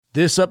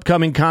This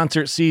upcoming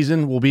concert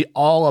season will be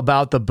all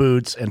about the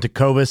boots, and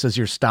Tecovas is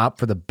your stop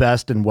for the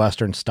best in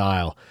Western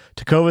style.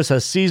 Tecovas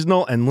has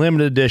seasonal and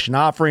limited edition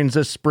offerings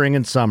this spring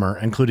and summer,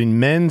 including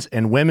men's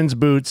and women's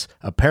boots,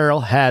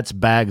 apparel, hats,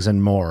 bags,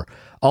 and more.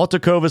 All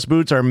Tecovas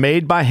boots are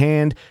made by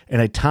hand in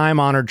a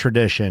time-honored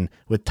tradition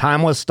with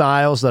timeless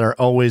styles that are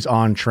always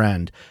on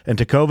trend. And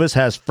Tecovas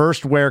has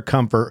first wear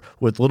comfort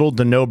with little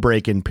to no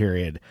break-in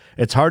period.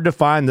 It's hard to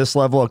find this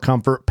level of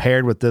comfort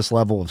paired with this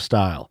level of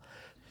style.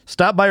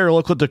 Stop by your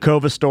local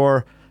Tecovas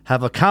store,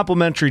 have a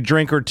complimentary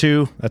drink or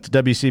two, that's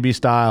WCB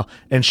style,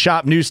 and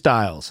shop new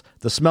styles.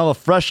 The smell of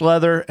fresh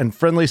leather and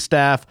friendly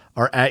staff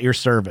are at your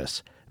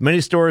service. Many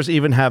stores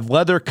even have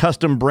leather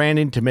custom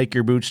branding to make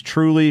your boots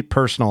truly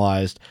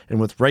personalized. And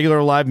with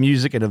regular live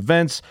music and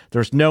events,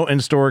 there's no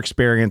in-store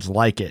experience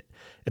like it.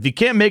 If you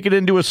can't make it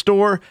into a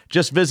store,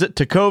 just visit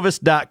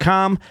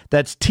tecovas.com.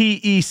 That's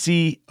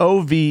TECOVAS.com.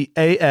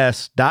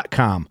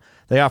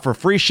 They offer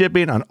free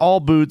shipping on all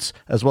boots,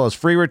 as well as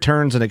free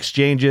returns and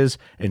exchanges,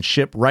 and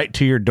ship right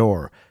to your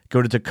door.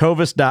 Go to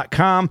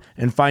tecovas.com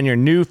and find your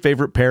new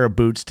favorite pair of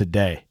boots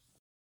today.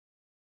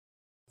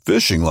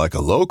 Fishing like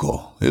a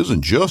local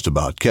isn't just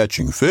about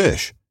catching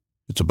fish.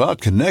 It's about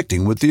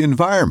connecting with the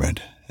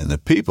environment and the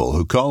people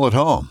who call it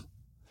home.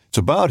 It's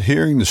about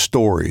hearing the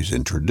stories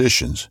and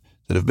traditions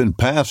that have been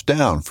passed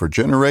down for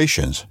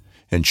generations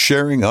and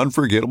sharing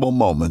unforgettable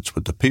moments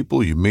with the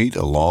people you meet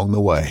along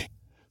the way.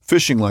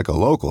 Fishing like a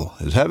local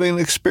is having an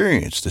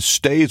experience that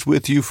stays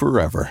with you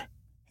forever.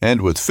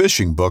 And with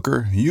Fishing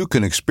Booker, you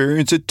can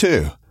experience it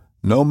too,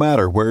 no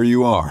matter where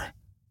you are.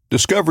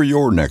 Discover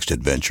your next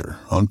adventure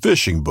on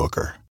Fishing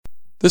Booker.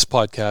 This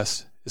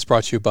podcast is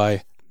brought to you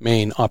by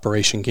Maine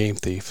Operation Game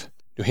Thief,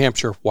 New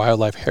Hampshire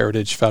Wildlife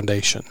Heritage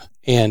Foundation,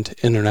 and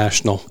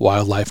International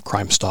Wildlife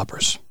Crime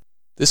Stoppers.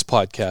 This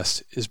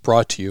podcast is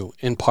brought to you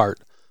in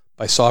part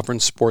by Sovereign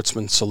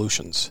Sportsman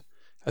Solutions.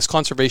 As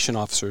conservation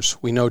officers,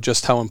 we know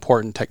just how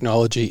important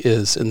technology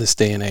is in this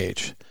day and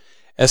age.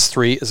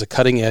 S3 is a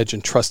cutting-edge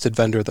and trusted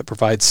vendor that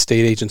provides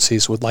state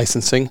agencies with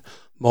licensing,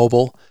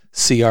 mobile,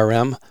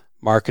 CRM,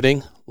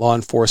 marketing, law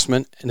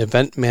enforcement, and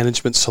event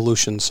management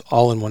solutions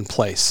all in one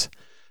place.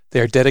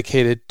 They are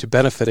dedicated to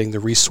benefiting the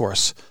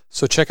resource,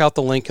 so check out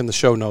the link in the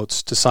show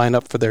notes to sign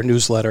up for their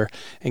newsletter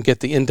and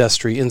get the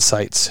industry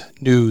insights,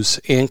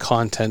 news, and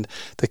content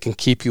that can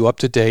keep you up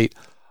to date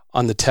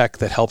on the tech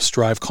that helps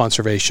drive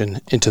conservation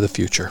into the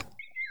future.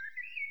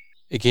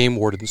 A game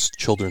warden's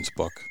children's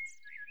book,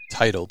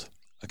 titled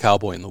A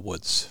Cowboy in the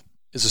Woods,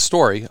 is a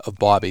story of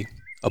Bobby,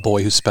 a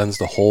boy who spends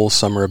the whole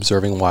summer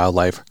observing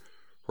wildlife,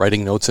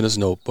 writing notes in his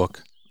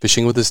notebook,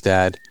 fishing with his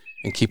dad,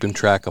 and keeping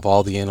track of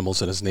all the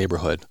animals in his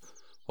neighborhood,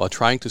 while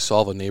trying to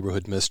solve a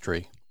neighborhood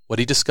mystery. What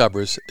he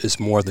discovers is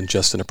more than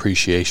just an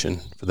appreciation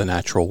for the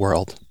natural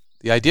world.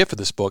 The idea for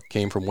this book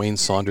came from Wayne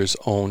Saunders'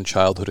 own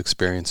childhood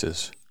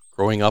experiences,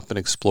 growing up and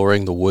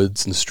exploring the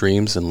woods and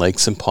streams and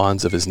lakes and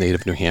ponds of his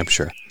native New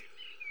Hampshire.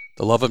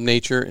 The love of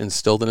nature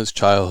instilled in his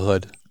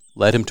childhood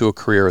led him to a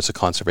career as a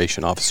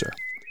conservation officer.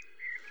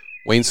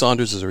 Wayne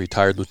Saunders is a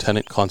retired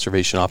lieutenant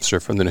conservation officer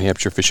from the New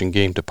Hampshire Fish and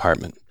Game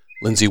Department.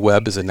 Lindsay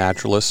Webb is a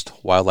naturalist,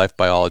 wildlife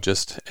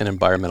biologist, and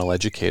environmental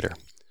educator.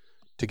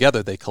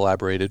 Together, they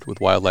collaborated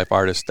with wildlife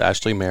artist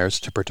Ashley Mayers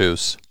to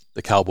produce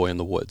The Cowboy in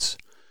the Woods,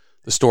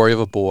 the story of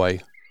a boy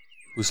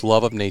whose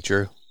love of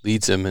nature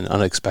leads him in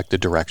unexpected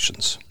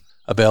directions.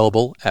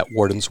 Available at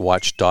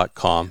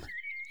wardenswatch.com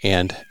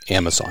and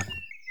Amazon.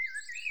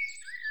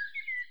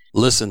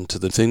 Listen to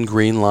the Thin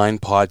Green Line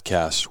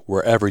podcast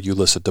wherever you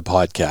listen to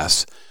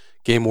podcasts.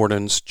 Game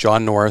wardens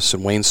John Norris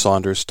and Wayne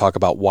Saunders talk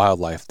about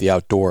wildlife, the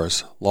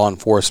outdoors, law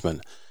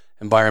enforcement,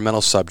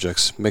 environmental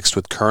subjects mixed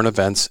with current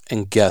events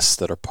and guests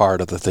that are part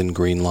of the Thin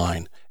Green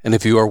Line. And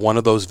if you are one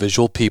of those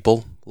visual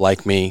people,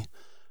 like me,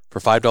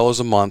 for $5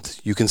 a month,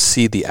 you can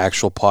see the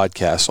actual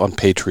podcast on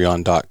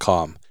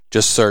patreon.com.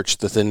 Just search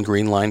the Thin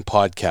Green Line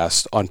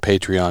podcast on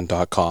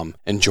patreon.com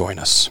and join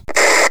us.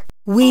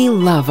 We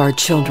love our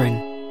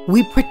children.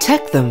 We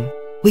protect them.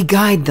 We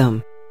guide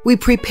them. We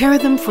prepare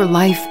them for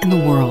life in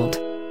the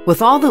world.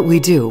 With all that we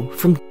do,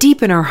 from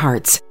deep in our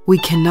hearts, we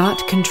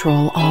cannot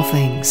control all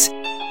things.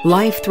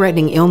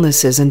 Life-threatening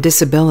illnesses and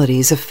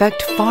disabilities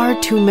affect far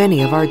too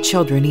many of our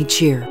children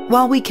each year.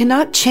 While we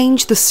cannot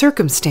change the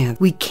circumstance,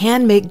 we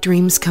can make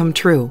dreams come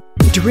true.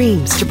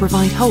 Dreams to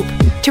provide hope,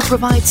 to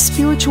provide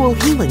spiritual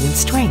healing and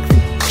strength,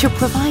 to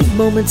provide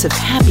moments of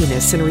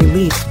happiness and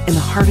relief in the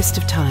hardest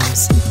of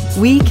times.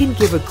 We can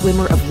give a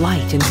glimmer of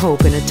light and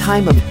hope in a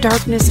time of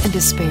darkness and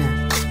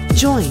despair.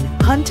 Join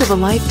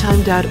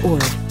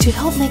huntofalifetime.org to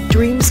help make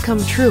dreams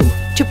come true,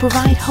 to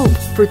provide hope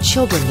for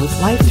children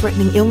with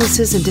life-threatening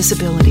illnesses and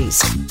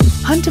disabilities.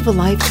 Hunt of a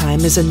Lifetime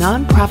is a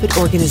non-profit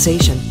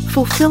organization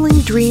fulfilling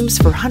dreams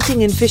for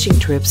hunting and fishing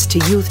trips to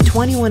youth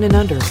 21 and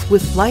under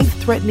with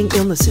life-threatening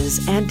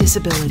illnesses and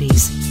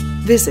disabilities.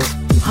 Visit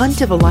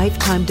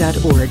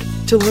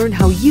huntofalifetime.org to learn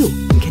how you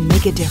can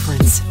make a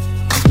difference.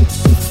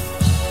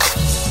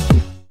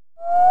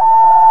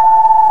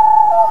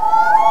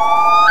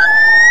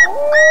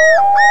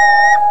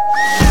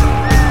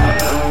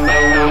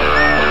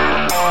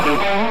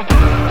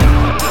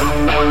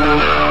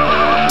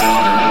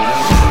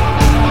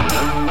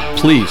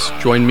 Please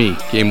join me,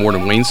 Game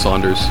Warden Wayne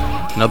Saunders,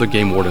 and other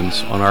game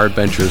wardens on our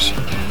adventures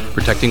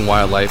protecting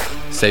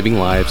wildlife, saving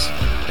lives,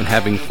 and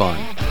having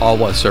fun, all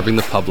while serving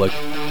the public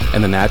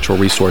and the natural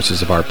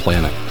resources of our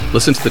planet.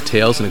 Listen to the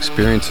tales and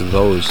experiences of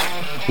those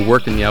who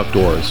work in the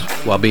outdoors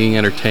while being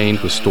entertained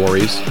with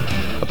stories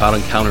about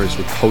encounters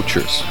with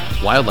poachers,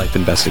 wildlife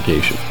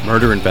investigation,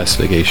 murder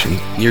investigation,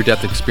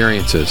 near-death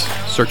experiences,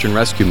 search and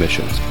rescue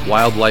missions,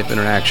 wildlife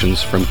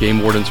interactions from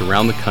game wardens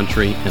around the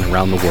country and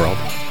around the world.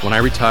 When I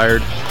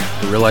retired,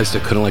 I realized I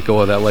couldn't let go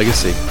of that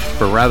legacy,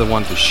 but rather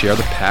wanted to share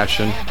the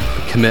passion,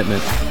 the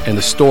commitment, and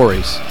the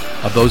stories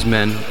of those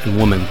men and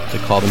women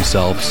that call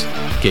themselves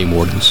game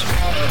wardens.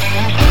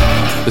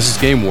 This is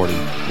Game Warden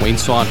Wayne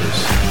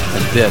Saunders,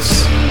 and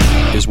this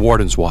is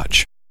Warden's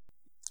Watch.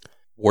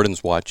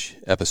 Warden's Watch,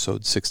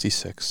 episode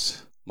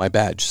 66. My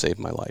badge saved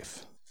my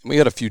life. We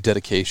got a few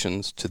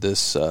dedications to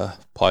this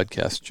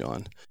podcast,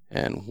 John,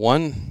 and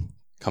one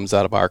comes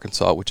out of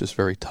Arkansas, which is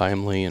very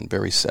timely and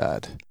very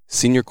sad.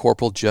 Senior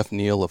Corporal Jeff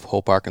Neal of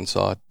Hope,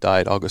 Arkansas,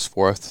 died August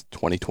 4th,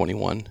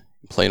 2021, in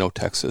Plano,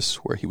 Texas,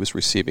 where he was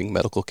receiving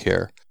medical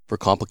care for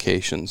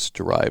complications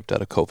derived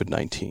out of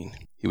COVID-19.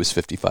 He was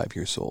 55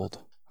 years old.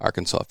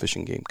 Arkansas Fish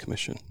and Game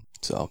Commission.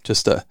 So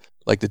just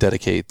like to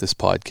dedicate this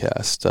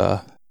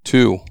podcast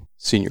to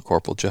Senior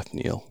Corporal Jeff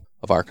Neal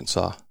of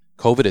Arkansas.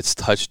 COVID, it's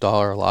touched all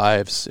our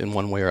lives in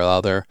one way or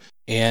other.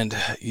 And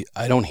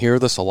I don't hear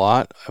this a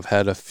lot. I've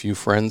had a few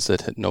friends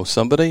that know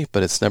somebody,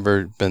 but it's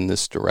never been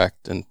this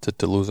direct. And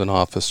to lose an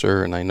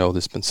officer, and I know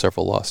there's been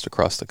several lost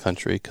across the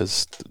country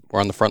because we're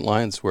on the front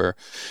lines. We're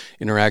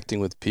interacting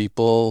with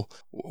people.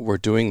 We're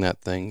doing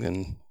that thing.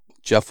 And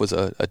Jeff was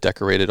a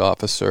decorated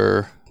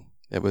officer.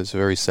 It was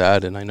very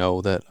sad, and I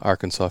know that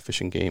Arkansas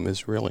Fish and Game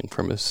is reeling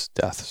from his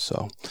death.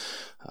 So,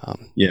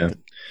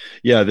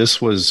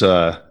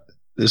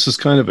 this is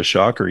kind of a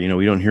shocker. You know,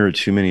 we don't hear it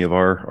too many of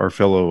our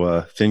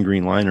fellow thin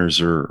green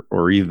liners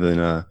or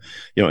even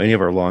any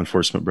of our law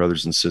enforcement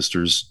brothers and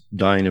sisters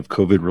dying of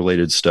COVID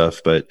related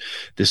stuff. But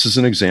this is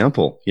an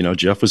example. You know,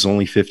 Jeff was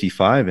only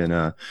 55,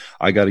 and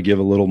I got to give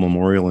a little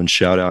memorial and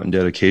shout out and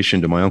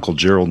dedication to my uncle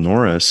Gerald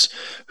Norris,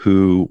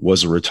 who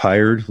was a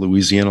retired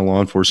Louisiana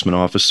law enforcement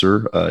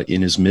officer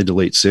in his mid to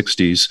late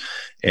 60s,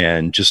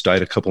 and just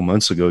died a couple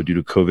months ago due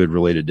to COVID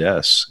related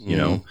deaths. You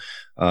know.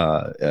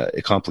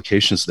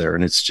 Complications there.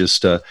 And it's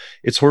just,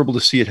 it's horrible to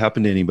see it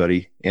happen to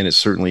anybody. And it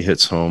certainly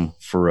hits home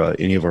for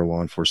any of our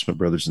law enforcement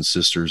brothers and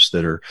sisters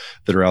that are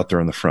out there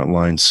on the front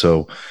lines.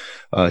 So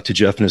to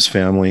Jeff and his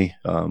family,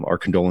 our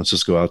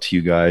condolences go out to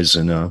you guys,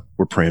 and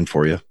we're praying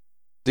for you.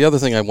 The other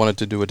thing I wanted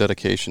to do a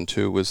dedication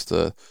to was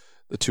the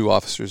two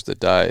officers that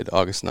died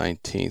August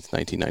 19th,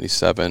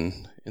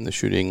 1997 in the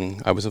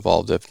shooting I was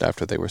involved in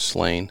after they were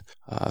slain.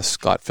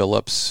 Scott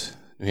Phillips,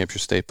 New Hampshire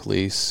State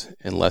Police,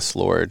 and Les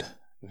Lord,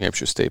 New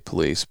Hampshire State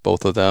Police.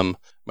 Both of them,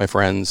 my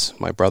friends,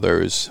 my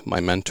brothers, my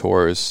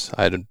mentors.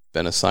 I had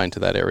been assigned to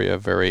that area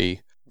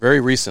very, very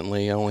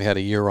recently. I only had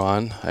a year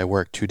on. I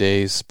worked 2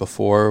 days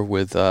before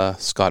with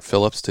Scott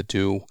Phillips to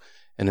do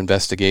an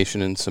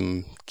investigation in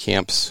some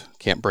camp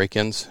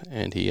break-ins,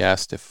 and he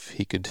asked if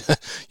he could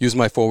use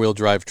my four-wheel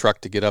drive truck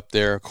to get up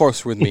there, of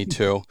course with me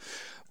too.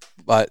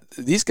 But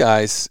these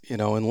guys,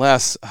 and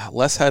Les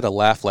had a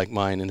laugh like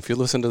mine. And if you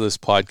listen to this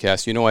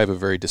podcast, I have a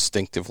very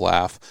distinctive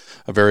laugh,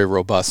 a very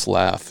robust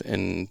laugh.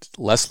 And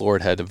Les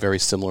Lord had a very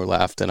similar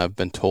laugh. And I've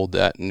been told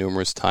that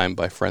numerous times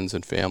by friends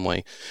and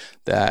family,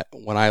 that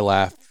when I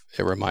laugh,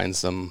 it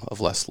reminds them of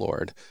Les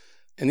Lord.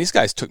 And these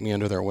guys took me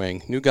under their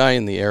wing. New guy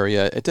in the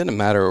area. It didn't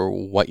matter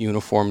what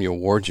uniform you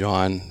wore,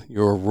 John.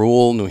 You're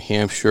rural New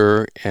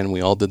Hampshire, and we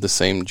all did the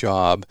same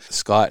job.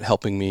 Scott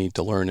helping me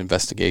to learn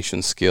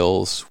investigation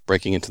skills,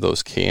 breaking into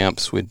those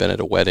camps. We'd been at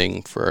a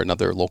wedding for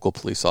another local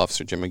police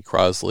officer, Jimmy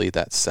Crosley,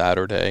 that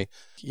Saturday.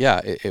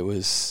 Yeah,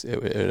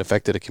 it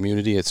affected a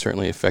community. It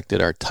certainly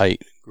affected our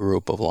tight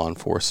group of law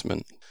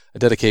enforcement. A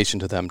dedication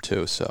to them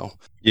too. So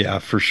yeah,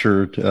 for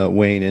sure,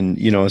 Wayne.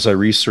 And as I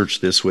researched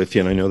this with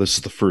you, and I know this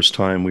is the first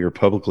time we are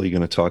publicly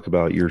going to talk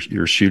about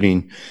your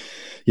shooting,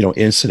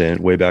 incident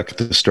way back at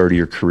the start of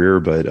your career,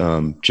 but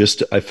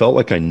I felt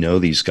like I know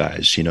these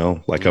guys.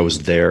 I was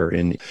there.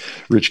 In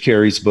Rich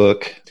Carey's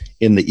book,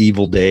 In the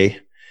Evil Day,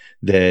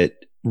 that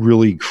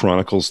really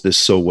chronicles this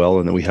so well,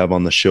 and that we have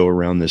on the show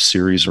around this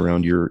series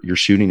around your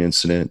shooting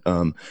incident.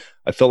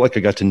 I felt like I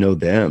got to know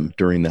them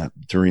during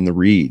the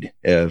read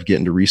of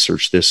getting to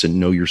research this and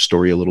know your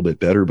story a little bit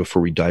better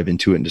before we dive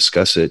into it and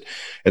discuss it.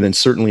 And then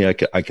certainly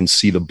I can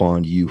see the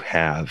bond you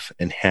have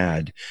and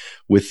had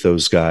with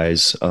those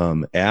guys.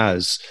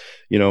 It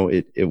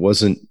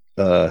wasn't,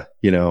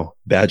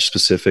 badge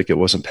specific. It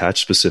wasn't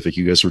patch specific.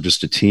 You guys were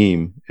just a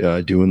team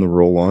doing the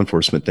rural law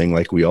enforcement thing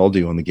like we all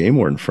do on the game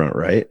warden front,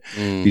 right?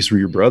 These were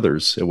your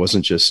brothers. It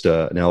wasn't just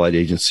an allied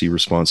agency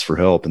response for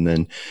help. And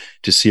then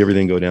to see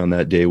everything go down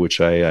that day,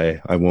 which I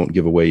won't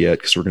give away yet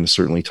because we're going to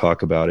certainly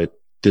talk about it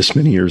this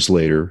many years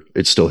later,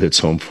 it still hits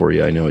home for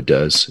you. I know it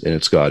does, and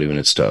it's got to, and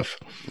it's tough.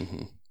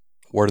 Mm-hmm.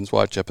 Warden's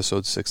Watch,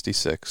 episode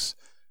 66.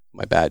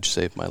 My badge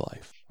saved my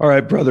life. All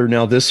right, brother.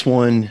 Now this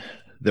one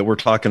that we're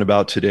talking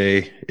about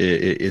today,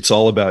 it's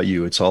all about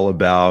you. It's all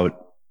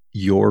about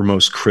your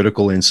most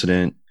critical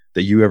incident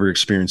that you ever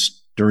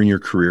experienced during your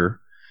career.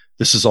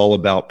 This is all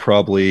about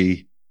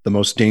probably the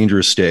most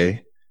dangerous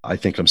day. I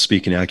think I'm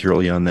speaking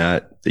accurately on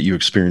that you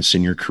experienced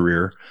in your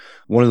career.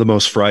 One of the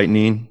most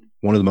frightening,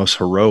 one of the most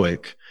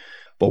heroic,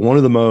 but one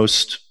of the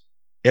most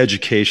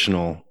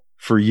educational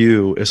for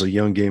you as a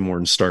young game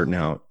warden starting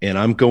out. And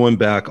I'm going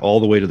back all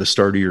the way to the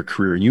start of your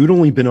career. And you had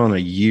only been on a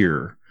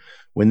year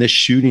when this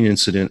shooting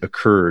incident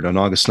occurred on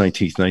August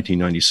 19th,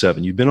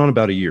 1997. You've been on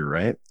about a year,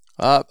 right?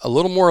 A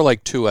little more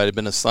like 2. I had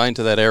been assigned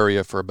to that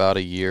area for about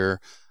a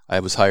year. I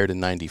was hired in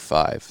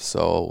 95,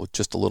 so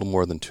just a little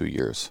more than 2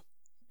 years.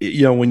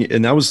 You know,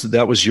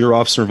 that was your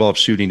officer-involved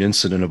shooting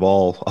incident of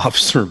all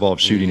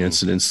officer-involved shooting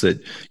incidents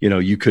that, you know,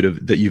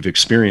 you've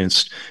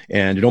experienced,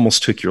 and it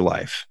almost took your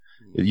life.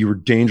 You were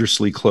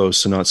dangerously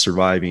close to not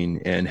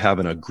surviving and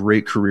having a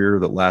great career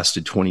that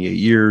lasted 28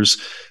 years.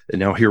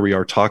 And now here we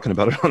are talking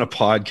about it on a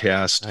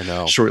podcast. I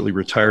know. Shortly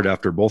retired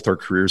after both our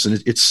careers.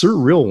 And it's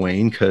surreal,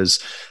 Wayne,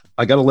 because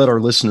I got to let our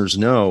listeners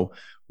know,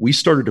 we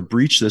started to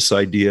breach this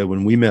idea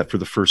when we met for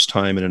the first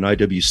time at an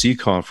IWC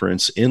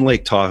conference in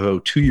Lake Tahoe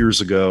 2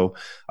 years ago.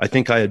 I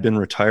think I had been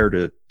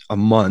retired a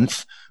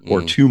month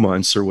or 2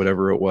 months or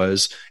whatever it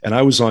was. And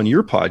I was on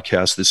your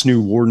podcast, this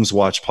new Warden's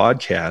Watch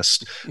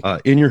podcast,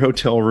 in your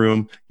hotel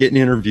room, getting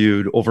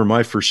interviewed over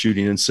my first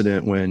shooting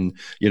incident when,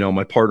 you know,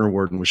 my partner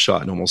warden was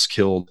shot and almost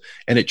killed.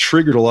 And it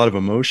triggered a lot of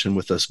emotion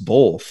with us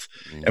both.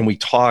 And we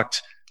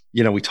talked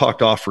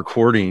off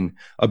recording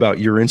about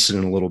your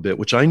incident a little bit,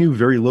 which I knew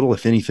very little,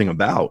 if anything,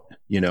 about,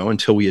 you know,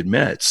 until we had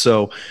met.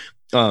 So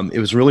it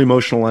was really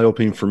emotional,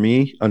 eye-opening for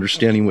me,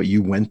 understanding what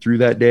you went through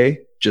that day,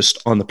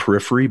 just on the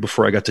periphery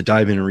before I got to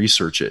dive in and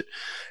research it.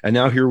 And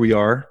now here we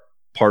are,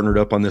 partnered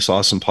up on this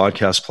awesome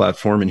podcast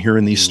platform and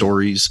hearing these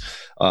stories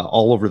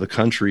all over the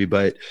country.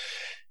 But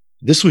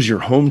this was your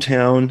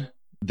hometown.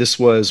 This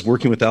was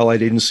working with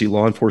allied agency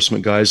law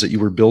enforcement guys that you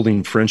were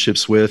building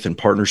friendships with and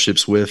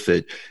partnerships with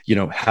that, you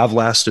know, have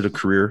lasted a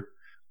career.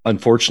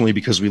 Unfortunately,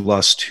 because we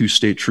lost 2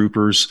 state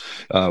troopers,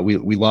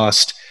 we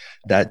lost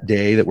that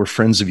day that were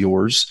friends of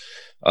yours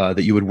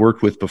that you had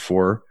worked with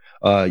before.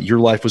 Your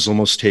life was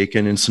almost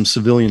taken and some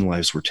civilian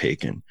lives were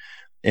taken.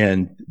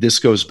 And this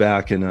goes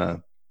back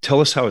and tell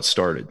us how it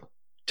started.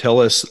 Tell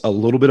us a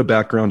little bit of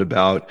background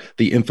about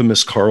the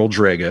infamous Carl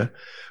Draga,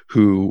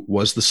 who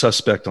was the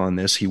suspect on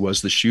this. He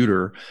was the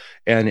shooter.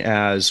 And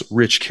as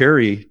Rich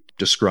Carey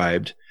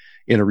described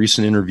in a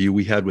recent interview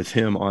we had with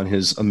him on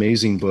his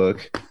amazing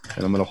book,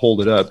 and I'm going to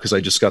hold it up because I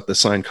just got the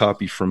signed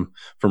copy from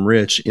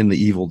Rich, In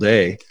the Evil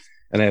Day.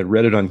 And I had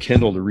read it on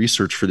Kindle to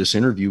research for this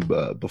interview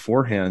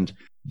beforehand.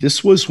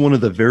 This was one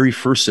of the very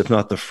first, if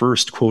not the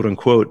first, quote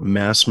unquote,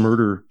 mass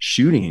murder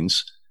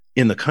shootings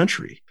in the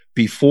country.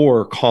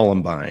 Before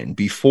Columbine,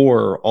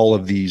 before all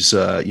of these,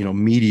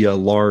 media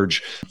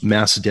large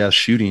mass death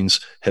shootings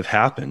have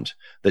happened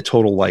that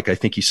total, like, I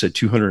think he said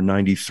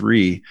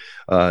 293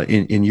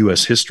 in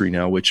U.S. history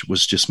now, which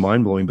was just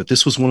mind blowing. But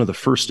this was one of the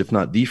first, if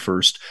not the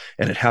first,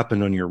 and it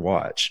happened on your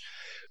watch.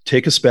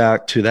 Take us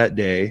back to that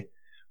day,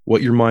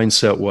 what your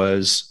mindset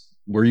was,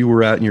 where you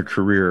were at in your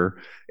career,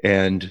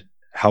 and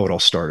how it all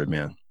started,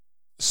 man.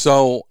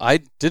 So I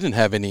didn't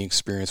have any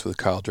experience with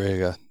Carl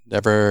Draga.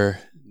 Never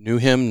knew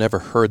him, never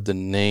heard the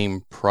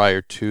name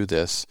prior to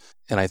this.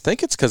 And I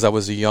think it's because I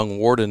was a young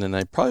warden and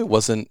I probably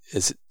wasn't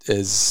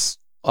as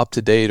up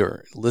to date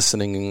or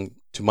listening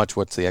to much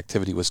what the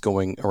activity was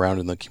going around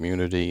in the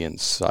community and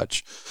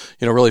such.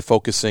 You know, really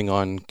focusing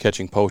on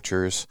catching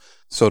poachers,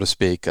 so to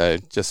speak. I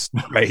just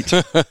right.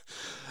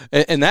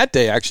 And that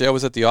day, actually, I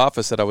was at the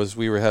office that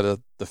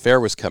the fair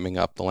was coming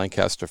up, the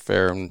Lancaster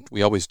Fair, and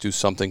we always do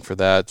something for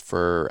that,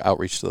 for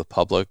outreach to the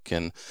public.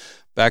 And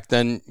back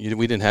then,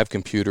 we didn't have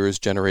computers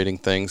generating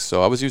things,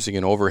 so I was using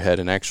an overhead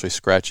and actually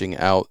scratching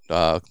out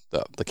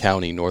the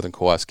county, Northern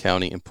Coos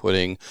County, and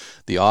putting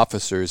the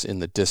officers in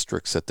the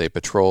districts that they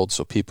patrolled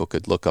so people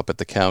could look up at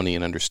the county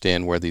and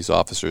understand where these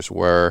officers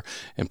were,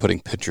 and putting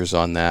pictures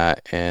on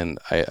that. And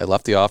I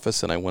left the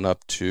office and I went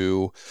up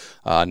to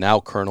now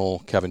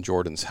Colonel Kevin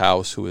Jordan's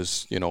house, who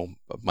is, you know,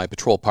 my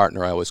patrol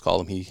partner, I always call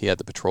him. He had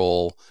the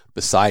patrol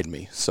beside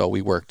me, so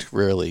we worked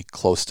really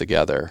close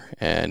together.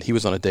 And he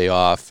was on a day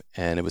off,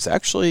 and it was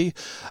actually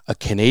a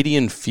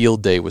Canadian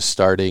field day was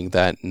starting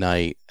that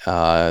night.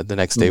 The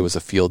next day was a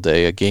field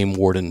day, a game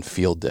warden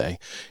field day.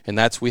 And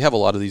we have a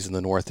lot of these in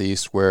the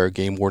Northeast where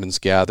game wardens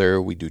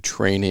gather, we do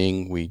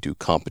training, we do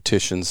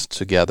competitions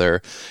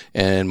together.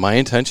 And my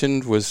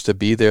intention was to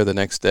be there the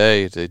next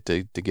day,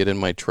 to get in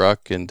my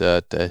truck and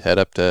to head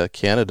up to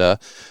Canada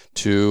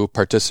to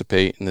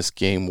participate in this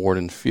game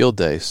warden field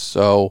day.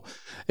 So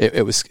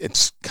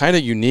it's kind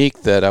of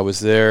unique that I was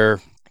there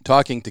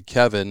talking to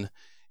Kevin,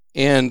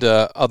 and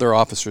other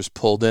officers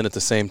pulled in at the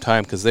same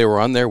time because they were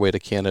on their way to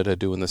Canada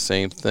doing the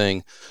same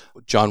thing.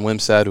 John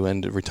Wimsad,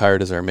 who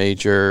retired as our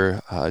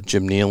major,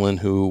 Jim Nealon,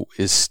 who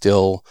is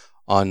still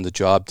on the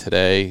job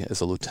today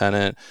as a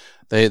lieutenant.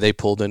 They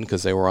pulled in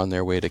because they were on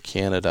their way to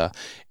Canada.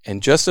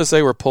 And just as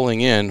they were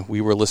pulling in,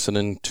 we were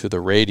listening to the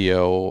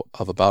radio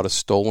of about a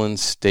stolen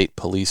state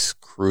police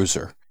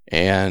cruiser.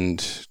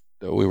 And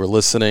we were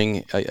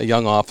listening, a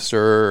young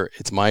officer,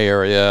 it's my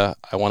area,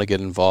 I want to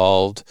get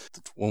involved.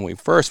 When we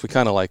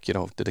kind of like,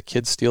 did a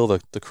kid steal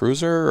the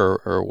cruiser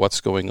or what's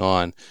going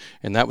on?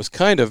 And that was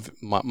kind of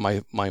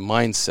my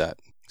mindset.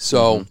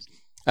 So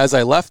as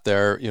I left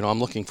there, I'm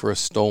looking for a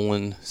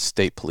stolen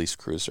state police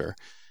cruiser.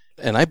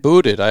 And I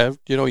booted. I have,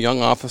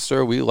 young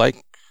officer,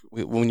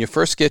 when you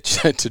first get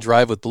to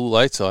drive with blue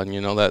lights on,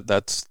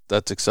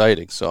 that's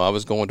exciting. So I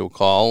was going to a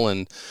call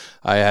and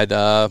I had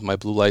my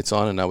blue lights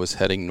on and I was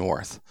heading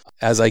north.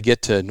 As I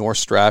get to North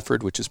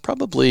Stratford, which is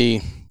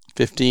probably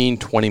 15,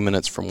 20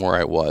 minutes from where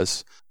I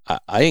was,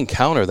 I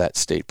encounter that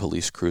state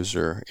police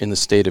cruiser in the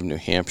state of New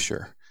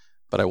Hampshire,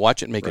 but I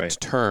watch it make its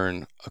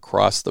turn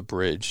across the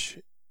bridge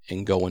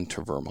and go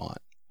into Vermont.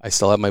 I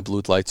still have my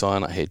blue lights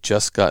on. I had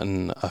just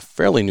gotten a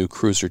fairly new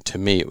cruiser to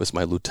me. It was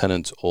my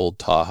lieutenant's old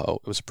Tahoe.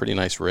 It was a pretty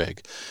nice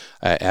rig,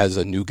 as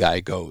a new guy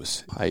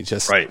goes. I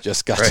just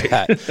got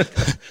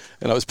that,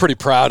 and I was pretty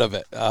proud of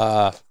it.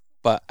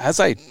 But as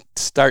I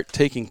start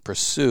taking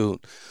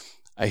pursuit,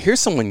 I hear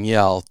someone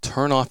yell,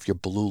 "Turn off your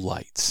blue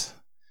lights."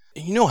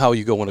 And you know how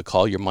you go on a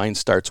call, your mind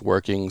starts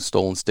working,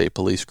 stolen state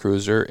police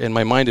cruiser, and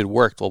my mind had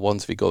worked, well,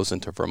 once he goes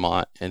into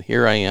Vermont, and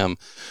here I am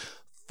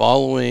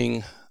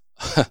following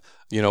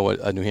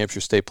a New Hampshire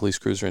State Police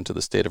cruiser into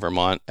the state of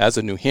Vermont as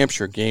a New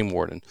Hampshire game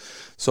warden.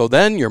 So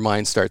then your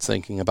mind starts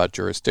thinking about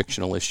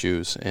jurisdictional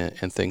issues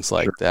and things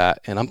like that.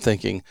 And I'm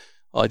thinking,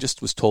 well, I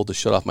just was told to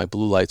shut off my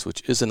blue lights,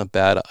 which isn't a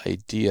bad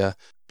idea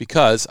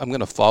because I'm going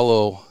to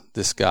follow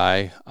this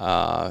guy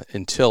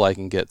until I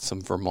can get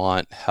some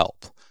Vermont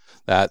help.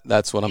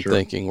 That's what I'm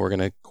thinking. We're going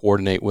to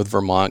coordinate with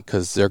Vermont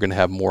because they're going to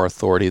have more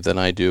authority than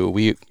I do.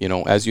 We,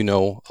 as you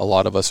know, a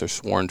lot of us are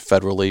sworn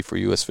federally for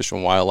U.S. Fish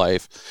and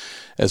Wildlife,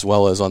 as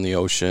well as on the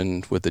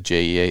ocean with the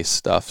JEA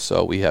stuff.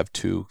 So we have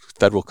 2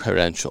 federal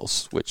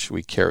credentials, which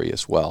we carry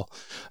as well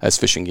as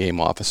fish and game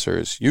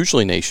officers,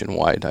 usually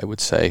nationwide, I would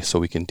say, so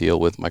we can deal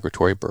with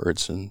migratory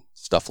birds and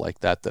stuff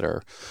like that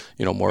are,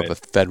 more of a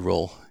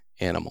federal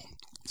animal.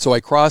 So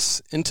I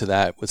cross into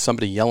that with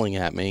somebody yelling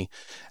at me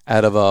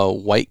out of a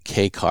white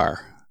K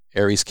car,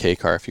 Aries K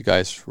car. If you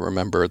guys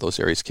remember those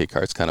Aries K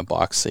cars, kind of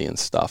boxy and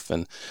stuff.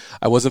 And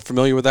I wasn't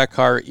familiar with that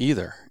car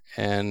either.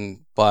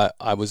 But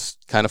I was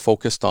kind of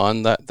focused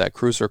on that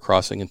cruiser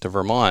crossing into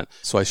Vermont.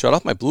 So I shut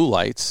off my blue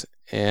lights.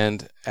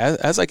 And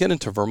as I get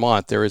into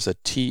Vermont, there is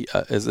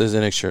there's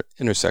an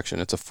intersection.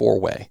 It's a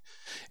 4-way.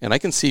 And I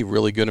can see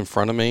really good in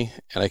front of me,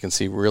 and I can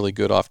see really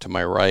good off to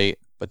my right.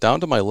 But down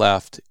to my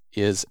left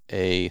is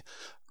a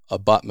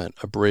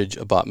bridge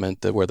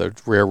abutment where the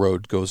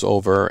railroad goes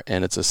over,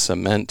 and it's a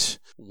cement.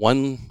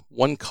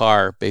 One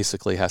car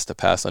basically has to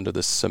pass under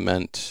this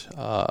cement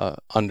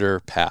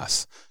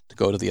underpass to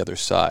go to the other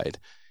side,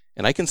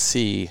 and I can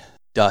see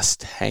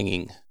dust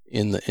hanging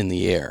in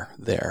the air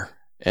there.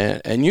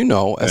 And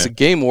as a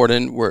game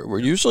warden, we're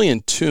usually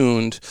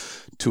tuned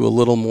to a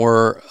little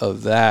more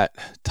of that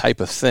type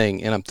of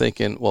thing. And I'm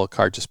thinking, well, a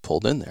car just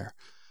pulled in there.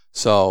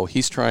 So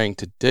he's trying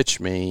to ditch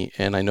me,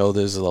 and I know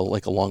there's a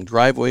long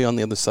driveway on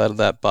the other side of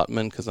that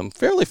abutment because I'm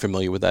fairly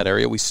familiar with that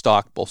area. We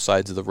stock both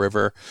sides of the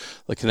river.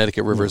 The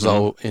Connecticut River's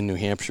out in New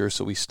Hampshire,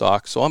 so we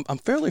stock. So I'm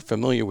fairly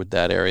familiar with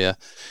that area.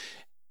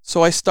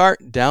 So I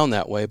start down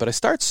that way, but I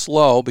start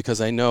slow because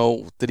I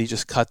know that he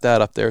just cut that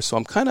up there. So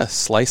I'm kind of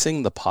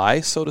slicing the pie,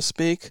 so to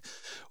speak,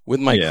 with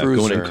my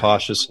cruiser. Going in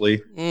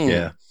cautiously.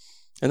 Yeah.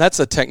 And that's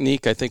a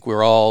technique I think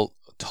we're all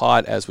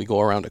taught as we go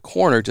around a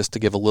corner, just to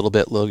give a little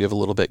bit, give a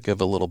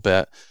little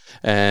bit,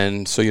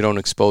 and so you don't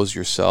expose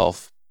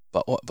yourself.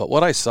 But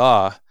what I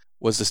saw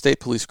was the state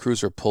police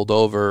cruiser pulled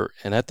over,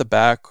 and at the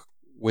back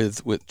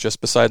with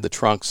just beside the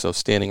trunk, so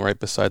standing right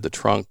beside the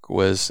trunk,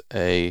 was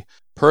a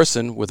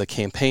person with a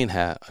campaign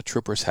hat, a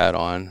trooper's hat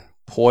on,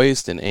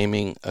 poised and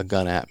aiming a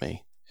gun at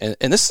me. And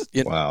this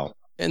wow.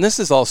 And this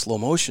is all slow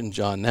motion,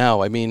 John.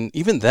 Now, I mean,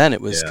 even then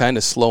it was kind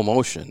of slow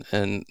motion,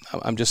 and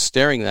I'm just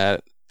staring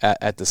at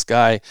this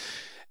guy.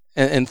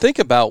 And think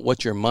about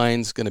what your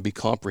mind's going to be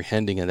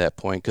comprehending at that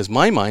point, because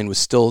my mind was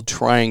still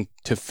trying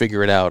to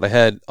figure it out.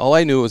 All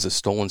I knew was a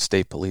stolen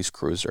state police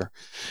cruiser.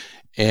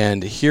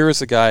 And here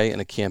is a guy in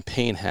a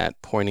campaign hat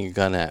pointing a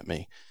gun at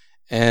me.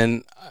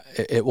 And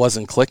it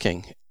wasn't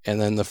clicking. And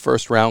then the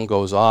first round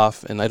goes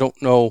off, and I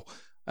don't know,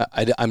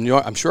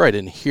 I'm sure I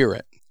didn't hear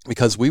it,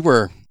 because we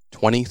were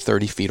 20,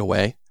 30 feet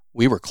away.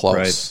 We were close.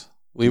 Right.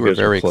 We were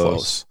very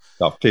close.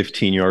 About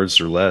 15 yards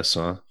or less,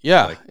 huh?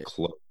 Yeah,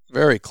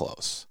 very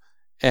close.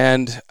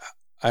 And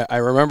I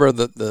remember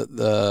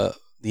the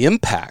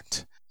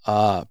impact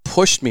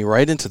pushed me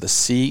right into the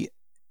seat,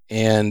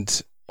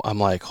 and I'm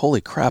like,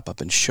 holy crap, I've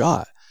been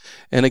shot.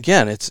 And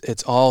again,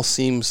 it's all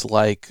seems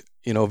like,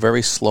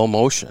 very slow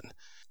motion.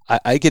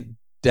 I get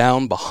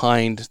down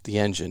behind the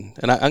engine,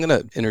 and I'm going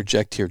to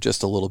interject here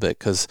just a little bit,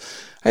 because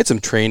I had some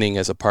training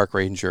as a park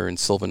ranger in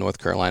Sylvan, North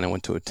Carolina. I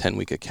went to a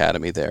 10-week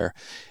academy there,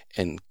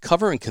 And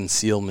cover and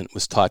concealment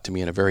was taught to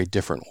me in a very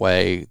different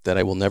way that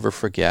I will never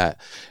forget.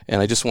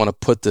 And I just want to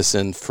put this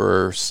in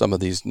for some of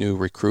these new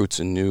recruits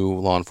and new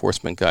law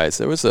enforcement guys.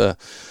 There was a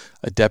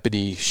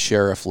deputy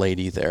sheriff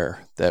lady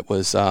there that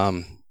was,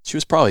 she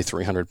was probably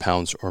 300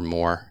 pounds or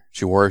more.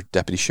 She wore a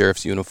deputy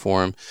sheriff's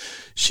uniform.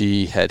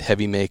 She had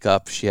heavy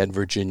makeup. She had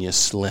Virginia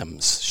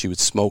Slims. She would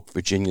smoke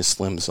Virginia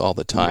Slims all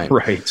the time.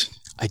 Right.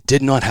 I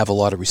did not have a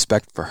lot of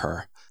respect for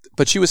her,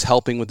 but she was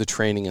helping with the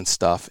training and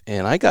stuff.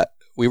 And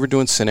we were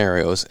doing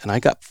scenarios, and I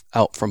got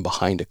out from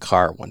behind a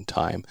car one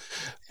time.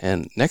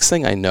 And next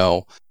thing I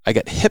know, I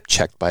got hip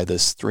checked by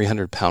this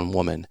 300-pound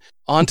woman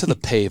onto the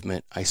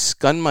pavement. I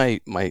scunned my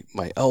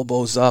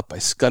elbows up. I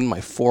scunned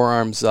my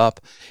forearms up.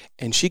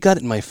 And she got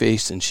in my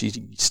face and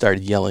she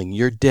started yelling,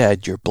 "You're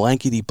dead. You're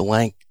blankety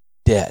blank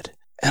dead."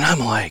 And I'm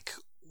like,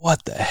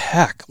 what the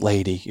heck,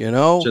 lady? You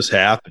know? Just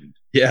happened.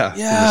 Yeah.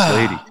 Yeah. This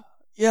lady.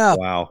 Yeah.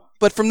 Wow.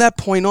 But from that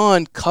point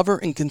on, cover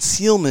and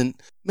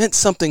concealment meant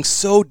something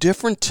so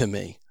different to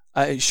me.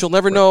 She'll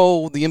never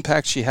know the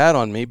impact she had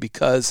on me,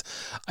 because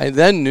I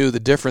then knew the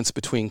difference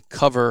between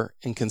cover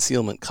and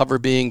concealment. Cover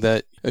being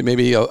that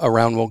maybe a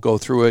round won't go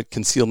through it.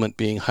 Concealment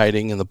being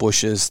hiding in the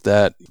bushes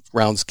that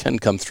rounds can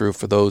come through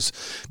for those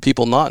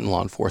people not in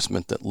law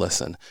enforcement that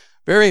listen.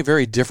 Very,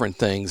 very different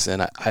things.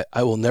 And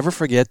I will never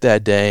forget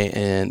that day.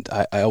 And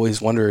I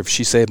always wonder if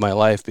she saved my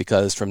life,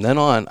 because from then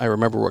on, I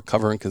remember what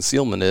cover and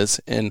concealment is.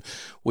 And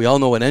we all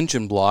know an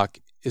engine block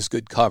is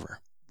good cover.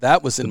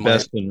 That was in the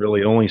best and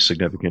really only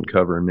significant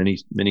cover in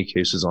many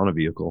cases on a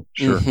vehicle.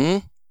 Sure.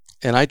 Mm-hmm.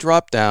 And I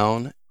dropped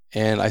down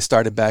and I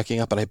started backing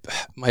up, and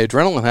my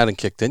adrenaline hadn't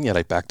kicked in yet.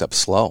 I backed up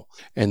slow.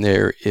 And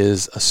there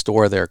is a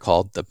store there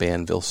called the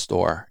Banville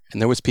store. And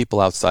there was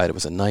people outside. It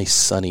was a nice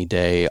sunny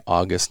day,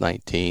 August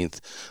 19th.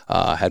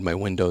 I had my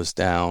windows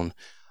down.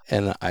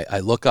 And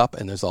I look up,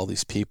 and there's all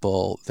these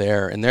people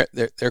there. And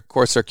they're of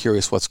course, they're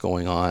curious what's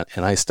going on.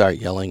 And I start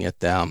yelling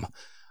at them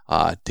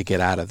to get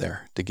out of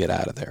there,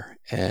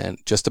 And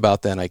just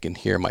about then I can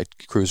hear my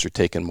cruiser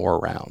taking more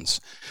rounds.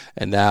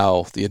 And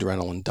now the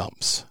adrenaline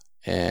dumps.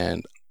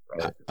 And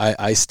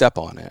I step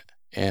on it,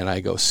 and I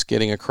go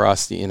skidding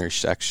across the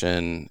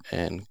intersection,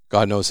 and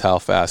God knows how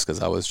fast,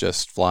 because I was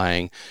just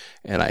flying.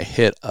 And I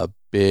hit a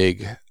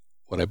big,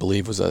 what I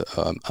believe was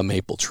a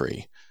maple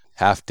tree,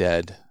 half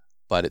dead.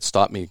 But it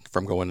stopped me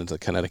from going into the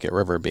Connecticut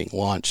River, being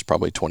launched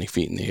probably 20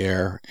 feet in the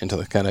air into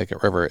the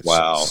Connecticut River. It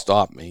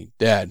stopped me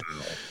dead.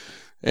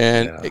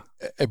 And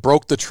it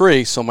broke the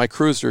tree, so my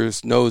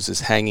cruiser's nose is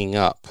hanging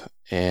up,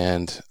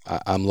 and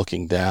I'm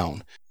looking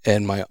down.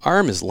 And my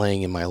arm is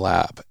laying in my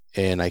lap,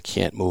 and I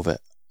can't move it.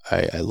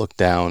 I look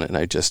down, and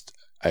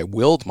I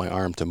willed my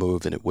arm to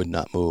move, and it would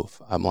not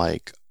move. I'm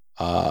like,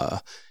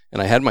 and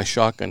I had my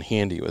shotgun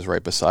handy. It was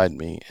right beside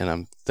me, and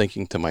I'm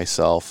thinking to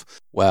myself,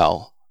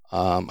 well,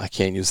 I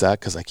can't use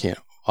that because I can't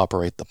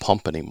operate the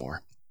pump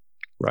anymore.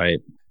 Right.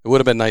 It would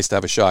have been nice to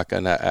have a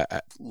shotgun.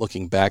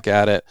 Looking back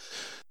at it.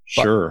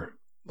 Sure.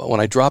 But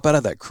when I drop out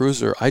of that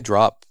cruiser, I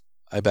drop,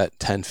 I bet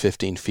 10,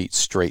 15 feet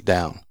straight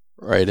down,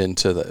 right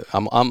into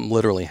I'm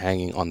literally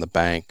hanging on the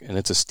bank, and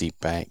it's a steep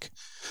bank.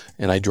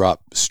 And I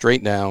drop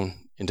straight down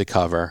into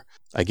cover.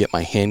 I get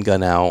my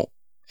handgun out,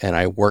 and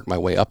I work my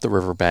way up the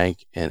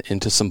riverbank and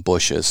into some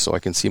bushes so I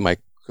can see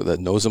the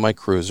nose of my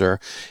cruiser,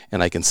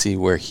 and I can see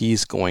where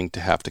he's going to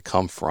have to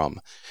come from.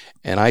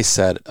 And I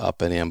set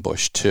up an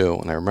ambush too.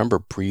 And I remember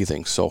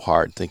breathing so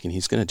hard, thinking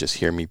he's going to just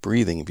hear me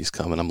breathing if he's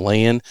coming. I'm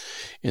laying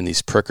in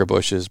these pricker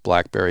bushes,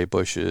 blackberry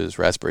bushes,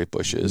 raspberry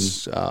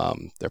bushes.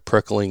 Mm-hmm. They're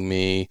prickling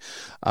me.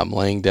 I'm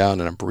laying down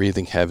and I'm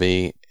breathing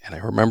heavy. And I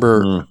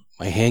remember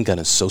my handgun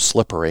is so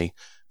slippery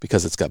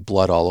because it's got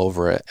blood all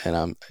over it.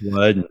 And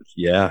blood,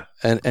 yeah.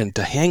 And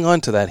to hang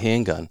on to that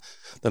handgun.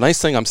 The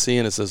nice thing I'm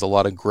seeing is there's a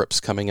lot of grips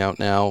coming out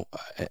now,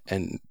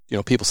 and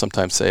people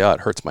sometimes say, "Oh, it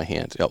hurts my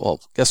hand." Yeah, well,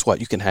 guess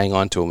what? You can hang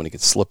on to them when it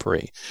gets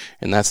slippery,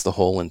 and that's the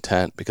whole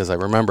intent. Because I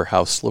remember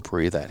how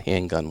slippery that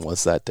handgun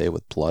was that day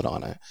with blood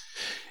on it.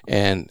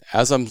 And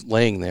as I'm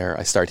laying there,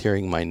 I start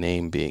hearing my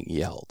name being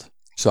yelled.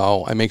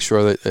 So I make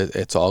sure that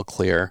it's all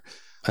clear,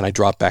 and I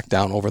drop back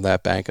down over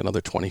that bank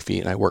another 20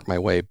 feet, and I work my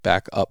way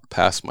back up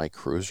past my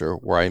cruiser,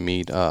 where I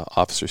meet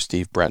Officer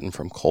Steve Breton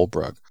from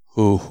Colebrook,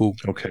 who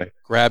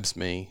grabs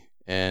me.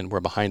 And we're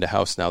behind a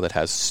house now that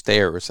has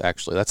stairs,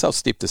 actually. That's how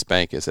steep this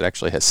bank is. It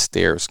actually has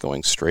stairs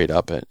going straight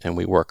up it, and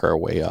we work our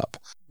way up,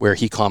 where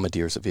he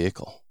commandeers a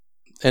vehicle.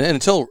 And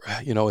until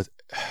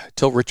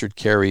Richard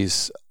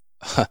Carey's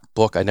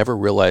book, I never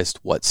realized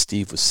what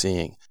Steve was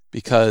seeing,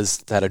 because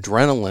that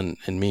adrenaline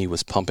in me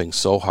was pumping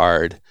so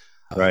hard.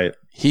 Right.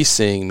 He's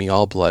seeing me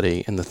all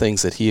bloody, and the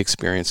things that he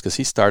experienced, because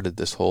he started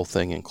this whole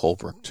thing in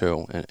Colebrook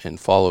too, and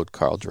followed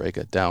Carl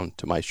Draga down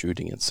to my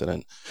shooting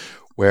incident,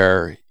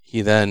 where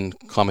he then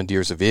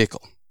commandeers a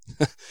vehicle.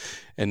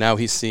 And now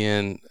he's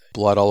seeing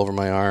blood all over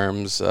my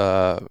arms.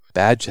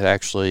 Badge had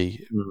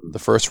actually, the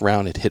first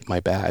round had hit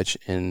my badge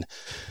and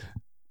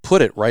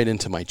put it right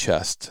into my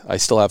chest. I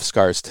still have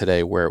scars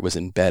today where it was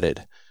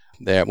embedded.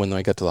 When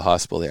I got to the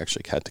hospital, they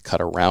actually had to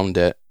cut around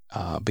it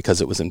because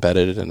it was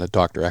embedded, and the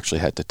doctor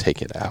actually had to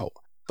take it out.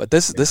 But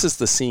this is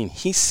the scene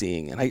he's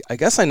seeing. And I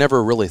guess I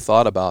never really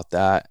thought about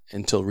that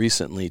until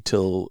recently,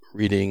 till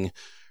reading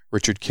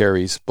Richard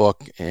Carey's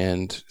book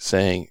and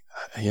saying,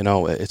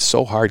 it's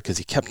so hard because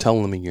he kept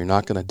telling me, you're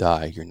not going to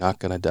die. You're not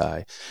going to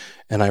die.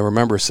 And I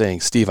remember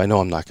saying, Steve, I know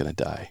I'm not going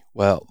to die.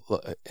 Well,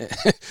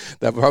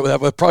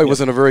 that probably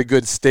wasn't a very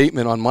good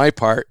statement on my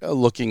part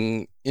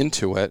looking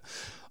into it.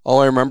 All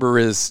I remember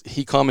is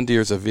he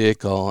commandeers a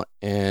vehicle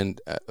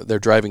and they're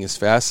driving as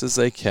fast as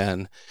they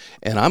can.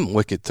 And I'm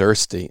wicked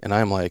thirsty. And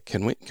I'm like,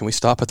 can we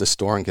stop at the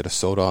store and get a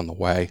soda on the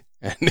way?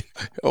 And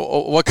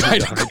what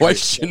kind of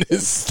question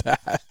is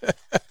that?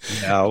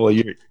 Yeah, well,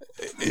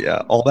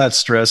 all that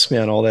stress,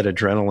 man, all that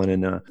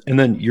adrenaline, and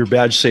then your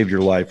badge saved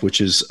your life, which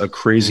is a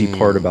crazy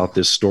part about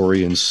this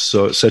story and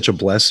such a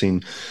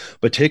blessing.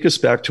 But take us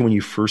back to when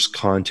you first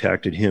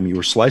contacted him. You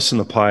were slicing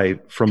the pie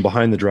from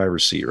behind the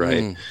driver's seat,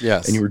 right?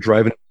 Yes. And you were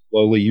driving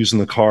slowly, using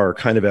the car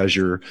kind of as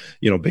you're,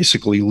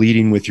 basically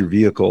leading with your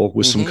vehicle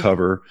with some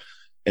cover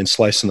and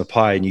slicing the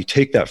pie. And you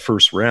take that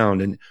first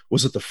round. And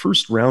was it the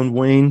first round,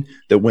 Wayne,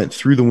 that went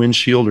through the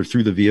windshield or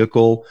through the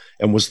vehicle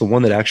and was the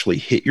one that actually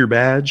hit your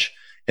badge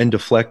and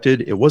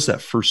deflected? It was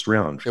that first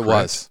round. It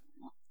was.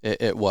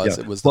 It was.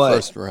 Yeah. It was the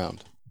first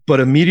round. But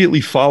immediately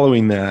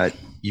following that,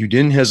 you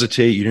didn't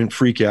hesitate. You didn't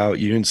freak out.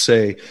 You didn't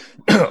say,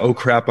 oh,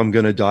 crap, I'm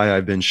going to die.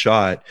 I've been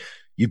shot.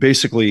 You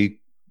basically...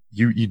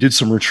 You did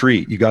some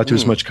retreat. You got to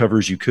as much cover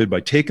as you could by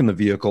taking the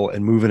vehicle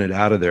and moving it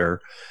out of there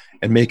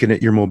and making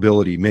it your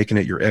mobility, making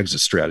it your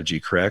exit strategy,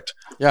 correct?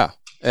 Yeah.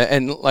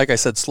 And like I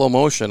said, slow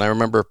motion, I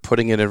remember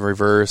putting it in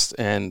reverse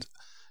and,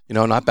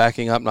 not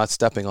backing up, not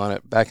stepping on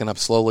it, backing up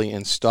slowly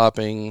and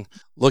stopping,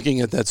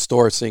 looking at that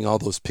store, seeing all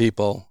those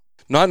people,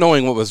 not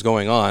knowing what was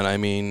going on. I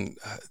mean,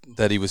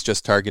 that he was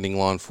just targeting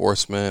law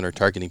enforcement or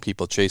targeting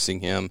people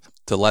chasing him,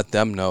 to let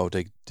them know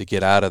to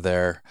get out of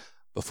there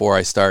before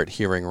I start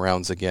hearing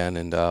rounds again.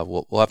 And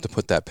we'll have to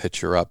put that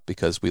picture up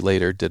because we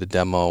later did a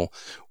demo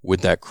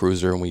with that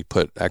cruiser and we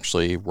put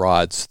actually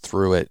rods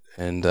through it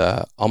and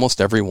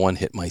almost every one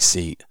hit my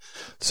seat.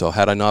 So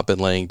had I not been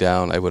laying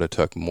down, I would have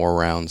took more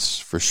rounds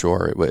for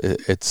sure.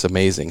 It's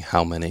amazing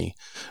how many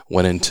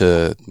went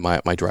into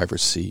my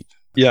driver's seat.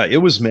 Yeah, it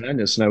was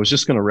madness. And I was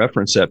just going to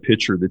reference that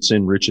picture that's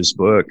in Rich's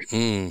book.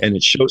 And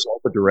it shows all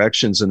the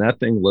directions. And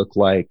that thing looked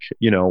like,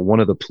 one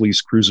of the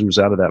police cruisers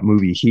out of that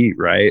movie Heat,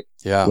 right?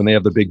 Yeah. When they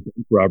have the big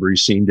robbery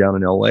scene down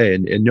in LA.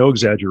 And no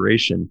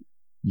exaggeration,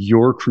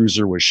 your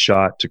cruiser was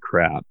shot to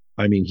crap.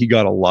 I mean, he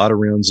got a lot of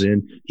rounds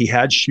in. He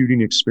had shooting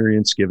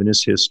experience given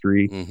his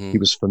history. He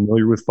was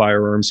familiar with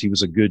firearms. He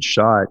was a good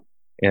shot.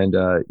 And,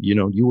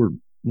 you were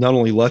not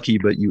only lucky,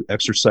 but you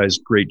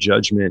exercised great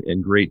judgment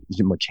and great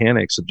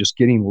mechanics of just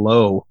getting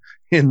low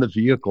in the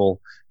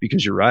vehicle,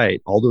 because you're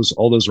right. All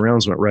those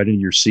rounds went right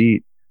into your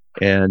seat.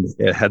 And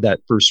had that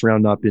first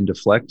round not been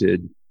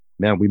deflected,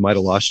 man, we might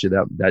have lost you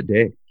that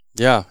day.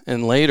 Yeah.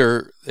 And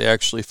later they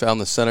actually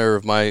found the center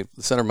of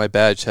my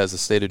badge has the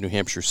state of New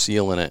Hampshire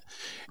seal in it.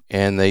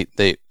 And they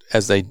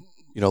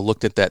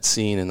looked at that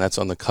scene, and that's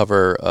on the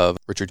cover of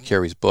Richard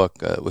Carey's book.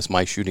 It was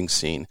my shooting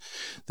scene.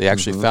 They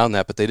actually found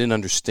that, but they didn't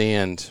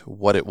understand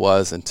what it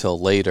was until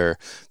later,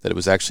 that it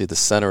was actually the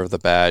center of the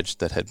badge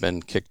that had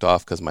been kicked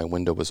off because my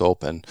window was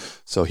open.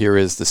 So here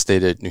is the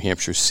state of New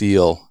Hampshire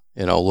seal,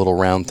 a little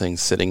round thing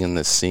sitting in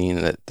this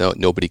scene that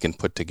nobody can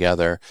put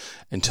together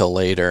until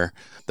later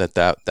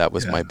that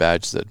was my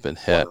badge that had been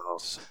hit. Wow.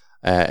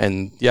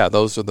 And yeah,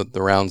 those are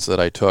the rounds that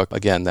I took.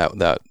 Again,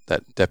 that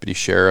deputy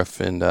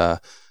sheriff in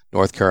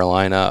North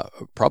Carolina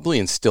probably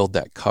instilled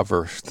that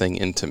cover thing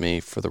into me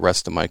for the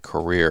rest of my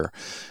career,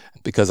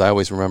 because I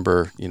always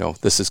remember,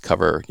 this is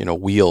cover,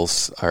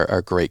 wheels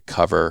are great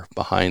cover.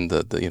 Behind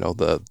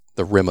the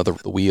rim of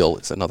the wheel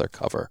is another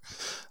cover.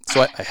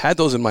 So I had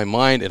those in my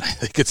mind, and I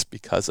think it's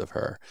because of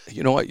her.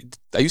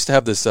 I used to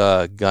have this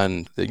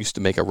gun that used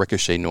to make a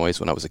ricochet noise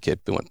when I was a kid.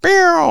 It went,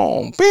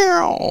 pew,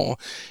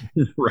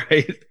 pew.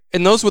 Right.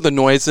 And those were the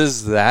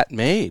noises that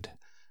made.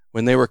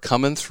 When they were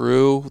coming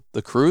through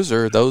the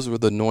cruiser, those were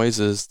the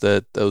noises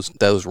that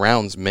those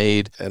rounds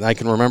made. And I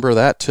can remember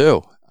that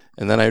too.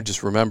 And then I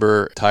just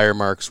remember tire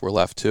marks were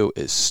left too,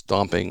 is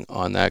stomping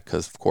on that,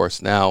 because of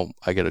course now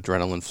I get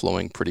adrenaline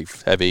flowing pretty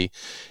heavy,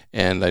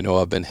 and I know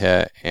I've been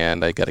hit,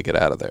 and I got to get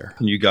out of there.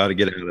 You got to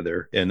get out of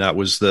there, and that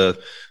was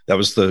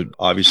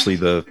obviously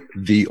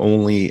the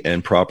only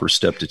and proper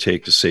step to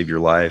take to save your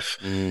life,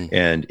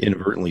 and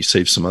inadvertently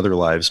save some other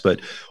lives.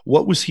 But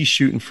what was he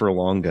shooting for a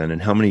long gun,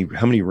 and how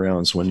many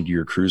rounds went into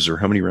your cruiser?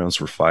 How many rounds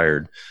were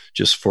fired?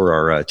 Just for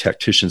our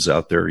tacticians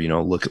out there,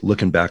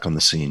 looking back on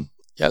the scene.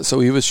 Yeah, so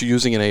he was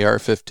using an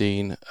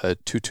AR-15, a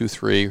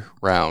 .223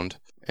 round,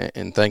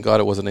 and thank God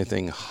it wasn't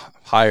anything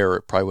higher.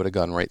 It probably would have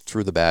gone right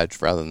through the badge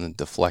rather than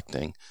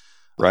deflecting.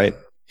 Right.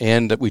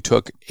 And we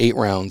took 8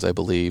 rounds, I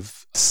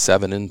believe,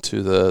 7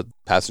 into the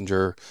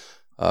passenger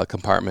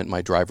compartment,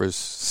 my driver's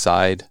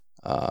side,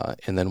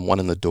 and then 1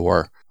 in the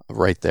door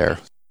right there.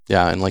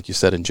 Yeah, and like you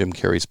said in Jim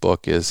Carrey's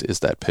book is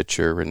that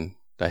picture, and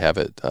I have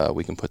it.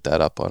 We can put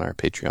that up on our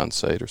Patreon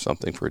site or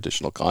something for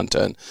additional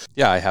content.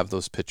 Yeah, I have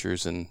those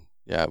pictures, and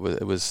yeah,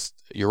 it was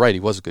you're right, he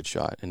was a good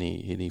shot, and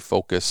he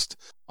focused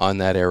on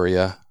that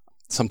area.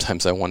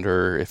 Sometimes I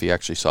wonder if he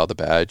actually saw the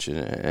badge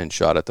and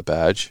shot at the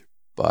badge,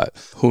 but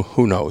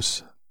who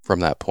knows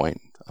from that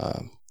point.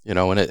 And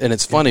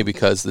it's funny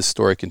because this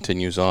story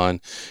continues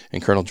on,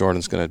 and Colonel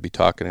Jordan's going to be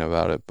talking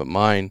about it. But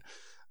mine,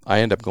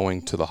 I end up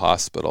going to the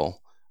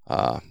hospital,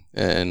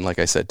 and like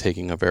I said,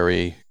 taking a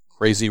very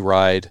crazy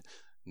ride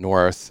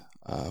north.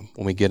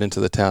 When we get into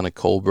the town of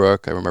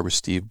Colebrook, I remember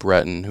Steve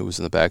Breton, who was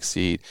in the back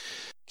seat,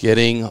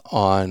 getting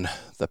on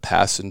the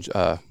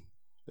passenger.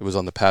 It was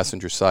on the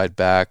passenger side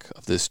back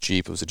of this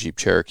Jeep. It was a Jeep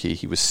Cherokee.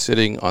 He was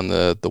sitting on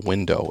the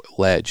window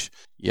ledge,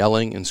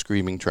 yelling and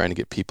screaming, trying to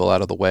get people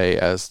out of the way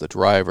as the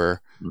driver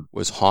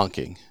was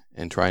honking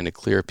and trying to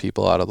clear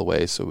people out of the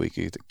way so we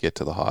could get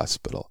to the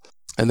hospital.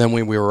 And then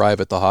when we arrive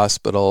at the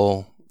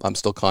hospital, I'm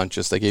still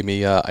conscious. They gave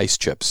me ice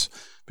chips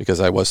because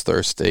I was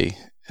thirsty.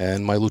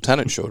 And my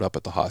lieutenant showed up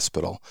at the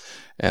hospital,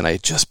 and I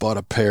just bought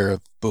a pair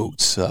of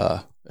boots,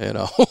 and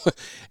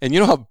you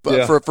know how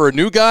for a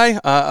new guy,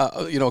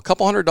 a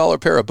couple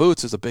 $100 pair of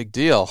boots is a big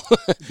deal.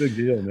 Big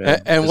deal,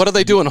 man. And what do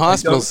they do in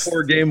hospitals?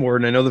 Poor game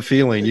warden, I know the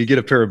feeling. You get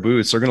a pair of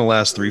boots, they're going to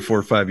last 3,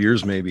 4, 5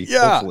 years, maybe.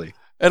 Yeah. Hopefully.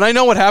 And I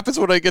know what happens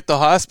when I get to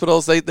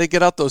hospitals. They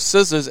get out those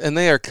scissors and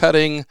they are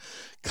cutting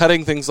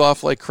things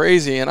off like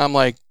crazy, and I'm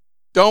like,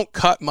 don't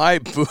cut my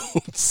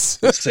boots.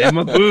 Save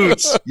my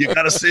boots. You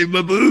got to save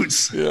my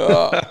boots.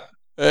 Yeah.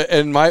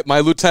 And my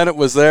lieutenant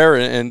was there,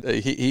 and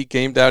he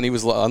came down. He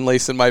was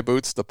unlacing my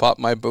boots to pop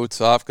my boots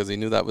off because he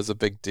knew that was a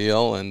big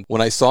deal. And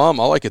when I saw him,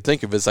 all I could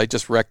think of is I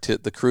just wrecked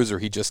the cruiser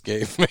he just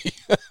gave me.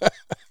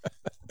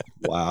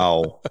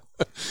 Wow.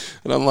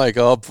 And I'm like,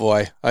 oh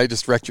boy, I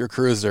just wrecked your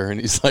cruiser.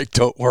 And he's like,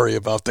 don't worry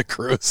about the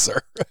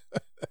cruiser.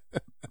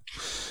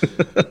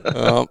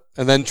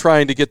 And then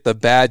trying to get the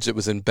badge that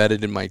was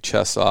embedded in my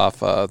chest off.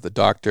 The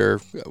doctor,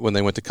 when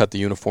they went to cut the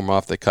uniform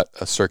off, they cut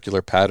a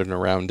circular pattern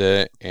around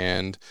it.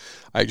 And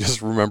I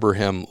just remember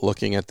him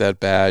looking at that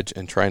badge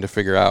and trying to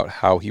figure out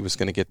how he was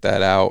going to get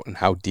that out and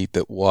how deep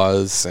it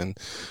was and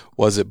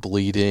was it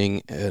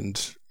bleeding.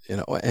 And,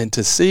 and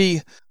to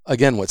see,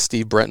 again, what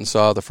Steve Breton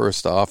saw, the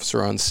first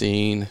officer on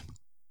scene.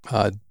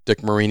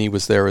 Dick Marini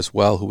was there as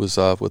well, who was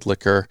with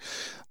liquor.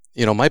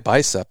 My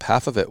bicep,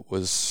 half of it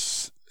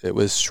was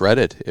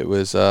shredded. It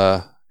was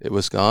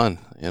gone.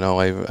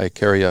 I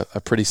carry a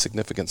pretty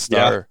significant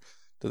scar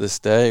to this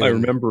day. I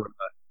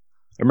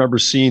remember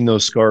seeing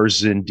those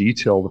scars in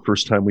detail the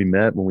first time we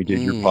met when we did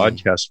your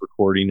podcast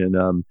recording.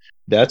 And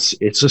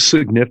it's a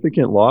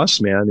significant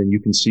loss, man. And you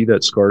can see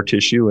that scar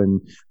tissue.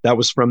 And that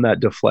was from that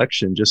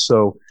deflection. Just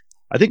so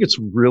I think it's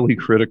really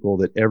critical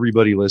that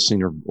everybody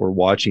listening or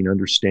watching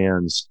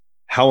understands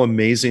how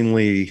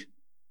amazingly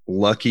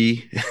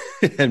lucky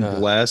and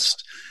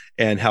blessed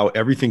and how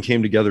everything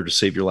came together to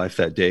save your life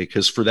that day.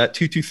 Because for that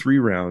 223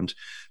 round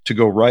to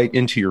go right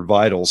into your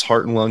vitals,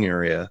 heart and lung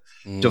area,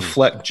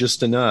 deflect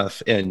just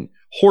enough, and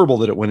horrible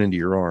that it went into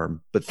your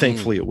arm, but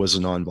thankfully it was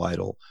a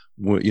non-vital,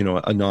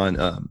 a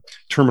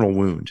non-terminal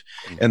wound.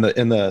 And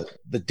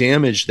the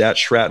damage that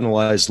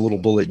shrapnelized little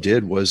bullet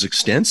did was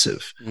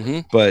extensive,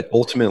 but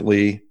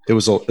ultimately it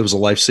was a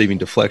life-saving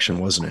deflection,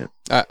 wasn't it?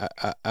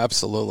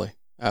 Absolutely.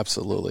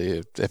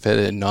 If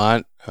it had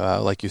not,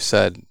 like you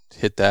said,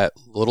 hit that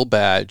little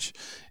badge,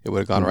 it would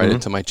have gone right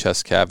into my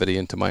chest cavity,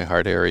 into my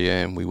heart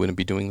area, and we wouldn't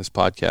be doing this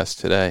podcast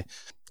today.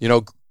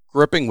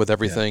 Gripping with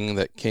everything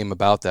that came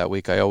about that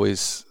week,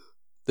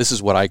 this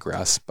is what I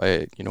grasp.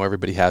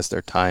 Everybody has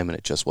their time, and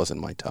it just wasn't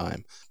my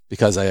time.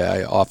 Because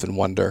I often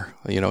wonder,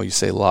 you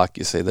say luck,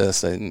 you say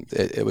this, and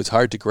it was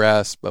hard to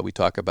grasp, but I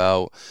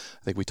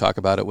think we talk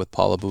about it with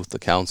Paula Booth, the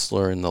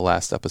counselor, in the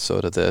last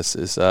episode of this,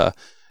 is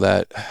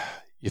that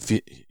you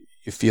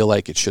feel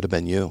like it should have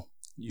been you.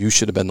 You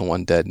should have been the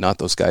one dead, not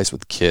those guys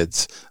with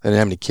kids. I didn't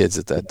have any kids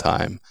at that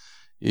time.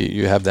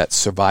 You have that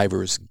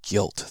survivor's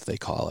guilt, they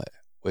call it,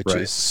 which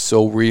is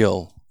so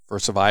real for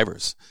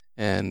survivors.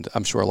 And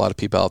I'm sure a lot of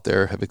people out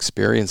there have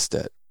experienced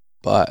it.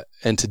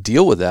 And to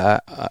deal with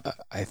that,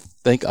 I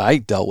think I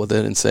dealt with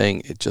it in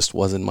saying it just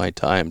wasn't my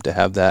time to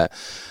have that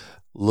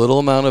little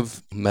amount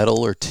of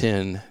metal or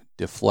tin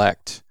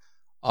deflect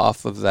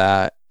off of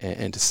that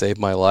and to save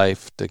my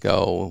life, to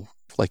go,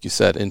 like you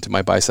said, into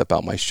my bicep,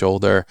 out my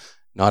shoulder.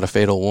 Not a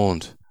fatal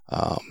wound.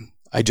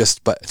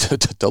 But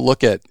to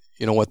look at,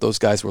 what those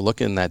guys were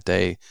looking that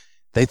day,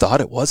 they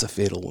thought it was a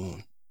fatal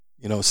wound.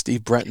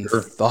 Steve Breton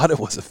thought it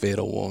was a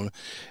fatal wound.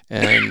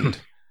 And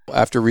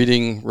after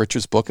reading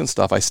Richard's book and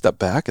stuff, I stepped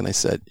back and I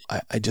said,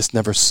 I just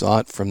never saw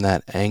it from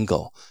that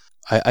angle.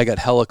 I got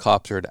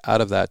helicoptered out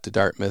of that to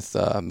Dartmouth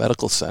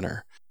Medical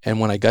Center. And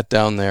when I got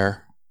down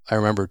there, I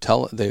remember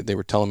they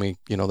were telling me,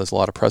 there's a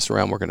lot of press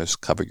around. We're going to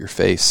cover your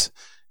face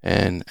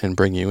and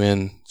bring you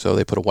in. So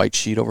they put a white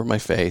sheet over my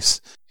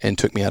face and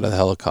took me out of the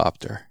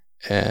helicopter.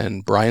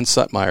 And Brian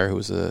Suttmeyer, who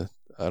was an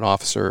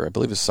officer, I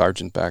believe a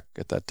sergeant back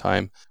at that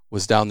time,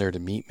 was down there to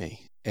meet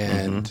me.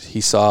 And he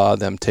saw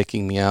them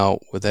taking me out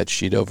with that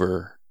sheet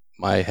over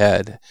my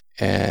head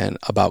and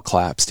about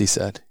collapsed, he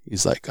said.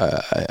 He's like,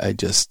 I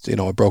just,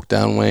 I broke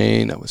down,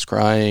 Wayne. I was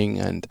crying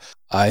and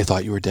I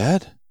thought you were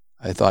dead.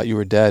 I thought you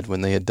were dead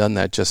when they had done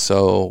that just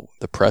so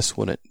the press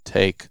wouldn't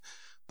take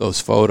those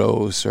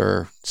photos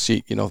or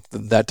see,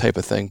 that type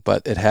of thing.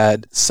 But it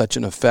had such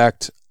an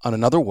effect on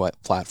another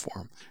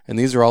platform. And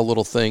these are all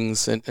little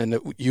things. And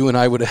you and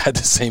I would have had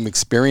the same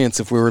experience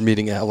if we were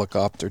meeting a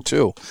helicopter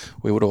too.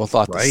 We would have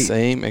thought the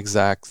same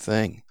exact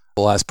thing.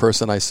 The last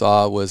person I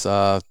saw was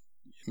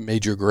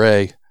Major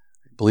Gray.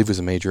 I believe he was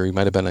a major. He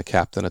might have been a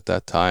captain at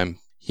that time.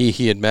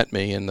 He had met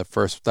me in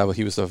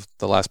he was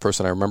the last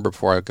person I remember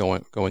before I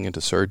going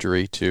into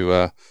surgery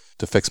to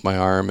fix my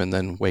arm and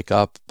then wake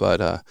up.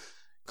 But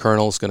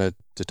Colonel's going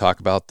to talk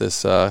about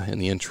this in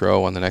the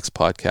intro on the next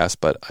podcast.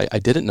 But I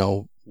didn't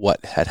know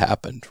what had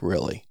happened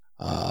really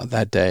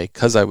that day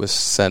because I was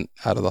sent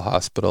out of the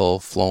hospital,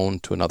 flown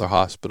to another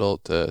hospital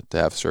to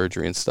have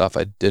surgery and stuff.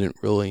 I didn't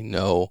really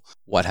know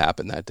what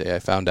happened that day. I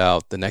found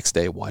out the next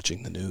day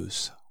watching the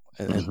news.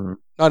 And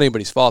not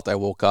anybody's fault. I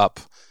woke up,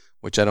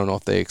 which I don't know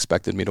if they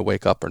expected me to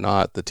wake up or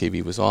not. The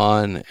TV was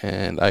on,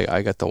 and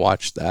I got to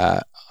watch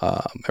that,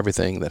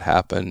 everything that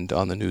happened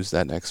on the news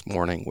that next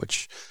morning,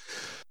 which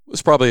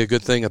was probably a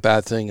good thing, a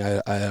bad thing.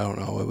 I don't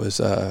know.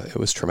 It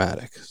was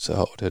traumatic.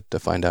 So to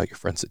find out your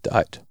friends had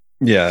died.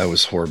 Yeah, it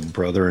was horrible,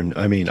 brother. And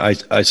I mean, I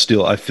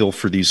feel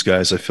for these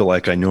guys. I feel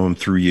like I know them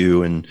through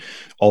you and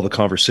all the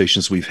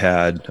conversations we've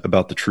had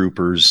about the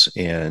troopers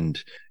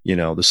and,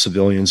 the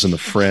civilians and the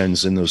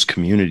friends in those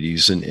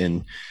communities.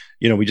 And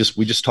we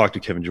just talked to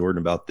Kevin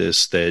Jordan about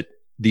this, that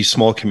these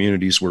small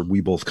communities where we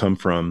both come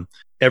from,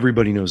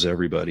 everybody knows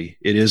everybody.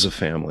 It is a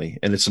family,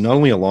 and it's not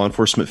only a law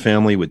enforcement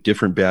family with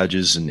different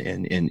badges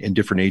and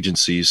different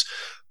agencies,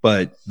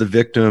 but the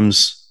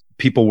victims,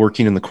 people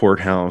working in the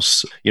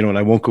courthouse, and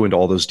I won't go into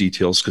all those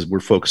details because we're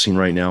focusing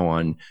right now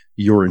on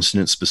your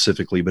incident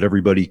specifically, but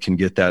everybody can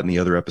get that in the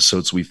other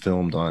episodes we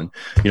filmed on,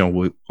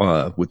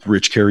 with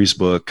Rich Carey's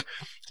book,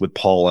 with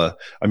Paula.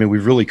 I mean,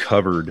 we've really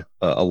covered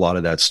a lot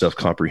of that stuff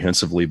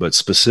comprehensively, but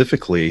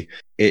specifically,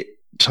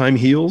 time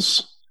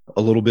heals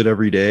a little bit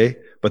every day,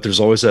 but there's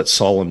always that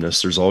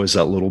solemnness. There's always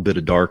that little bit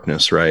of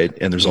darkness, right?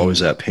 And there's always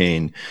that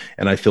pain.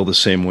 And I feel the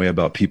same way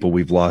about people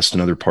we've lost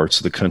in other parts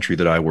of the country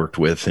that I worked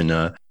with.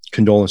 And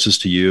condolences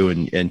to you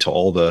and to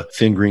all the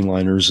thin green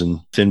liners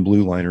and thin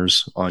blue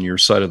liners on your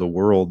side of the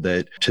world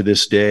that to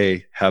this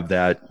day have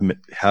that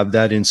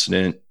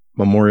incident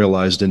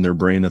memorialized in their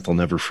brain that they'll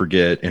never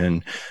forget.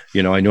 And,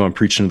 I know I'm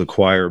preaching to the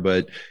choir,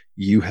 but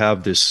you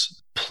have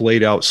this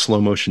played out slow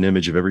motion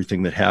image of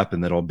everything that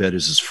happened that I'll bet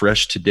is as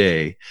fresh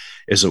today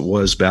as it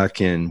was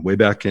way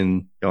back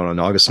in on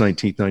August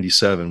 19th,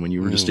 97, when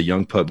you were just a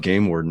young pup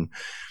game warden,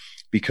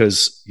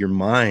 because your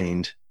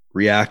mind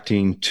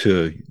reacting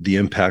to the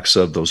impacts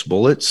of those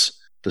bullets,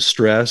 the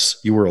stress,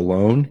 you were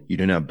alone, you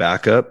didn't have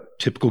backup,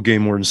 typical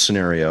game warden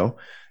scenario.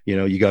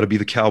 You got to be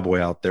the cowboy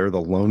out there,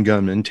 the lone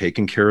gunman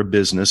taking care of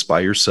business by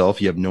yourself.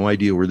 You have no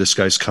idea where this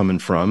guy's coming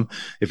from.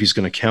 If he's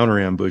going to counter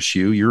ambush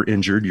you, you're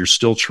injured. You're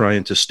still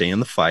trying to stay in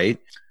the fight,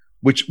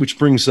 which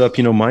brings up,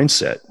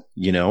 mindset.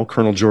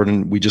 Colonel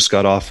Jordan, we just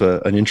got off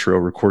an intro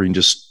recording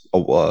just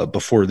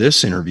before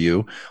this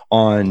interview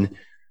on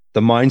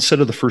the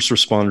mindset of the first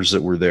responders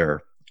that were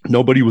there.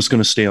 Nobody was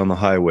going to stay on the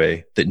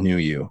highway that knew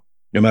you,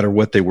 no matter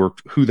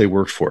who they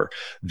worked for.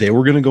 They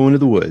were going to go into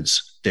the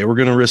woods. They were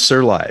going to risk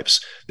their lives.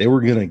 They were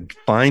going to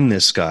find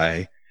this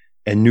guy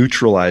and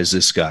neutralize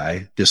this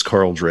guy, this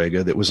Carl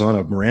Draga that was on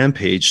a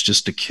rampage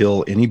just to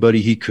kill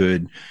anybody he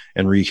could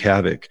and wreak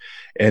havoc.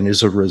 And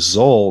as a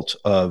result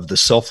of the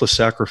selfless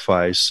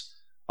sacrifice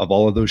of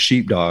all of those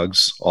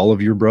sheepdogs, all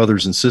of your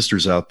brothers and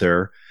sisters out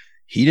there,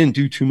 he didn't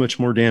do too much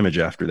more damage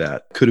after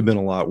that. Could have been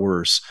a lot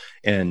worse.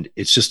 And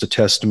it's just a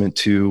testament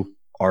to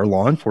our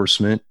law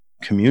enforcement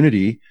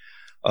community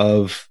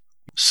of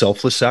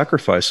selfless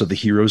sacrifice of the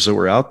heroes that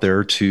were out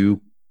there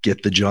to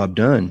get the job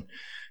done.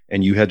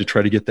 And you had to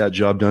try to get that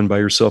job done by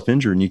yourself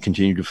injured, and you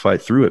continued to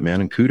fight through it,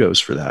 man. And kudos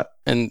for that.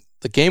 And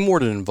the game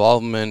warden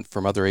involvement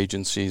from other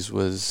agencies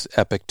was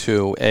epic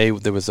too.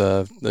 There was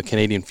the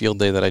Canadian Field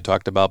Day that I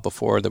talked about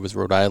before. There was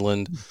Rhode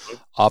Island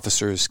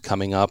officers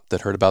coming up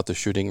that heard about the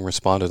shooting,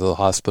 responded to the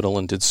hospital,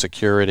 and did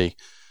security.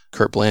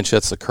 Kurt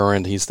Blanchett's the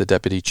current, he's the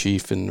deputy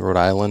chief in Rhode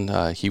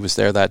Island. He was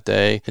there that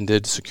day and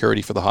did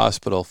security for the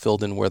hospital,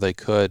 filled in where they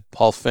could.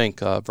 Paul Fink,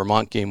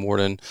 Vermont game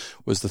warden,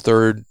 was the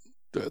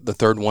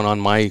third one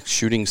on my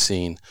shooting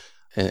scene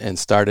and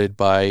started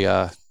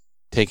by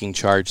taking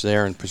charge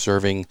there and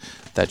preserving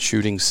that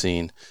shooting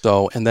scene.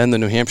 So, and then the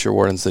New Hampshire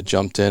wardens that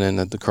jumped in, and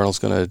the colonel's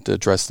going to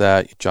address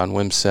that. John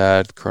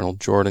Wimsatt, Colonel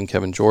Jordan,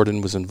 Kevin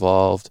Jordan was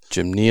involved.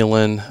 Jim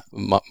Nealon,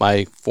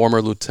 my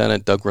former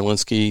lieutenant Doug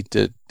Berlinski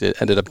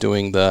ended up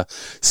doing the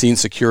scene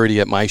security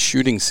at my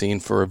shooting scene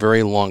for a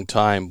very long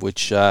time.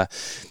 Which,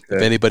 if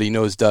anybody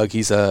knows Doug,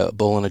 he's a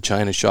bull in a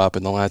china shop.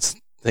 In the last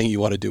thing you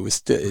want to do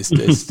is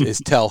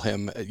tell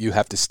him you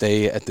have to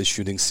stay at the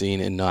shooting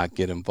scene and not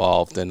get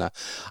involved. And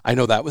I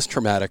know that was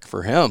traumatic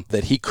for him,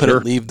 that he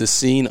couldn't leave the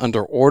scene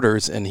under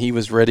orders, and he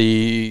was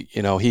ready.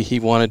 He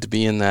wanted to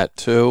be in that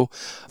too.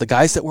 The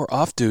guys that were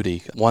off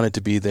duty wanted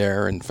to be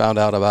there and found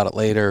out about it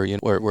later.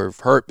 Were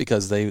hurt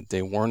because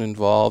they weren't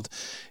involved.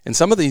 And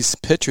some of these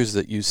pictures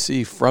that you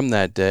see from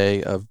that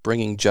day of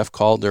bringing Jeff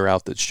Calder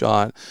out that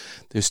shot,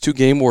 there's 2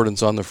 game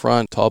wardens on the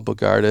front, Tal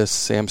Bogardus,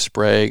 Sam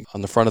Sprague,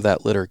 on the front of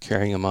that litter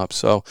carrying him up.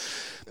 So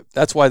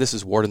that's why this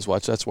is Warden's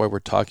Watch. That's why we're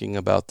talking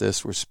about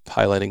this. We're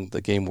highlighting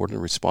the game warden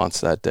response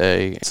that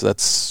day. So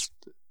that's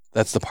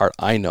the part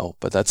I know,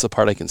 but that's the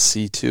part I can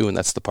see too, and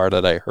that's the part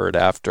that I heard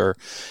after,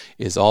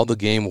 is all the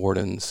game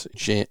wardens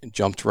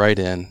jumped right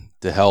in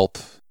to help,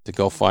 to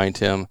go find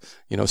him.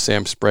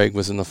 Sam Sprague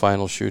was in the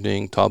final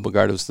shooting. Tal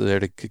Bogardus was there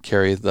to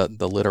carry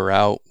the litter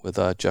out with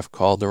Jeff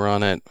Calder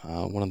on it.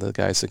 One of the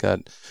guys that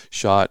got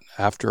shot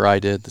after I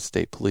did, the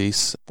state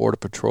police, Border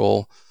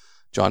Patrol,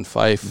 John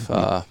Fife,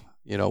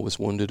 was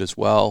wounded as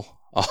well.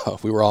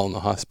 We were all in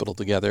the hospital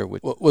together,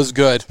 which was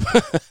good.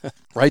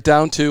 Right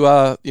down to,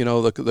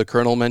 the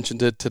Colonel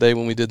mentioned it today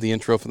when we did the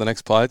intro for the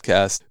next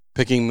podcast,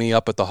 picking me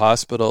up at the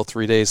hospital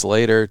 3 days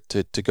later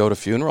to go to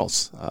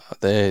funerals.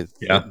 They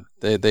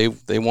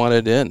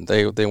wanted in.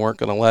 They weren't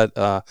going to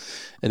let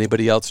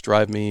anybody else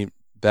drive me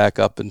back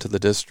up into the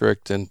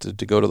district and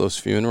to go to those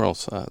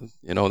funerals.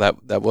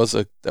 That was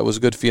a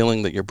good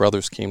feeling that your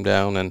brothers came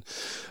down and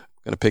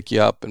going to pick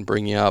you up and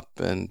bring you up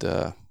and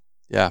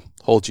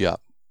hold you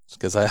up,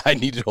 because I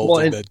needed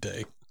holding that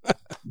day.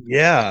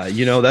 Yeah,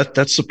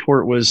 that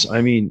support was,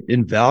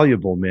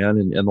 invaluable, man.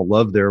 And the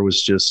love there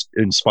was just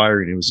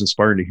inspiring. It was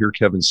inspiring to hear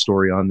Kevin's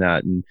story on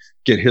that and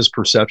get his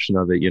perception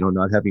of it,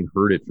 not having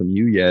heard it from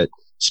you yet,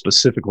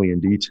 specifically in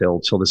detail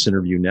till this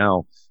interview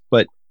now.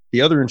 But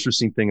the other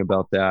interesting thing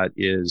about that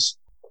is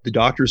the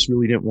doctors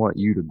really didn't want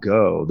you to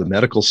go. The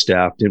medical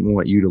staff didn't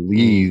want you to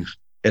leave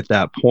at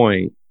that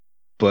point.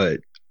 But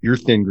your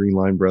Thin Green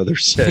Line brother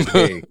said,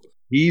 hey,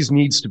 he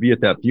needs to be at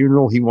that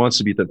funeral. He wants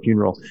to be at that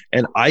funeral.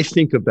 And I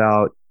think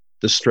about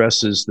the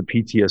stresses, the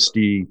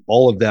PTSD,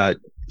 all of that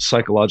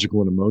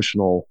psychological and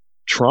emotional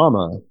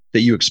trauma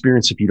that you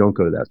experience if you don't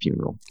go to that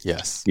funeral.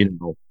 Yes.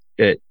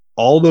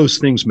 All those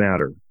things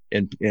matter.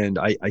 And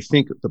I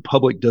think the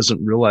public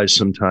doesn't realize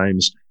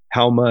sometimes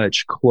how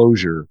much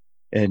closure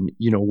and,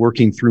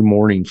 working through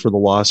mourning for the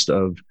loss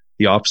of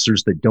the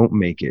officers that don't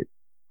make it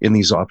in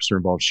these officer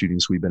involved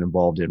shootings we've been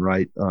involved in,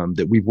 right?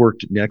 That we've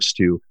worked next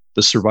to.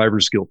 The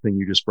survivor's guilt thing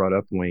you just brought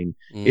up, Wayne,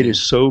 it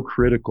is so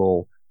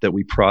critical that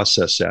we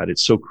process that.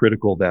 It's so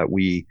critical that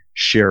we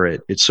share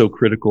it. It's so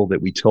critical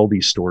that we tell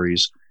these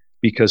stories,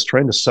 because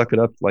trying to suck it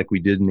up like we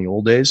did in the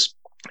old days.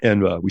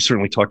 And we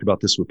certainly talked about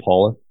this with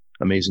Paula,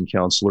 amazing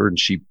counselor, and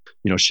she,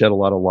 shed a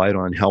lot of light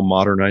on how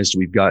modernized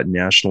we've gotten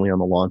nationally on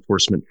the law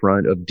enforcement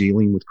front of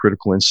dealing with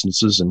critical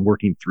instances and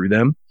working through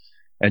them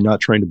and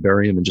not trying to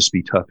bury them and just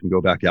be tough and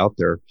go back out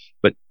there.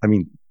 But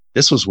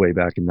this was way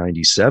back in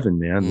 97,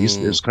 man.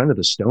 It was kind of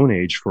the stone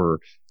age for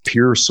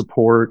peer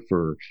support,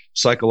 for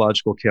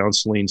psychological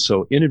counseling.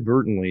 So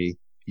inadvertently,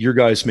 your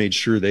guys made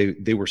sure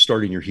they were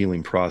starting your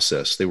healing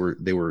process. They were,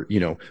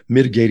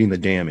 mitigating the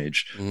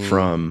damage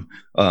from,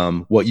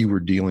 what you were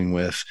dealing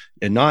with,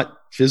 and not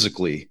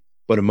physically,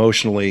 but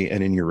emotionally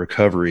and in your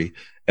recovery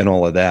and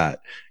all of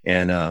that.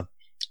 And,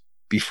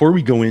 before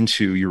we go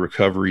into your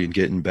recovery and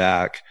getting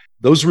back,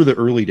 those were the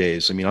early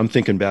days. I'm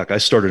thinking back, I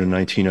started in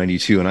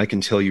 1992, and I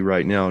can tell you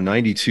right now,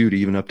 92 to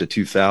even up to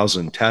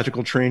 2000,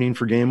 tactical training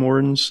for game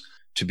wardens,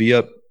 to be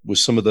up with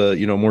some of the,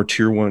 more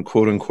tier 1,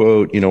 quote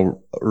unquote,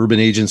 urban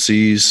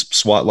agencies,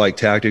 SWAT-like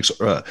tactics,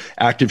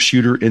 active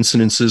shooter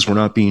incidences were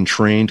not being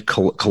trained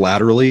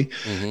collaterally.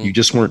 You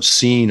just weren't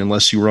seen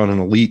unless you were on an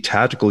elite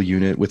tactical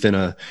unit within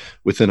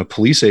a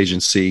police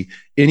agency.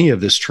 Any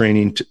of this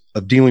training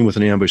of dealing with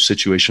an ambush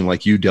situation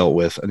like you dealt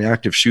with, an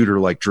active shooter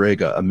like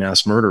Draga, a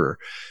mass murderer.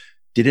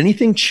 Did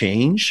anything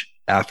change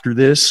after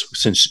this,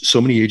 since so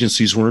many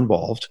agencies were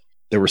involved?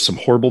 There were some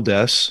horrible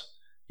deaths.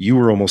 You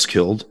were almost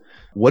killed.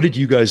 What did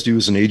you guys do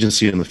as an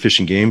agency on the fish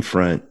and game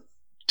front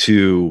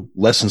to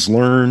lessons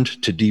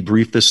learned, to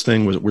debrief this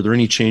thing? Were there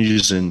any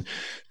changes in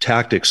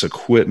tactics,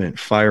 equipment,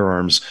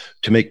 firearms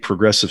to make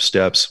progressive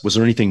steps? Was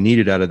there anything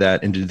needed out of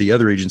that? And did the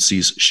other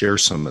agencies share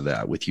some of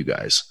that with you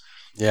guys?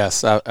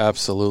 Yes,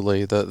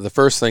 absolutely. The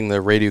first thing,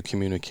 the radio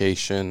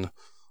communication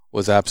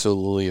was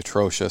absolutely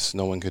atrocious.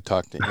 No one could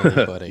talk to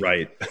anybody.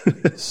 Right.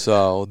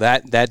 So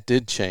that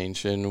did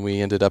change, and we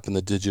ended up in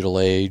the digital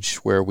age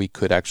where we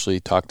could actually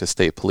talk to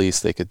state police.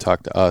 They could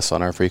talk to us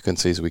on our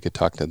frequencies. We could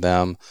talk to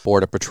them.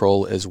 Border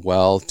Patrol as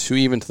well,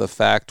 even to the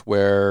fact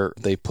where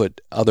they put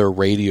other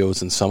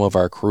radios in some of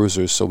our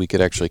cruisers so we could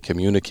actually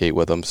communicate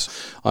with them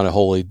on a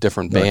wholly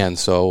different band.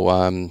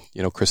 So,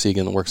 Chris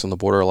Egan, that works on the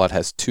border a lot,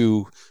 has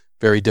 2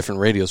 very different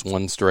radios.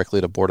 One's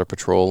directly to Border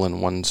Patrol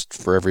and one's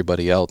for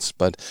everybody else.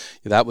 But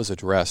that was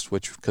addressed,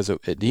 because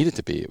it needed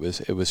to be.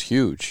 It was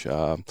huge.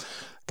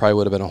 probably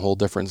would have been a whole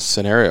different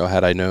scenario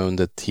had I known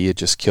that he had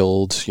just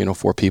killed,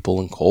 4 people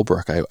in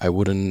Colebrook. I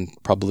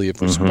wouldn't probably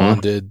have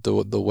responded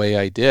the way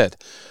I did.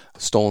 A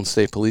stolen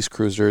state police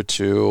cruiser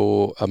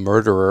to a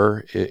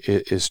murderer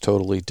is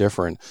totally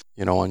different,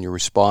 on your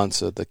response,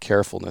 the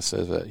carefulness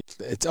of it.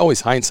 It's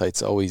always,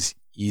 hindsight's always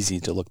easy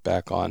to look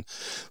back on.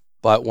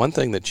 But one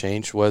thing that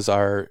changed was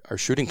our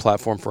shooting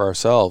platform for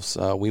ourselves.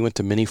 We went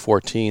to Mini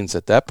 14s.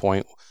 At that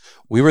point,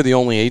 we were the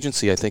only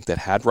agency, I think, that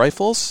had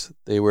rifles.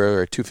 They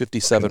were a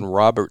 .257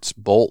 Roberts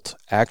Bolt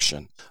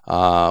action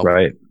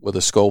with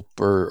a scope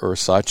or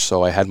such.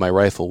 So I had my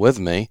rifle with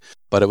me,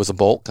 but it was a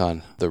bolt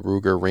gun, the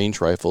Ruger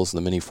range rifles,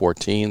 the Mini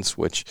 14s,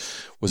 which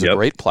was a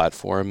great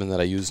platform and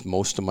that I used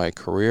most of my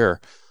career.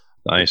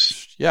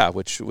 Nice.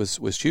 Which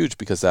was huge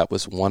because that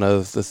was one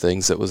of the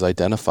things that was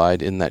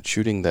identified in that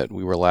shooting that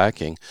we were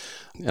lacking.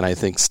 And I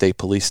think state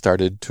police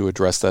started to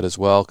address that as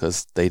well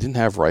because they didn't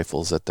have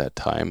rifles at that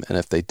time. And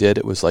if they did,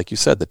 it was like you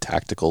said, the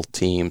tactical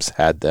teams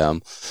had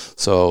them.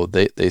 So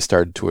they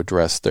started to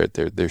address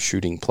their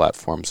shooting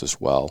platforms as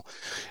well.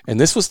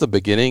 And this was the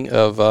beginning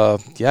of,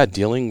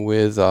 dealing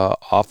with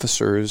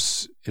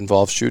officers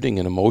involved shooting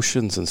and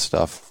emotions and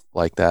stuff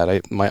like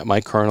that.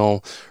 My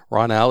colonel,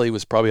 Ron Alley,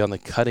 was probably on the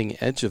cutting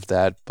edge of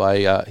that.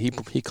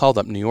 He called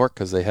up New York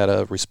because they had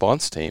a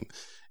response team,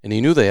 and he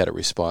knew they had a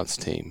response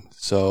team.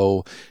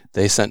 So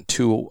they sent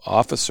 2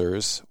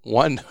 officers.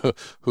 One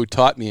who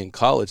taught me in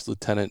college,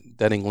 Lieutenant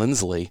Denning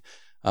Lindsley,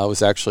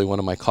 was actually one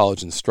of my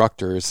college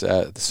instructors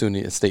at the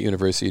SUNY State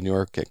University of New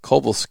York at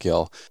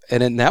Cobleskill.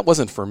 And that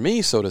wasn't for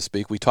me, so to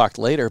speak. We talked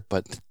later,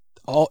 but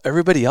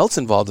everybody else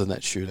involved in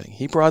that shooting,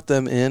 he brought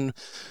them in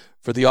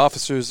for the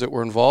officers that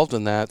were involved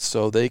in that,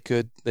 so they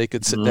could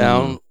sit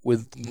down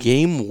with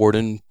game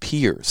warden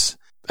peers.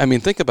 I mean,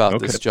 think about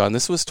this, John.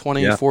 This was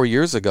 24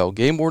 years ago.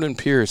 Game warden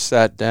peers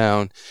sat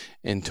down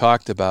and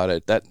talked about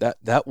it.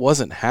 That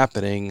wasn't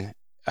happening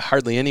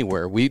hardly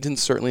anywhere. We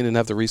certainly didn't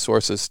have the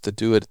resources to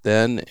do it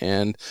then,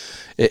 and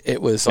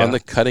it was on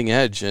the cutting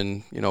edge.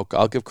 And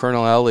I'll give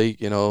Colonel Alley,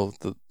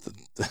 the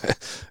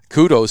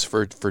kudos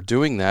for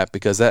doing that,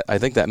 because I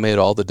think that made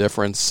all the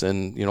difference.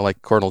 And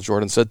like Colonel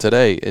Jordan said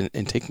today,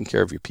 in taking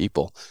care of your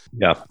people.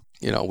 Yeah.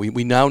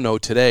 We now know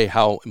today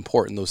how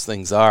important those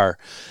things are.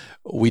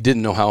 We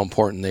didn't know how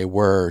important they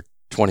were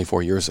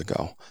 24 years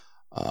ago.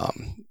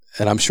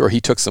 And I'm sure he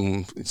took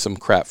some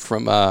crap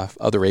from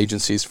other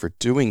agencies for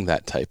doing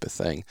that type of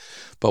thing.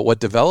 But what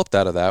developed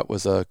out of that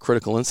was a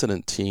critical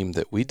incident team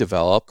that we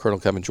developed,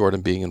 Colonel Kevin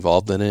Jordan being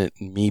involved in it,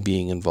 and me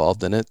being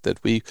involved in it,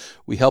 that we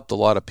helped a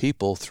lot of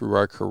people through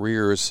our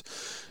careers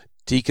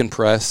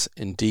decompress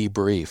and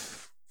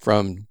debrief,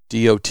 from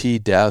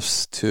DOT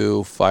deaths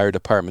to fire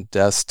department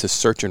deaths to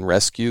search and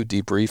rescue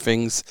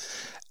debriefings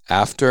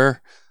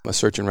after a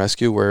search and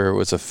rescue where it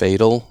was a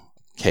fatal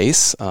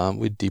case.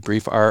 We'd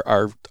debrief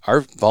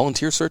our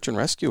volunteer search and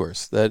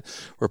rescuers that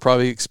were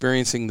probably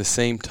experiencing the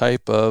same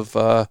type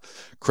of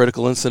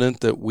critical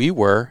incident that we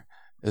were.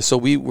 So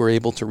we were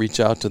able to reach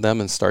out to them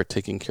and start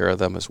taking care of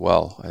them as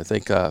well. I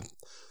think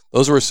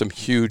those were some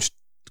huge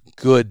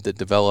good that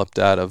developed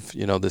out of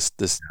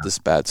this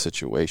bad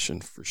situation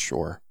for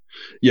sure.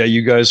 Yeah,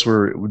 you guys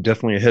were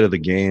definitely ahead of the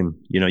game.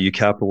 You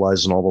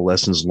capitalized on all the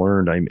lessons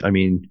learned. I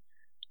mean,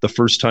 the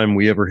first time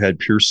we ever had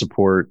peer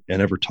support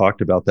and ever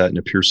talked about that in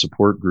a peer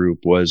support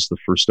group was the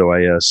first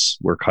OIS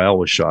where Kyle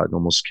was shot and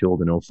almost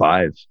killed in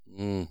 2005.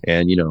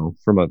 And,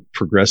 from a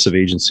progressive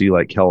agency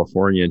like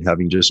California, and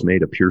having just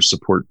made a peer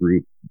support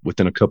group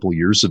within a couple of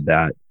years of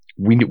that,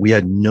 we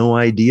had no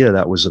idea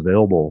that was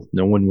available.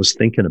 No one was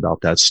thinking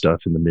about that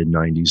stuff in the mid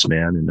 90s,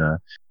 man. And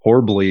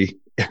horribly,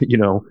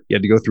 you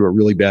had to go through a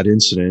really bad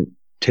incident,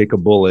 take a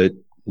bullet,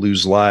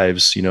 lose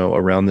lives,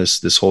 around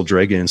this whole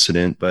Draga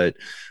incident. But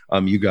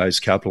you guys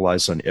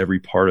capitalized on every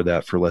part of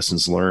that for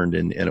lessons learned,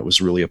 and it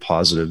was really a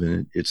positive,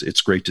 and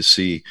it's great to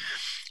see.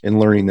 And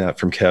learning that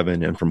from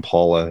Kevin and from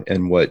Paula,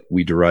 and what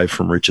we derive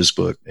from Rich's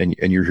book, and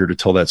you're here to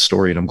tell that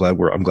story, and I'm glad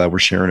we're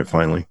sharing it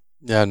finally.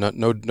 Yeah,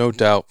 no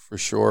doubt, for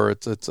sure.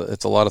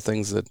 It's a lot of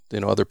things that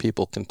other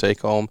people can take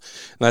home,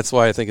 and that's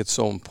why I think it's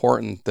so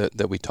important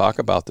that we talk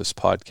about this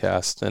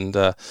podcast. And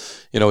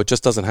it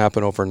just doesn't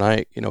happen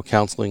overnight.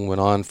 Counseling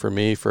went on for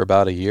me for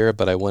about a year,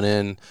 but I went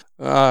in.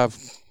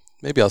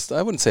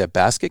 I wouldn't say a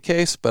basket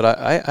case, but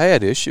I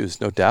had issues,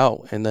 no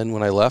doubt. And then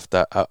when I left,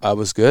 I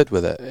was good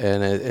with it.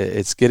 And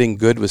it's getting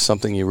good with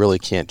something you really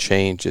can't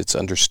change. It's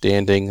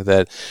understanding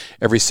that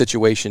every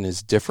situation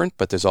is different,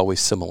 but there's always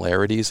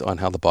similarities on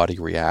how the body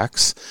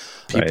reacts.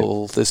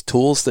 There's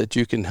tools that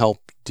you can help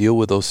deal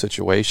with those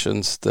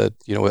situations that,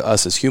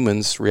 us as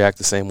humans react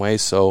the same way.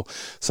 So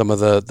some of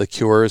the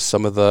cures,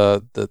 some of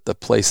the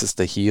places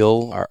to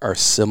heal are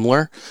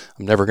similar.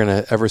 I'm never going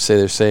to ever say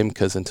they're the same,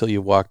 because until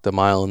you walk the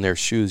mile in their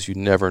shoes, you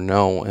never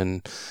know.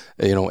 And,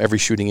 every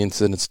shooting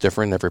incident is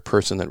different. Every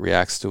person that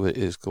reacts to it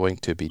is going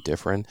to be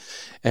different.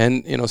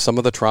 And, some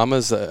of the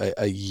traumas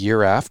a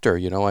year after,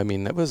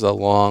 it was a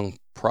long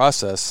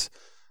process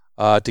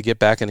to get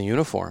back in a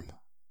uniform.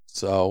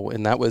 So,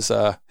 and that was,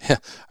 I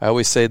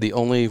always say the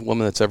only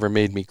woman that's ever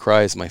made me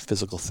cry is my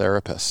physical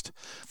therapist.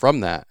 From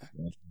that,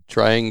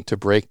 trying to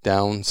break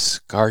down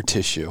scar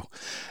tissue.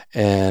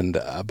 And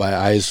my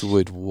eyes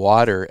would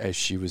water as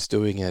she was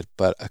doing it,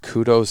 but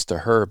kudos to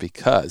her,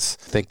 because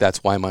I think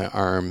that's why my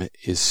arm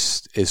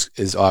is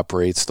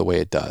operates the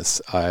way it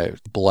does. I'm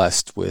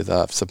blessed with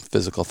some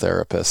physical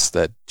therapists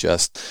that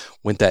just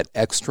went that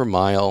extra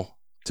mile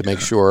to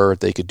make sure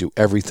they could do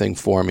everything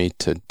for me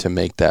to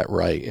make that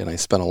right. And I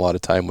spent a lot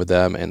of time with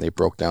them, and they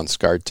broke down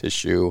scar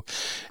tissue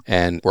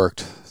and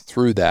worked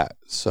through that.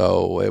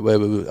 So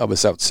I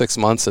was out 6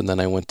 months, and then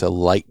I went to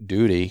light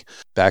duty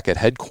back at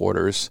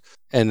headquarters,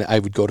 and I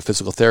would go to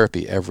physical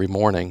therapy every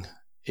morning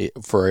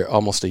for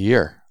almost a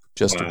year.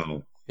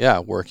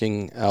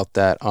 Working out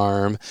that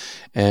arm,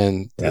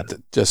 and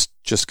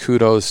just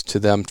kudos to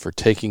them for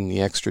taking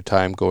the extra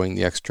time, going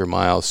the extra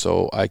mile,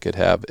 so I could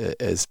have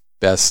the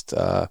best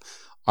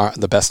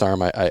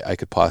arm I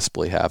could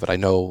possibly have. And I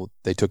know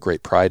they took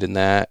great pride in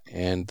that,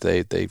 and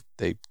they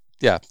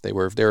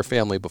were a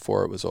family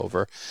before it was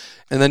over.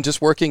 And then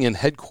just working in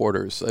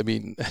headquarters. I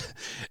mean,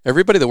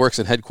 everybody that works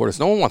in headquarters,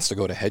 no one wants to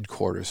go to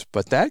headquarters,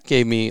 but that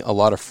gave me a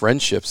lot of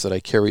friendships that I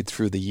carried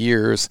through the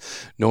years,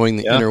 knowing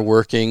the inner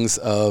workings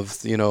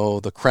of,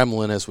 the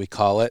Kremlin, as we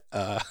call it.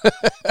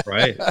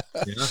 Right.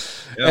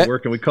 Yeah.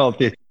 We call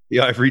it the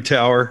Ivory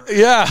Tower.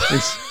 Yeah.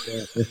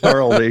 It's our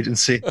old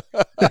agency.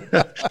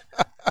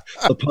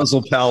 The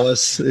Puzzle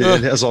Palace.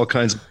 It has all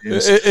kinds of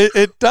names.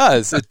 It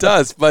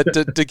does. But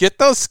to get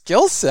those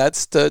skill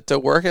sets to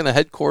work in a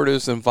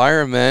headquarters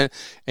environment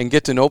and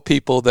get to know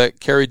people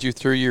that carried you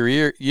through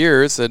your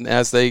years, and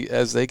as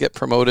they get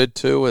promoted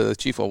to the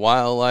chief of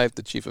wildlife,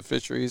 the chief of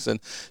fisheries,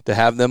 and to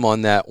have them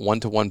on that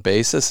one-to-one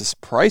basis is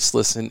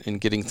priceless in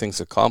getting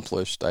things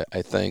accomplished,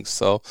 I think.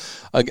 So,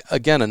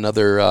 again,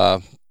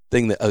 another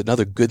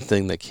good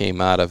thing that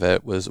came out of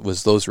it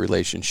was those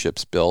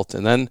relationships built,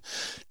 and then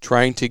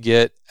trying to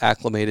get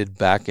acclimated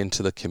back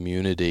into the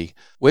community,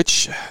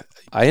 which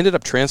I ended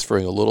up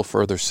transferring a little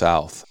further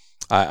south.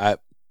 I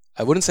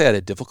wouldn't say I had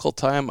a difficult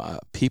time.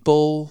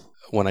 People,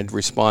 when I'd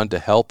respond to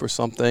help or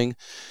something,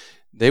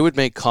 they would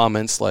make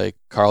comments like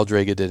Carl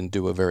Draga didn't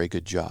do a very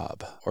good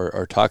job,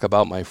 or talk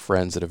about my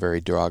friends in a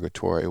very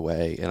derogatory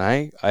way. And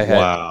I had,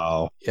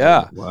 wow.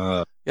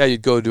 Yeah,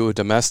 you'd go to a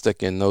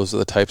domestic, and those are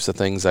the types of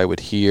things I would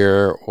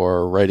hear,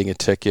 or writing a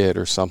ticket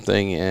or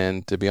something.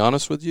 And to be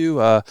honest with you,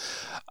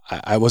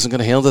 I wasn't going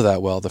to handle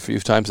that well. The few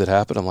times it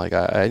happened, I'm like,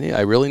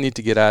 I really need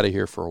to get out of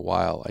here for a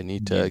while. I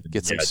need to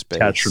get some space.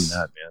 Detach from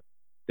that, man.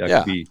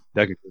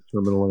 That could go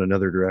terminal in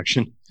another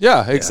direction.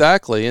 Yeah,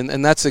 exactly.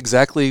 And that's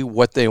exactly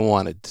what they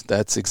wanted.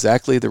 That's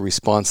exactly the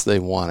response they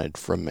wanted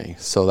from me.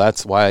 So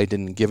that's why I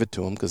didn't give it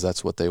to them, because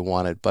that's what they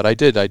wanted. But I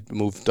did. I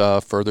moved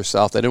further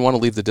south. I didn't want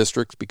to leave the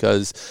district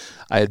because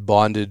I had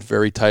bonded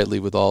very tightly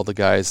with all the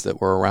guys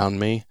that were around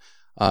me.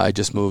 I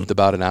just moved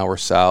about an hour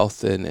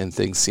south, and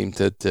things seemed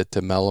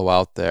to mellow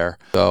out there.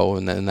 So,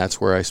 and then that's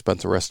where I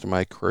spent the rest of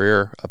my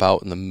career,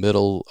 about in the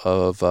middle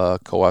of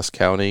Coos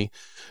County,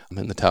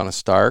 in the town of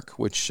Stark,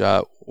 which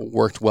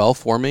worked well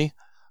for me.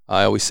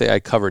 I always say I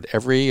covered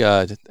every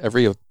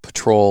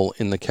patrol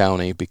in the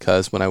county,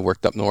 because when I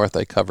worked up north,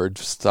 I covered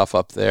stuff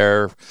up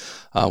there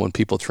when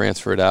people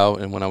transferred out,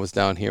 and when I was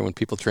down here, when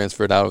people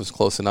transferred out, it was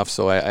close enough.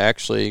 So I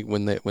actually,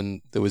 when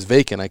there was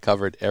vacant, I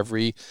covered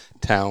every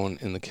town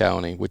in the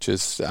county, which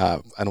is I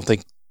don't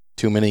think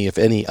too many, if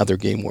any, other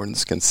game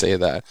wardens can say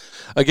that.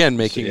 Again,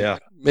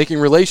 making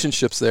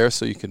relationships there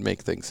so you can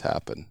make things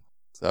happen.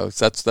 So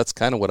that's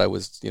kind of what I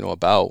was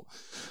about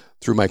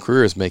through my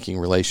career, is making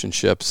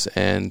relationships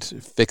and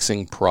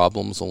fixing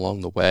problems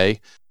along the way,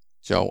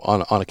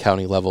 on a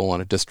county level, on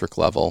a district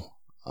level,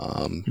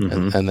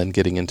 and then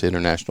getting into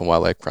International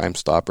Wildlife Crime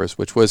Stoppers,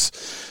 which was,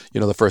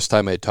 the first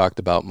time I had talked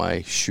about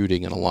my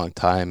shooting in a long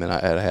time, and I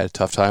had a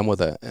tough time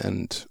with it.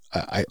 And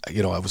I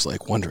was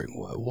like wondering,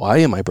 why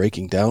am I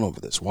breaking down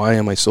over this? Why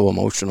am I so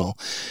emotional?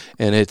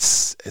 And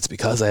it's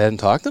because I hadn't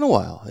talked in a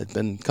while. It'd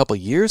been a couple of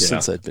years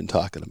since I'd been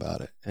talking about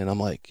it. And I'm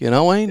like,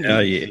 Wayne,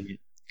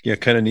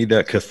 kind of need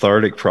that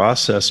cathartic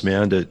process,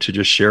 man, to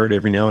just share it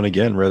every now and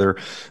again. Rather,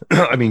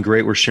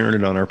 great, we're sharing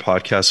it on our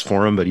podcast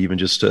forum, but even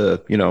just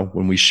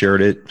when we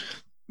shared it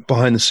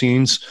behind the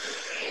scenes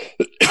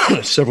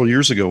several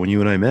years ago when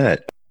you and I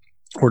met,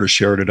 or to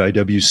share it at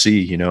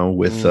IWC,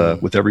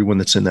 with everyone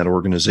that's in that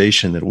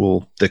organization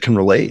that can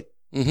relate,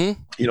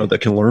 that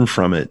can learn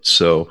from it.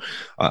 So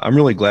I'm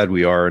really glad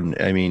we are.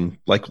 And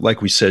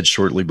like we said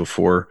shortly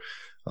before,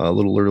 a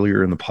little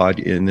earlier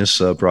in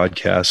this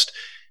broadcast,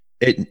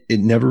 it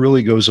never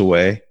really goes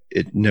away.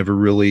 It never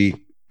really,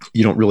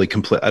 you don't really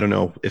I don't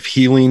know if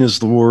healing is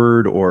the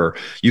word, or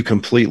you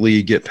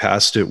completely get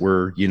past it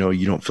where, you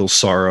don't feel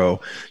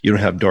sorrow, you don't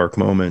have dark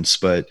moments,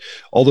 but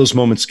all those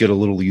moments get a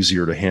little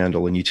easier to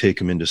handle, and you take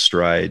them into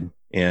stride.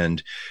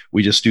 And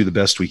we just do the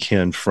best we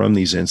can from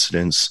these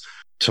incidents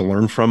to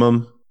learn from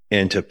them,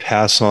 and to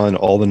pass on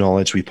all the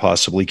knowledge we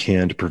possibly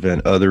can to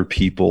prevent other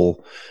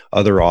people,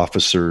 other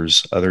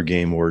officers, other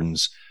game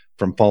wardens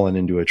from falling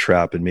into a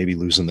trap and maybe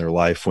losing their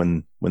life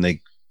when they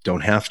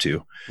don't have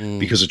to,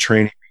 because of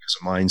training, because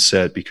because of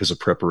mindset, because of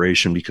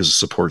preparation, because of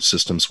support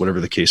systems, whatever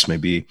the case may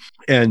be.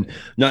 And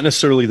not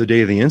necessarily the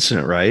day of the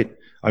incident, right?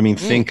 I mean,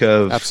 think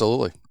of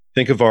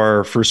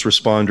our first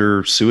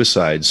responder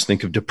suicides,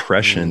 think of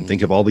depression,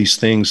 think of all these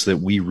things that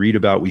we read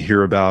about, we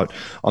hear about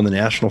on the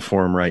national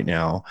forum right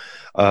now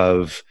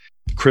of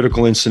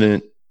critical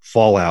incident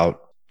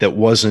fallout that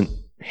wasn't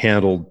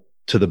handled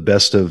to the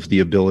best of the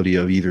ability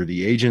of either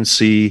the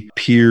agency,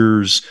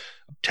 peers,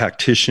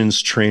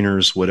 tacticians,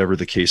 trainers, whatever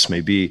the case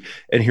may be.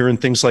 And hearing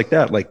things like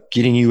that, like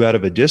getting you out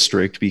of a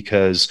district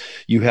because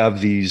you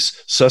have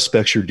these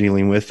suspects you're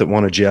dealing with that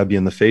want to jab you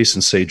in the face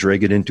and say, Dre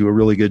didn't do a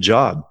really good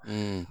job.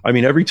 I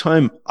mean, every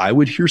time I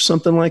would hear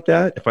something like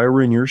that, if I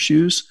were in your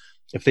shoes,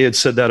 if they had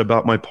said that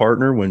about my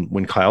partner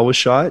when Kyle was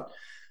shot,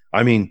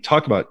 I mean,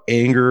 talk about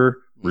anger,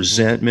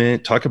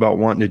 resentment, talk about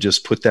wanting to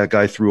just put that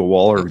guy through a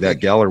wall or that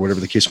gal or whatever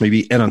the case may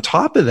be. And on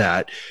top of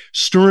that,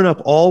 stirring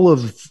up all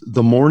of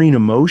the mourning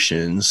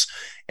emotions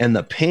and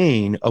the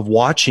pain of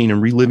watching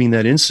and reliving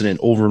that incident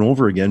over and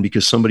over again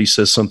because somebody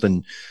says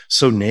something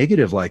so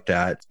negative like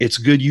that. It's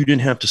good you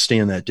didn't have to stay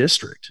in that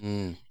district.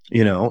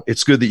 You know,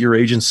 it's good that your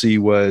agency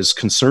was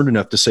concerned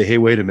enough to say, hey,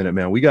 wait a minute,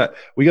 man, we got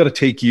to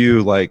take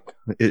you, like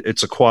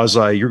it's a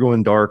quasi, you're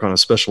going dark on a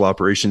special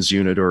operations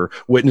unit or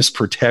witness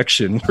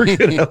protection. We're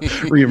going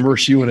to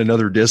re-immerse you in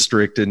another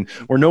district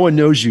or no one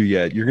knows you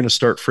yet. You're going to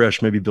start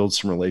fresh, maybe build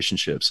some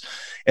relationships.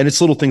 And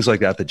it's little things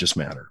like that that just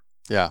matter.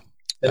 Yeah.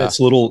 And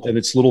it's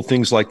little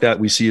things like that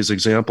we see as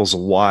examples of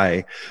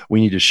why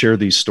we need to share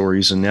these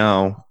stories. And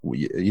now,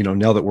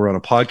 now that we're on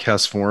a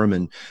podcast forum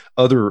and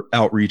other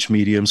outreach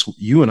mediums,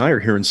 you and I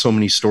are hearing so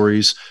many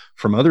stories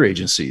from other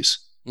agencies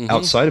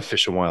outside of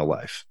Fish and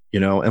Wildlife,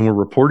 and we're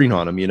reporting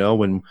on them.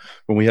 When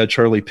we had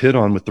Charlie Pitt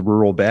on with the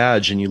Rural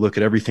Badge, and you look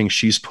at everything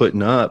she's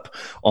putting up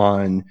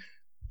on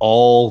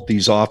all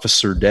these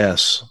officer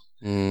deaths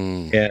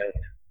and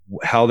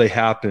how they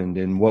happened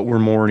and what we're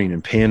mourning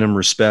and paying them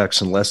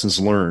respects and lessons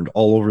learned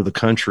all over the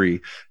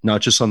country,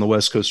 not just on the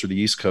West Coast or the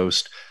East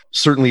Coast.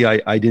 Certainly,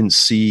 I didn't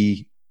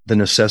see the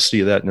necessity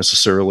of that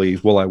necessarily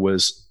while I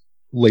was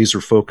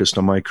laser focused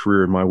on my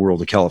career in my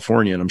world of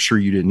California. And I'm sure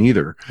you didn't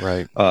either,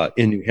 right?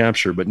 In New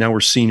Hampshire, but now we're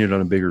seeing it on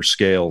a bigger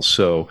scale.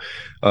 So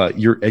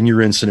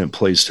your incident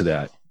plays to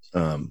that.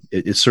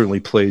 It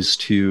certainly plays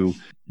to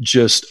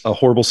just a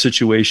horrible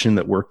situation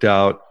that worked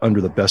out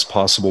under the best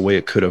possible way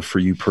it could have for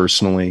you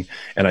personally.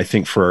 And I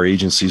think for our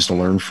agencies to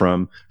learn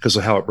from because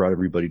of how it brought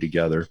everybody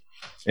together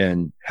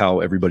and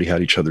how everybody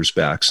had each other's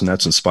backs. And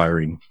that's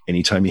inspiring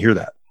anytime you hear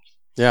that.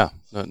 Yeah,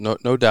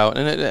 no doubt.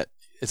 And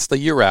it's the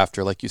year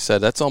after, like you said,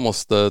 that's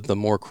almost the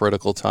more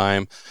critical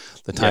time,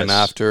 the time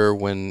after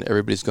when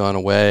everybody's gone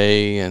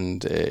away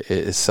and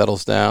it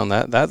settles down.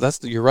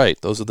 That's you're right.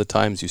 Those are the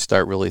times you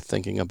start really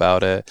thinking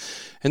about it.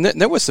 And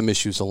there was some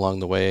issues along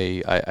the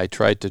way. I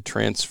tried to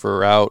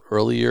transfer out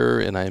earlier,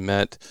 and I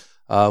met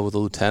with a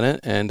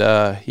lieutenant,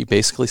 and he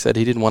basically said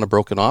he didn't want a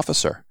broken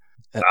officer.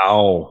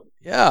 Wow.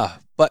 Yeah,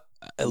 but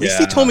at least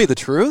he told me the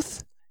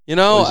truth. He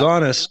was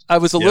honest. I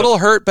was a little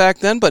hurt back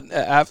then, but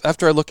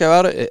after I look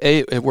at it, A,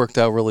 it worked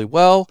out really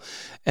well,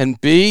 and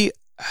B,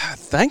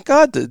 thank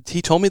God that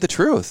he told me the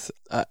truth.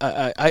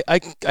 I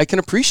can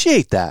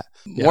appreciate that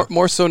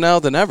more so now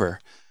than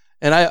ever.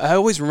 And I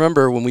always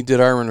remember when we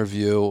did our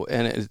interview,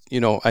 and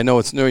I know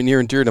it's near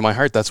and dear to my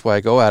heart. That's why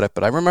I go at it.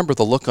 But I remember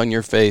the look on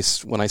your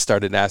face when I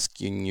started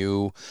asking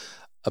you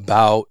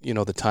about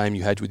the time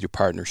you had with your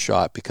partner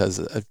shot,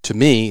 because to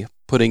me,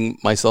 putting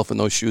myself in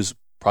those shoes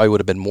probably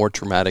would have been more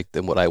traumatic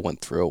than what I went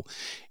through,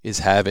 is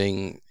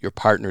having your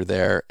partner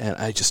there. And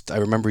I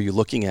remember you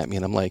looking at me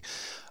and I'm like,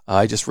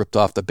 I just ripped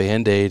off the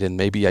Band-Aid and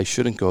maybe I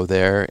shouldn't go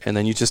there. And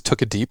then you just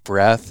took a deep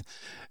breath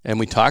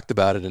and we talked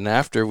about it. And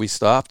after we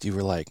stopped, you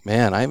were like,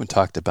 man, I haven't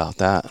talked about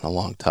that in a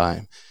long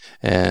time.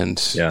 And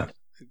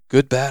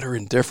good, bad, or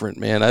indifferent,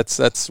 man,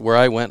 that's where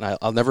I went. And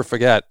I'll never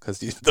forget, because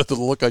the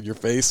look on your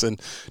face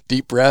and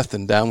deep breath,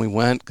 and down we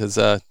went, because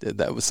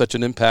that was such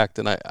an impact.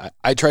 And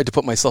I tried to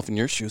put myself in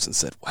your shoes and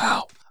said,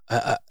 wow,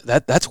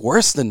 that's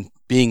worse than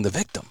being the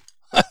victim.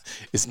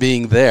 Is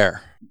being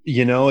there.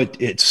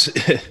 It's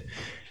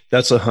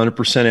that's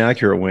 100%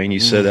 accurate, Wayne. You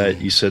said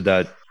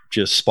that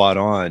just spot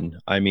on.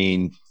 I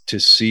mean, to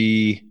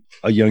see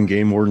a young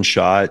game warden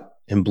shot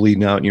and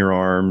bleeding out in your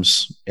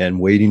arms and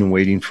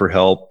waiting for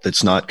help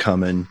that's not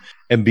coming,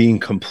 and being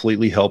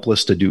completely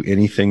helpless to do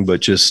anything but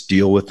just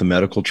deal with the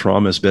medical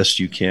trauma as best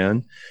you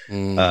can.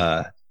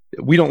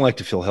 We don't like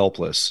to feel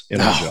helpless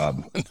in our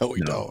job. No,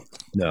 we don't.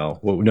 No.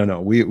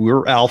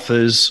 We're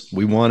alphas.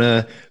 We want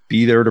to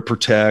be there to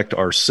protect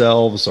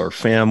ourselves, our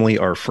family,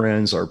 our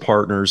friends, our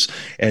partners.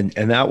 And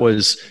that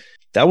was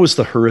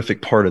the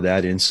horrific part of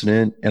that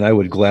incident. And I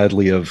would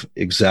gladly have,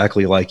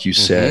 exactly like you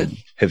said,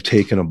 have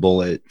taken a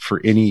bullet for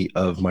any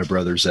of my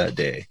brothers that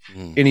day.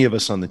 Any of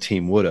us on the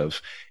team would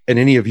have, and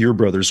any of your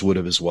brothers would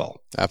have as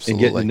well.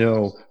 Absolutely. And getting to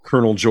know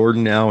Colonel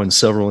Jordan now in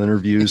several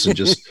interviews, and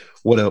just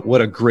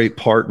what a great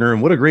partner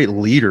and what a great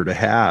leader to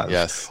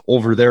have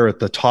over there at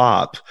the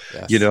top,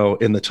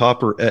 in the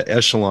top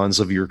echelons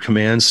of your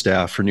command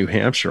staff for New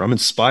Hampshire. I'm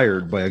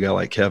inspired by a guy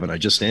like Kevin. I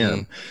just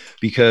am,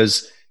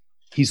 because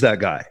he's that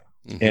guy.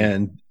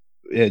 And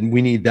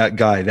we need that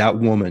guy, that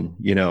woman,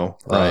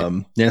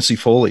 Right. Nancy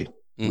Foley.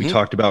 Mm-hmm. We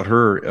talked about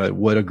her.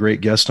 What a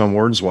great guest on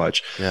Warden's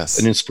Watch. Yes.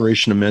 An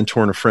inspiration, a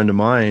mentor, and a friend of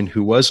mine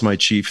who was my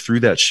chief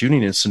through that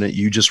shooting incident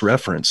you just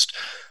referenced.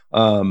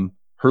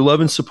 Her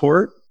love and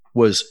support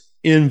was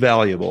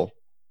invaluable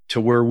to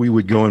where we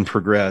would go and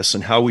progress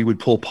and how we would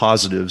pull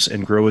positives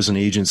and grow as an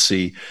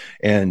agency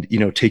and,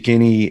 take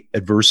any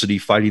adversity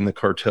fighting the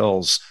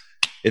cartels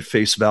at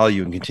face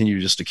value and continue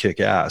just to kick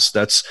ass.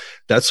 That's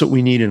what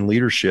we need in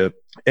leadership.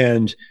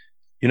 And,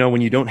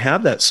 when you don't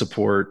have that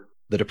support,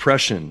 the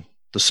depression,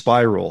 the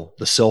spiral,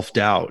 the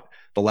self-doubt,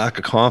 the lack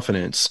of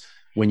confidence,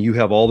 when you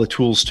have all the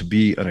tools to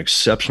be an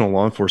exceptional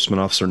law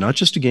enforcement officer, not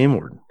just a game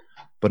warden,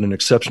 but an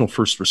exceptional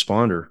first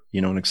responder,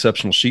 an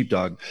exceptional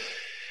sheepdog,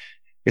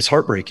 it's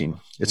heartbreaking.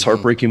 It's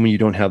heartbreaking when you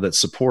don't have that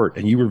support.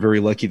 And you were very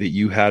lucky that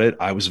you had it.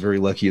 I was very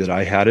lucky that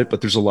I had it.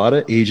 But there's a lot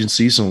of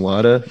agencies and a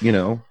lot of,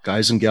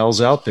 guys and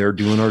gals out there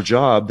doing our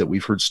job that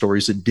we've heard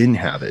stories that didn't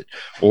have it,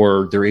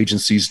 or their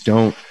agencies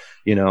don't,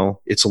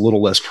 it's a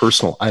little less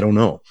personal. I don't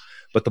know.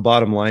 But the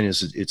bottom line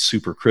is it's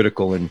super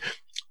critical. And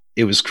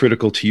it was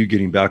critical to you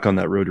getting back on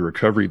that road to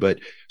recovery. But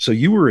so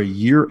you were a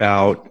year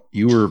out,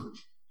 you were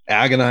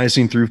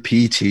agonizing through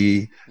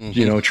PT,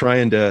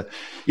 trying to,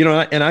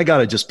 and I got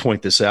to just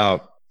point this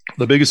out.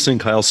 The biggest thing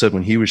Kyle said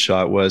when he was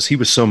shot was he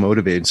was so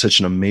motivated, such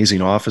an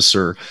amazing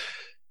officer.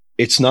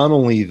 It's not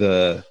only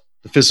the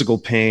physical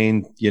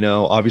pain,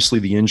 obviously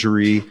the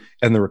injury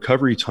and the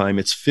recovery time.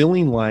 It's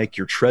feeling like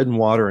you're treading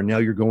water and now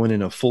you're going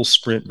in a full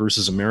sprint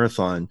versus a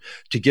marathon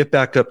to get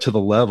back up to the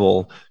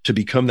level to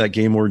become that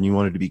game warden you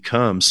wanted to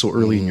become so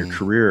early in your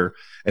career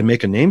and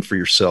make a name for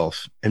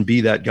yourself and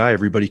be that guy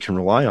everybody can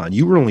rely on.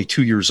 You were only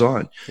 2 years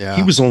on. Yeah.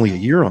 He was only a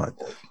year on.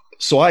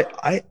 So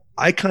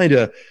I kind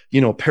of,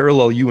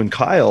 parallel you and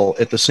Kyle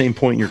at the same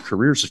point in your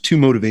careers of two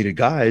motivated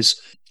guys.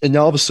 And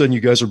now all of a sudden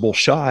you guys are both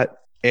shot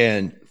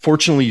and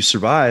fortunately you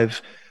survive,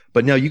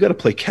 but now you got to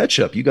play catch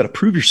up. You got to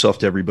prove yourself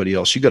to everybody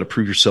else. You got to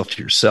prove yourself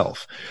to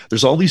yourself.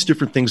 There's all these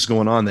different things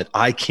going on that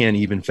I can't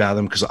even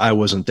fathom because I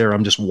wasn't there.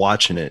 I'm just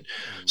watching it.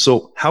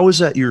 So how was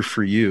that year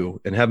for you?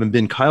 And having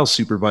been Kyle's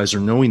supervisor,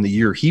 knowing the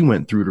year he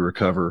went through to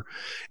recover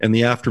and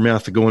the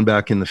aftermath of going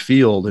back in the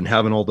field and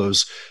having all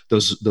those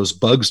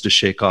bugs to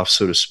shake off,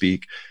 so to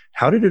speak,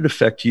 how did it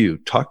affect you?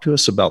 Talk to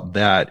us about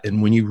that.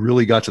 And when you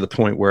really got to the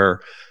point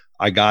where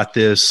I got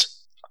this,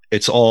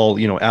 it's all,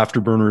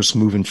 afterburners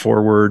moving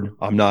forward.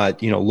 I'm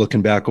not,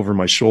 looking back over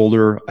my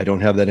shoulder. I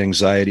don't have that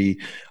anxiety.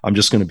 I'm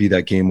just going to be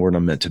that game warden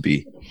I'm meant to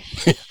be.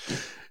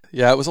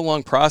 Yeah, it was a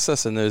long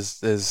process, and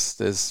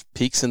there's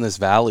peaks and there's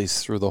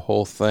valleys through the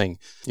whole thing.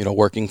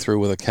 Working through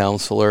with a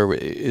counselor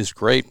is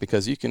great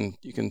because you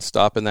can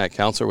stop in that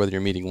counselor, whether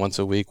you're meeting once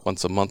a week,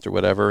 once a month, or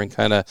whatever, and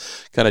kind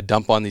of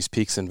dump on these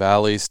peaks and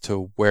valleys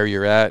to where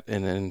you're at,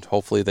 and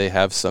hopefully they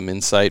have some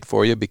insight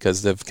for you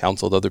because they've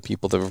counseled other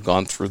people that have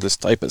gone through this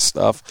type of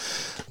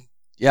stuff.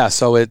 Yeah,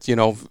 so it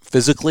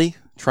physically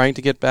trying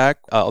to get back,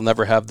 I'll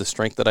never have the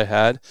strength that I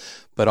had,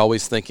 but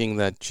always thinking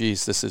that,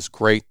 geez, this is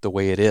great the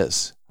way it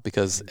is.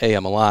 Because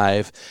I'm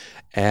alive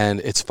and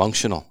it's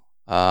functional.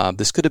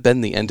 This could have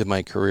been the end of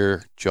my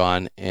career,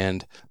 John,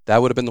 and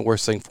that would have been the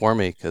worst thing for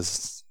me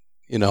because,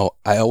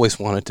 I always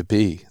wanted to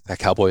be that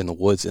cowboy in the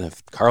woods. And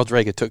if Carl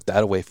Draga took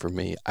that away from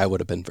me, I would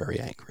have been very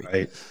angry.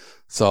 Right.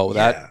 So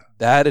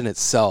that in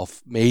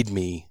itself made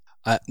me,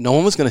 no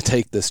one was going to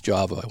take this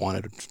job I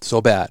wanted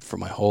so bad for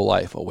my whole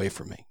life away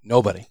from me.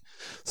 Nobody.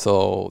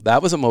 So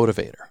that was a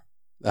motivator.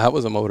 That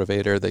was a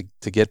motivator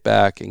to get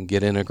back and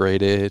get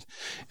integrated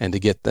and to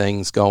get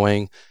things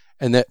going.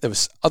 And there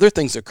was other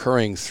things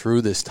occurring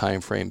through this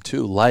time frame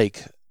too,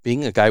 like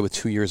being a guy with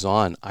 2 years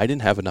on, I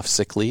didn't have enough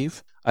sick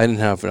leave. I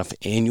didn't have enough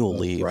annual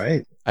leave.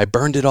 Right. I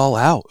burned it all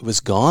out. It was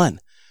gone.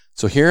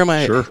 So here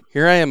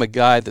I am a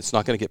guy that's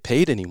not going to get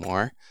paid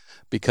anymore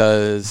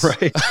because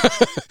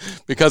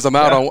because I'm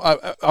out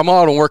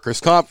on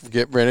workers' comp,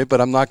 get ready,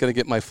 but I'm not going to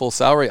get my full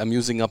salary. I'm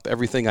using up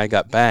everything I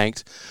got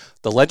banked.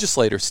 The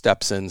legislator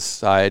steps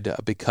inside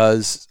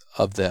because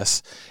of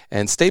this.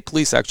 And state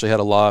police actually had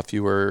a law if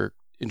you were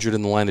injured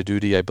in the line of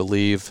duty, I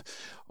believe,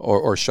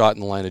 or shot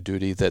in the line of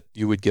duty, that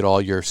you would get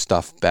all your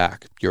stuff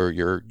back,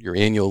 your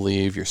annual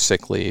leave, your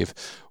sick leave.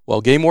 Well,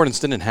 game wardens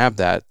didn't have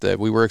that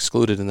we were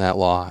excluded in that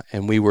law,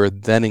 and we were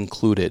then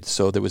included.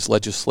 So there was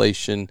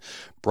legislation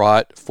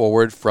brought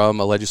forward from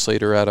a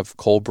legislator out of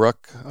Colebrook.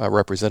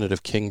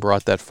 Representative King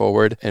brought that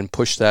forward and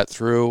pushed that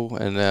through,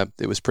 and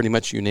it was pretty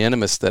much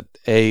unanimous that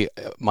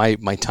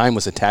my time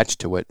was attached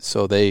to it.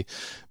 So they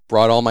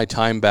brought all my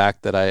time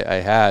back that I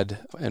had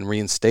and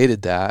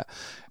reinstated that,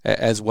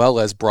 as well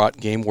as brought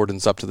game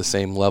wardens up to the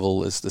same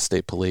level as the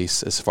state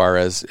police as far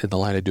as in the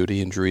line of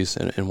duty injuries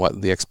and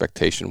what the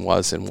expectation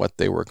was and what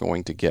they were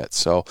going to get.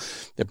 So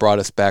it brought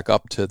us back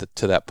up to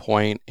that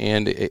point,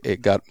 and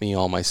it got me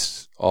all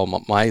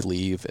my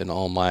leave and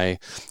all my,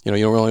 you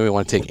don't really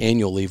want to take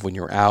annual leave when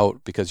you're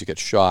out because you get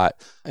shot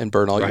and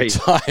burn all your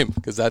time,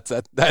 because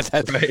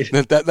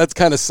that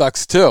kind of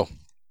sucks too.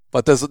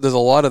 But there's a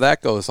lot of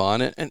that goes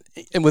on, and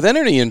with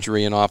any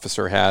injury an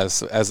officer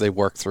has as they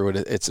work through it,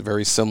 it's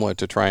very similar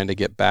to trying to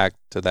get back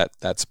to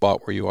that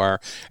spot where you are.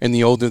 And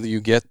the older that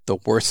you get, the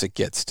worse it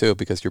gets too,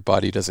 because your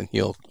body doesn't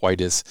heal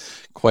quite as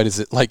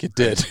it like it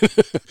did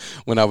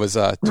when I was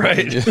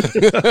right.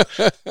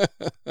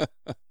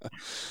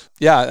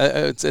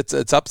 Yeah,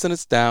 it's ups and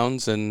it's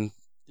downs, and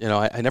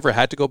I never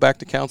had to go back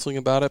to counseling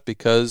about it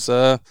because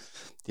I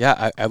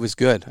was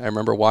good. I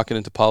remember walking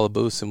into Paula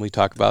Booth and we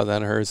talked about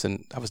that and hers,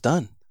 and I was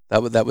done.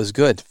 That was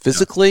good.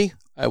 Physically,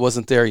 I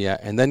wasn't there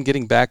yet, and then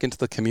getting back into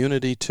the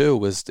community too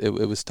was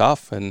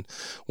tough. And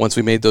once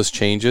we made those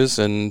changes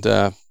and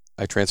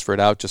I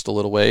transferred out just a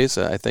little ways,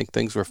 I think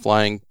things were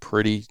flying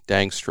pretty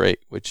dang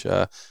straight, which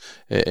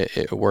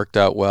it worked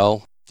out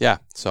well. Yeah.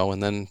 So,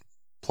 and then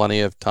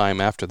plenty of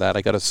time after that,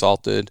 I got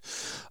assaulted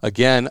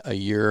again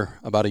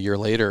about a year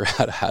later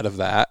out of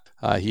that.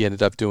 He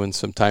ended up doing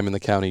some time in the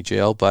county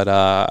jail, but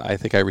I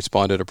think I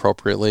responded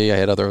appropriately. I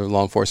had other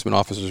law enforcement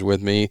officers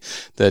with me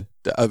that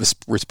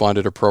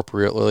responded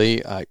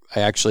appropriately. I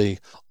actually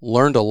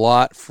learned a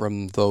lot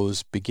from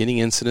those beginning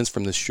incidents,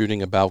 from the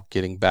shooting, about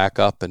getting back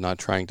up and not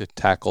trying to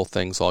tackle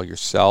things all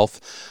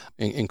yourself,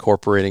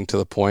 incorporating to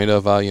the point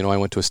of, I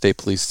went to a state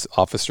police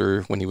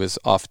officer when he was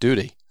off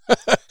duty.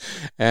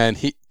 and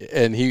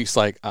he's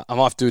like, I'm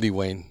off duty,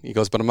 Wayne. He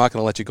goes, but I'm not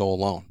going to let you go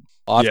alone.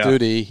 Off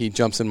duty, he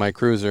jumps in my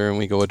cruiser and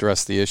we go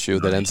address the issue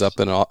that ends up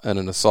in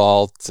an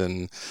assault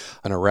and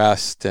an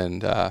arrest.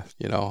 And,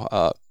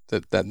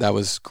 that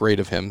was great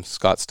of him,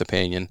 Scott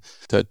Stepanian,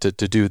 to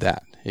do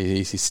that.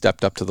 He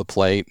stepped up to the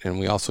plate, and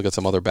we also got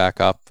some other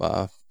backup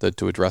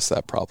to address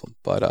that problem.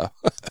 But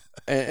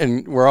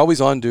and we're always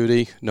on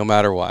duty, no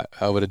matter what.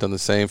 I would have done the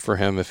same for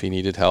him if he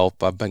needed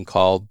help. I've been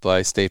called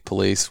by state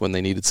police when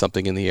they needed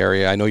something in the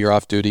area. I know you're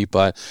off duty,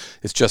 but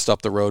it's just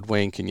up the road,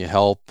 Wayne. Can you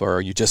help?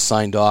 Or you just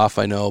signed off,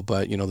 I know,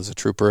 but there's a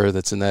trooper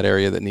that's in that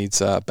area that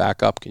needs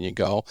backup. Can you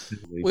go?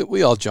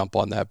 We all jump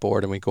on that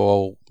board and we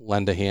go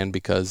lend a hand,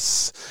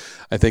 because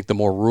I think the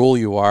more rural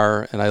you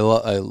are, and I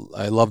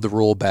love the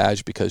rural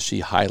badge because she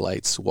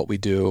highlights what we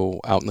do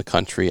out in the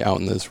country, out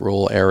in those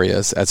rural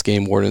areas, as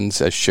game wardens,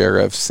 as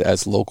sheriffs,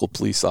 as local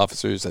police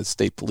officers, as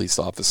state police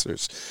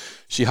officers.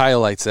 She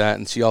highlights that,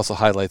 and she also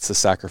highlights the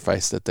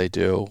sacrifice that they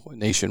do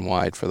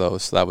nationwide for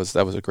those. So that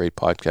was a great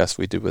podcast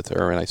we did with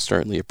her, and I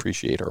certainly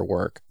appreciate her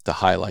work to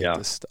highlight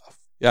this stuff.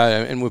 Yeah,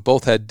 and we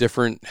both had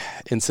different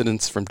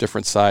incidents from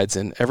different sides,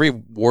 and every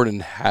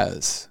warden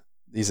has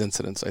these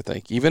incidents, I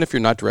think. Even if you're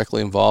not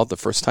directly involved, the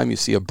first time you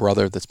see a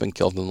brother that's been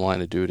killed in the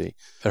line of duty,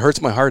 it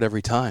hurts my heart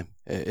every time.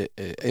 I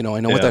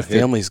know what that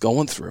family's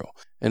going through,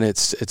 and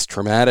it's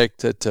traumatic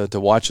to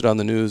watch it on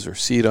the news or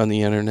see it on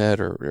the internet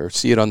or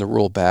see it on the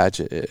rural badge.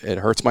 It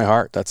hurts my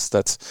heart.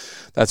 That's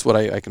what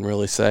I can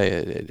really say.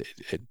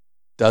 It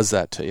does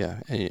that to you,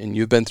 and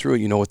you've been through it.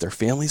 You know what their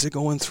families are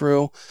going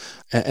through,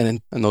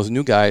 and those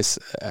new guys,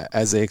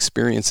 as they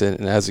experience it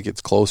and as it gets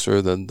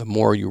closer, the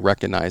more you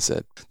recognize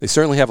it. They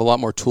certainly have a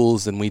lot more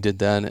tools than we did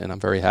then, and I'm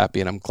very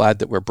happy, and I'm glad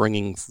that we're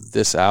bringing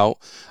this out.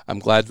 I'm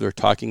glad we're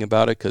talking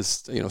about it,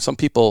 because some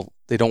people,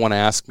 they don't want to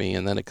ask me,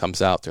 and then it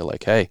comes out. They're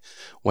like, "Hey,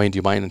 Wayne, do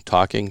you mind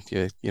talking?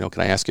 Can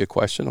I ask you a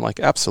question?" I'm like,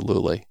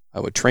 "Absolutely." I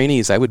would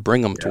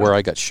bring them to where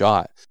I got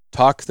shot.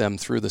 Talk them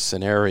through the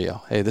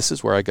scenario. Hey, this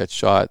is where I got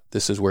shot.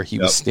 This is where he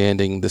was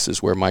standing. This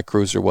is where my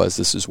cruiser was.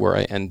 This is where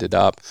I ended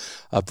up.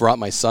 I brought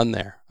my son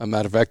there. As a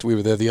matter of fact, we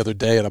were there the other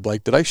day, and I'm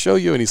like, did I show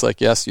you? And he's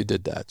like, yes, you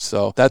did that.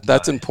 So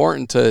that's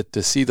important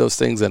to see those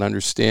things and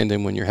understand.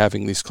 And when you're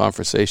having these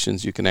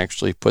conversations, you can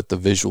actually put the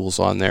visuals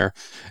on there,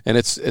 and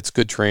it's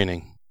good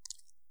training.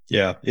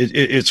 Yeah,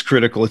 it's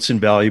critical. It's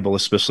invaluable,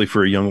 especially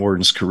for a young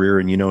warden's career.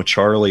 And,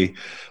 Charlie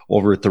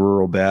over at the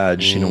Rural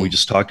Badge, we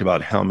just talked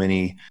about how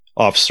many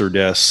officer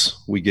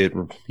deaths we get,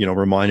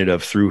 reminded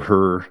of through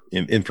her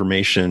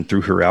information,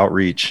 through her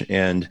outreach.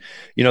 And,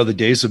 the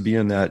days of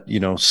being that,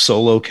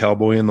 solo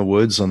cowboy in the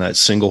woods on that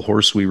single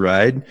horse we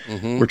ride,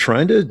 we're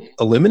trying to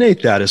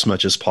eliminate that as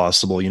much as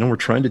possible. We're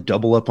trying to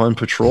double up on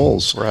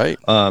patrols. Right.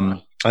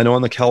 I know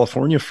on the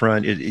California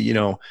front,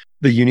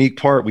 the unique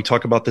part, we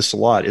talk about this a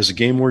lot, is a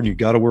game warden, you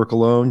got to work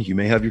alone. You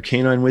may have your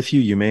canine with you,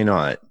 you may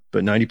not,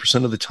 but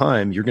 90% of the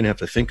time you're going to have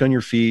to think on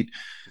your feet,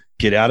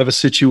 get out of a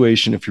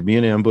situation if you're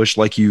being ambushed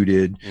like you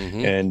did.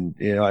 And,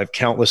 I have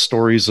countless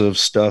stories of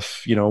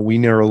stuff, we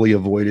narrowly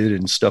avoided,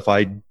 and stuff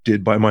I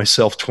did by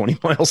myself 20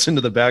 miles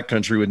into the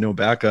backcountry with no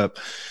backup.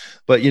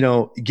 But,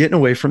 getting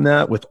away from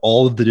that with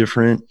all of the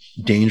different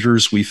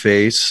dangers we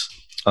face,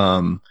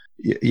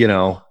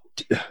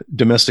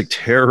 domestic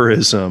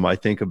terrorism, I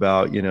think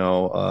about,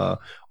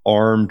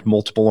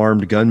 multiple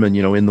armed gunmen,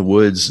 in the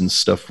woods and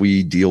stuff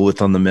we deal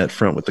with on the Met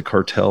front with the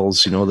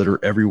cartels, that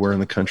are everywhere in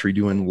the country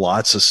doing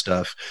lots of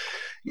stuff.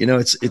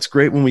 It's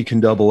great when we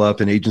can double up,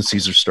 and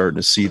agencies are starting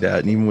to see that.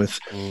 And even with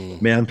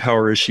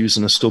manpower issues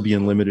and us still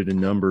being limited in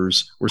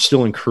numbers, we're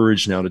still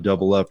encouraged now to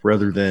double up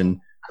rather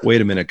than, wait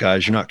a minute,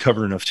 guys, you're not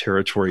covering enough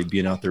territory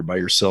being out there by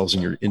yourselves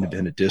in your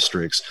independent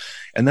districts.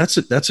 And that's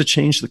a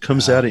change that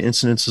comes out of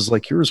incidences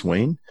like yours,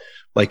 Wayne,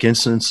 like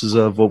incidences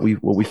of what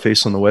we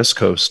face on the West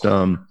Coast.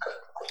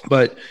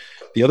 But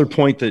The other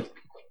point that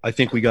I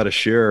think we got to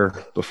share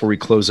before we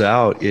close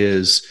out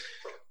is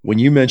when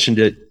you mentioned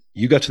it,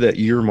 you got to that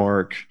year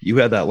mark, you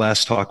had that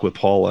last talk with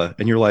Paula,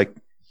 and you're like,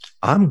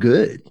 I'm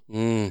good,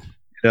 you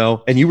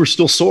know, and you were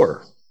still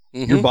sore.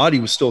 Your body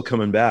was still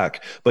coming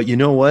back. But you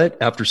know what?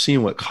 After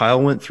seeing what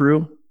Kyle went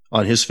through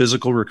on his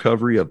physical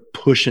recovery of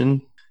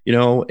pushing, you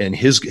know, and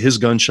his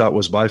gunshot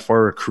was by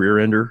far a career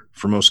ender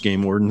for most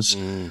game wardens,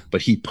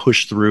 but he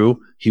pushed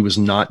through. He was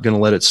not going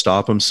to let it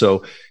stop him.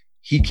 So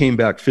he came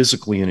back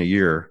physically in a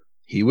year.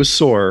 He was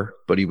sore,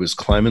 but he was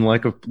climbing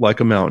like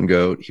a mountain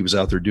goat. He was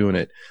out there doing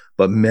it.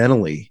 But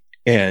mentally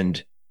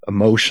and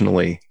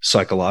emotionally,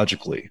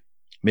 psychologically,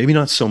 maybe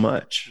not so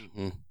much,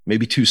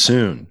 maybe too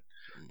soon.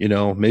 You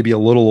know, maybe a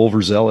little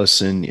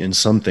overzealous in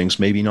some things,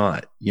 maybe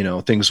not, you know,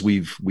 things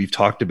we've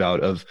talked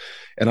about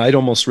and I'd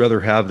almost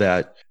rather have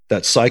that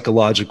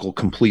psychological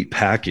complete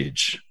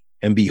package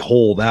and be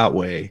whole that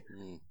way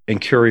and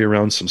carry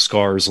around some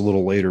scars a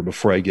little later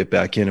before I get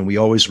back in. And we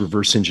always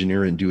reverse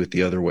engineer and do it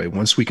the other way.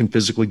 Once we can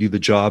physically do the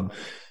job,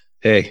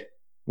 hey,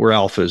 we're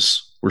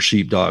alphas, we're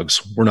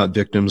sheepdogs, we're not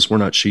victims, we're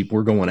not sheep,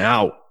 we're going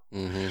out.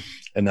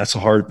 And that's a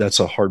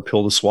hard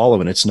pill to swallow.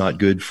 And it's not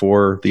good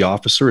for the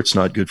officer. It's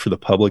not good for the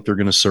public they're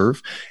going to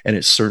serve. And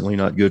it's certainly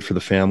not good for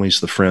the families,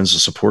 the friends, the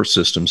support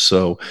system.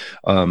 So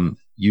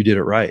you did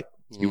it right.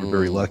 You were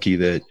very lucky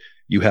that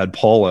you had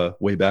Paula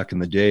way back in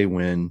the day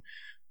when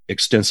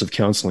extensive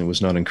counseling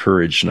was not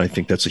encouraged. And I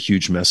think that's a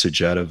huge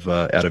message out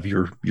of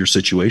your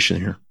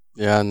situation here.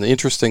 Yeah. And the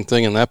interesting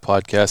thing in that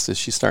podcast is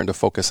she's starting to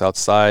focus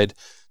outside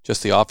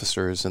just the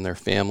officers and their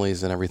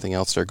families and everything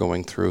else they're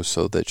going through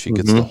so that she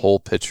gets the whole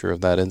picture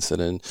of that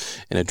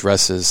incident and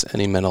addresses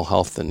any mental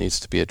health that needs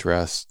to be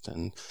addressed.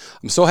 And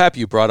I'm so happy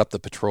you brought up the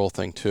patrol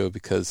thing too,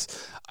 because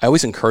I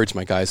always encourage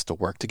my guys to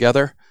work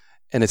together,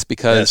 and it's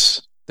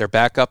because their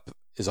backup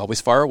is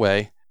always far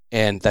away,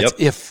 and that's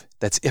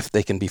if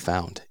they can be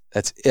found.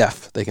 That's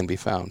if they can be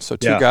found. So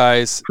two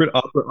guys.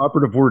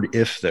 Operative word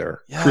if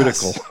there. Yes.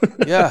 Critical.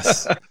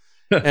 Yes.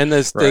 And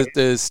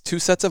there's two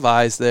sets of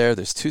eyes there.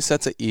 There's two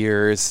sets of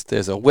ears.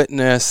 There's a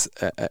witness.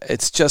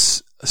 It's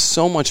just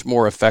so much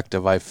more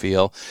effective, I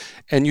feel.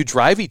 And you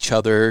drive each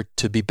other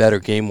to be better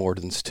game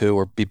wardens too,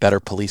 or be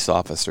better police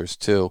officers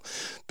too,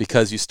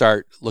 because you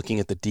start looking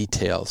at the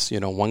details.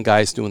 You know, one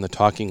guy's doing the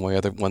talking while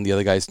the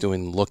other guy's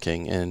doing the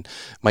looking, and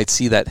might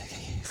see that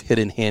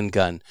hidden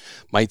handgun,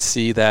 might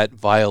see that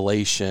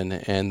violation,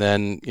 and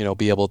then, you know,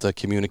 be able to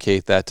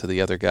communicate that to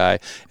the other guy.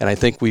 And I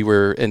think me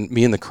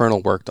and the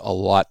colonel worked a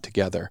lot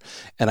together,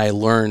 and I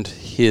learned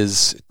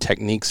his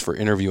techniques for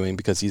interviewing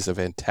because he's a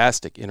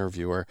fantastic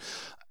interviewer.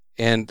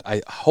 And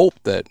I hope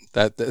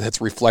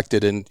that's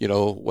reflected in, you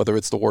know, whether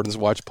it's the Warden's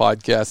Watch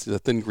podcast, the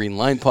Thin Green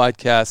Line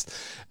podcast,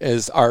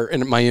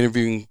 my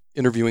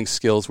interviewing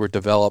skills were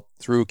developed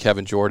through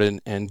Kevin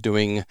Jordan and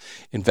doing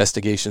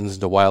investigations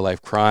into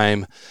wildlife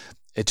crime.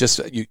 It just,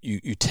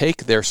 you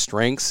take their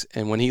strengths,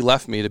 and when he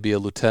left me to be a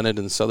lieutenant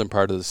in the southern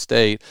part of the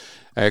state,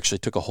 I actually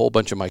took a whole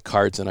bunch of my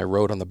cards and I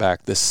wrote on the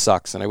back, "This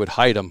sucks," and I would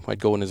hide them.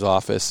 I'd go in his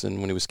office, and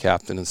when he was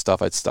captain and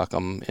stuff, I'd stuck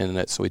them in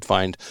it, so he'd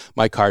find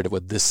my card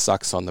with "This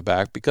sucks" on the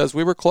back, because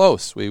we were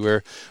close. We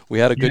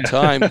had a good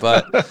time,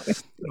 but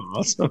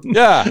awesome.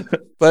 Yeah,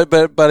 but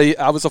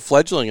I was a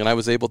fledgling, and I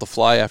was able to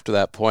fly after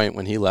that point.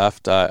 When he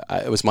left,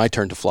 it was my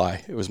turn to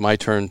fly. It was my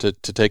turn to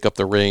take up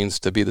the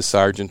reins, to be the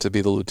sergeant, to be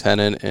the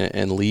lieutenant,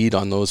 and lead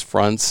on those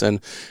fronts,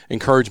 and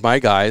encourage my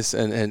guys.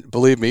 And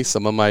believe me,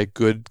 some of my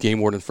good game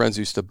warden friends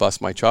used to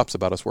bust my chops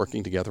about us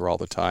working together all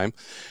the time.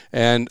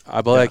 And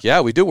I'd be like,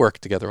 yeah, we do work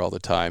together all the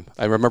time.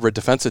 I remember a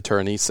defense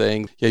attorney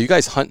saying, yeah, you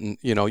guys hunting,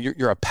 you know,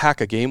 you're a pack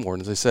of game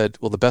wardens. I said,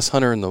 well, the best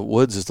hunter in the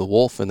woods is the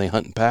wolf, and they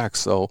hunt in packs.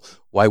 So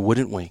why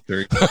wouldn't we?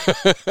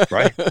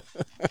 Right.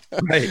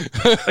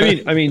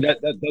 I mean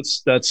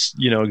that's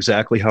you know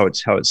exactly how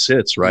it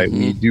sits, right?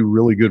 We do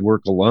really good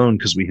work alone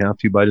because we have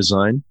to by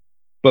design,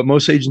 but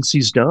most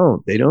agencies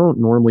don't. They don't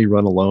normally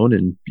run alone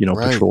in, you know,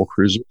 patrol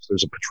cruisers.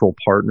 There's a patrol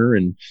partner,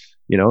 and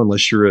you know,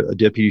 unless you're a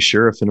deputy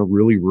sheriff in a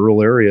really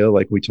rural area,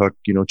 like we talked,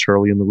 you know,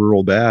 Charlie in the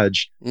rural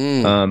badge,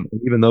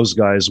 even those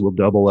guys will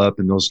double up,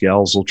 and those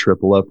gals will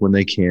triple up when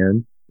they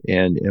can.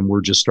 And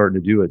we're just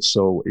starting to do it.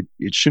 So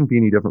it shouldn't be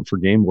any different for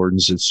game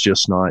wardens. It's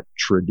just not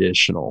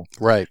traditional.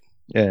 Right.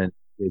 And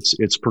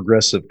it's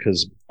progressive,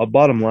 because a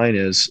bottom line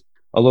is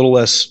a little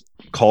less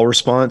call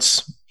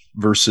response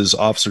versus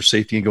officer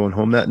safety and going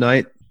home that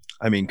night.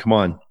 I mean, come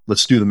on,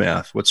 let's do the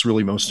math. What's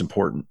really most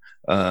important?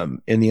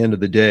 In the end of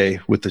the day,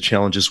 with the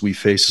challenges we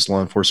face as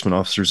law enforcement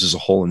officers as a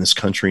whole in this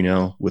country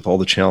now, with all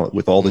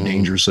the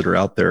dangers that are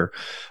out there,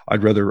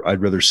 I'd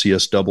rather see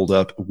us doubled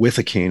up with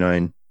a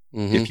canine.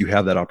 If you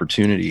have that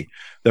opportunity,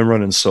 than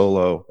running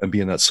solo and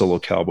being that solo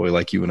cowboy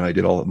like you and I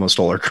did almost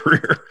all our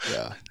career.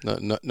 Yeah,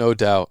 no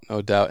doubt.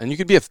 And you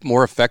could be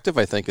more effective,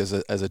 I think, as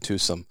a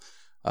twosome.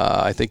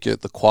 I think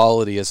the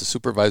quality as a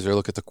supervisor,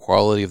 look at the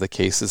quality of the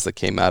cases that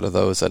came out of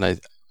those, and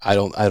I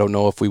don't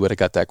know if we would have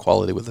got that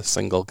quality with a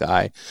single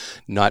guy,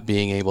 not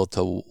being able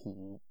to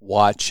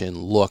watch and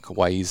look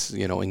while he's,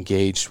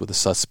 engaged with a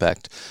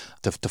suspect,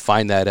 to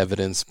find that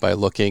evidence by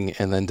looking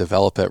and then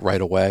develop it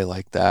right away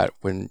like that.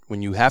 When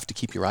you have to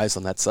keep your eyes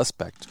on that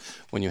suspect,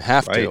 when you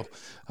have to,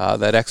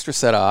 that extra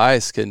set of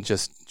eyes can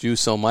just do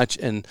so much.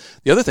 And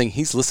the other thing,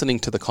 he's listening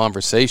to the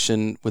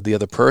conversation with the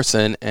other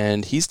person,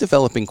 and he's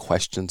developing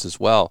questions as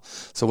well.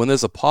 So when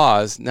there's a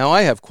pause, now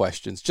I have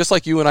questions, just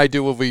like you and I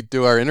do when we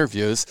do our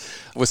interviews.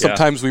 Where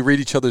sometimes we read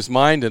each other's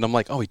mind, and I'm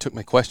like, oh, he took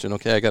my question.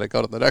 Okay, I got to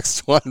go to the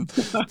next one.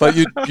 But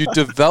you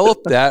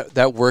develop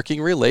that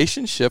working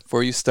relationship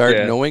where you start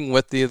knowing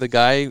what the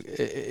guy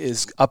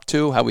is up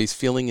to, how he's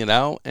feeling it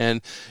out, and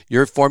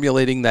you're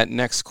formulating that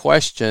next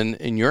question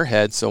in your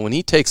head. So when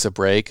he takes a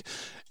break,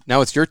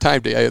 now it's your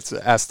time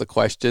to ask the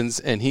questions,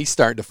 and he's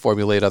starting to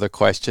formulate other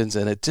questions,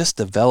 and it just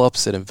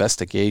develops an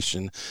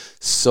investigation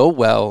so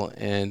well.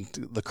 And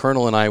the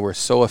Colonel and I were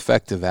so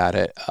effective at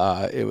it.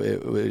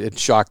 It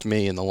shocked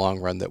me in the long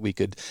run that we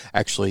could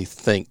actually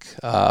think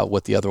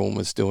what the other one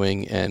was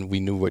doing, and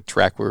we knew what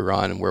track we were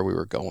on and where we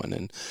were going.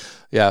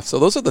 And so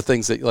those are the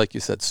things that, like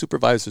you said,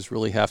 supervisors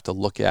really have to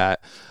look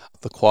at.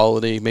 The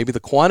quality, maybe the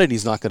quantity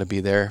is not going to be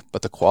there,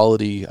 but the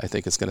quality, I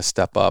think, is going to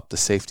step up. The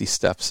safety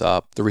steps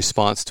up. The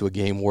response to a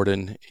game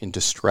warden in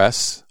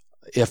distress,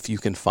 if you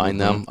can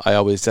find them.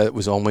 That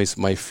was always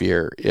my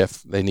fear,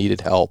 if they needed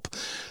help.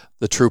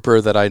 The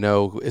trooper that I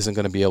know isn't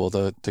going to be able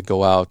to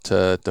go out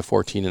to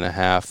 14 and a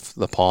half,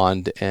 the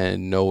pond,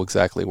 and know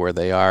exactly where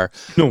they are.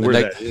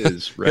 That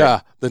is, right?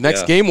 Yeah, the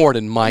next game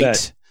warden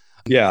might.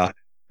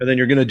 And then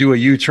you're going to do a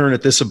U-turn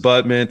at this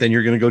abutment. Then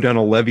you're going to go down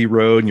a levee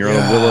road, and you're on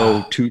a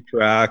Willow 2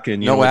 track,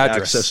 and no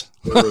address. Access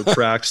road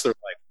tracks. They're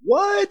like,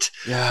 what?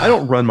 Yeah. I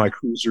don't run my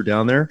cruiser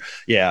down there.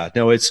 Yeah,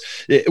 no,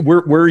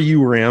 where you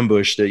were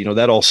ambushed.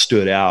 That all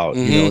stood out.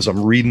 As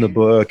I'm reading the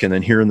book and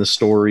then hearing the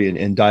story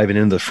and diving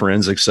into the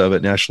forensics of it,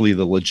 and actually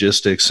the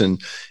logistics,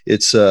 and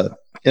it's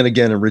and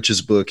again, in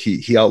Rich's book,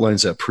 he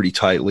outlines that pretty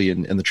tightly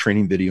and the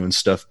training video and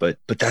stuff. But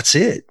that's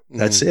it.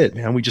 That's it,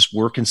 man. We just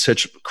work in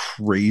such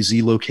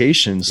crazy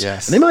locations.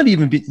 Yes. And they might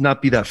even not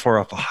be that far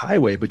off a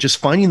highway, but just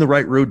finding the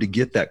right road to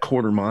get that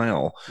quarter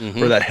mile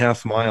or that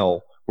half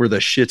mile where the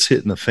shit's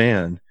hitting the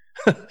fan.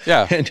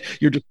 Yeah. And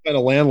you're just kind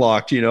of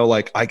landlocked,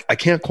 like I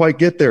can't quite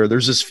get there.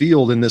 There's this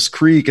field in this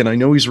creek, and I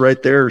know he's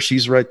right there, or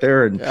she's right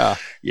there. And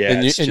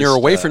you're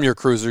away from your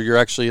cruiser. You're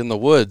actually in the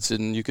woods,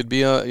 and you could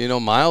be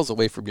miles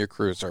away from your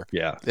cruiser.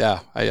 Yeah.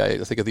 I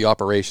think of the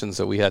operations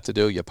that we had to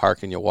do. You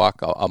park and you walk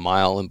a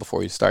mile and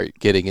before you start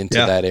getting into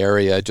that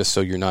area, just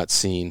so you're not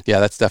seen. Yeah,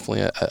 that's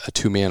definitely a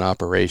 2-man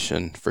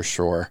operation for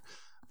sure.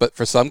 But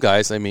for some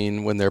guys, I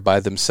mean, when they're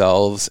by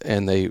themselves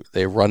and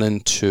they run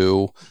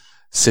into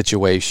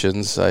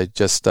situations. I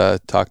just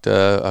talked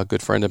to a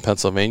good friend in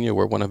Pennsylvania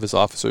where one of his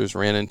officers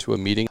ran into a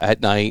meeting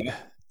at night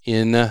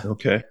in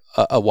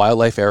a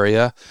wildlife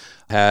area,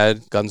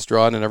 had guns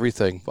drawn and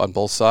everything on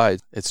both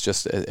sides.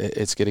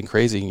 It's getting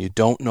crazy, and you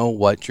don't know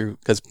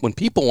because when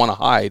people want to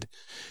hide,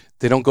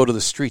 they don't go to the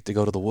street, they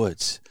go to the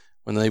woods.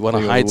 When they want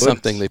to hide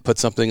something, they put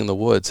something in the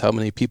woods. How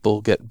many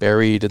people get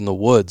buried in the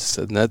woods?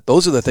 And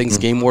those are the things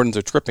game wardens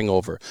are tripping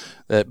over.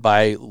 That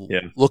by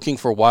looking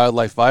for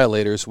wildlife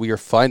violators, we are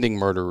finding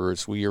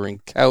murderers. We are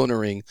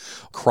encountering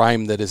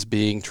crime that is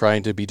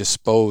trying to be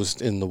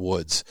disposed in the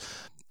woods.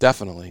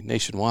 Definitely,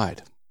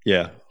 nationwide.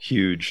 Yeah,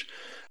 huge.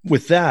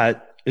 With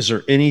that, is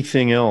there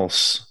anything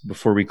else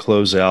before we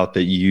close out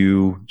that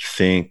you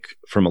think,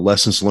 from a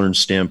lessons learned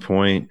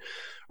standpoint,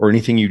 or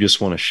anything you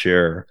just want to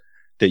share,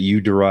 that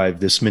you derive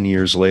this many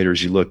years later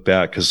as you look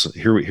back? Because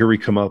here we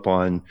come up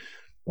on,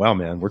 wow,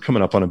 man, we're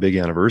coming up on a big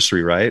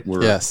anniversary, right?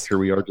 Here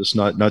we are, just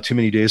not too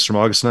many days from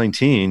August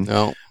 19.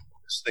 No,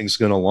 this thing's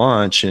going to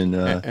launch, and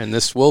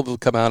this will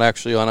come out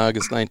actually on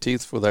August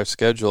 19th with our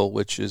schedule,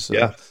 which is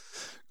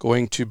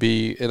going to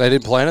be. And I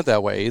didn't plan it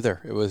that way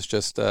either. It was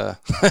just going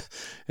to hit.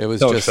 It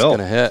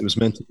was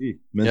meant to be.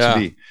 To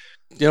be.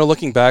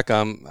 Looking back,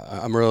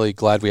 I'm really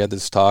glad we had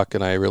this talk,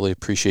 and I really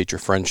appreciate your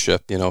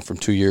friendship. From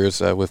 2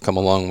 years, we've come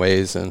a long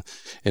ways, and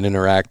in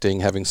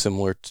interacting, having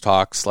similar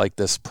talks like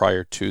this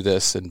prior to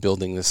this, and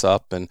building this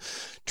up, and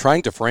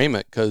trying to frame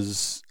it,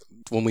 because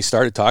when we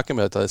started talking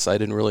about this, I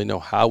didn't really know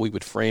how we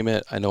would frame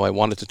it. I know I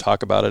wanted to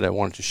talk about it. I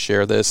wanted to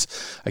share this.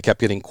 I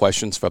kept getting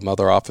questions from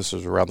other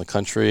officers around the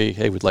country.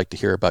 Hey, we'd like to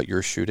hear about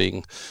your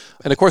shooting.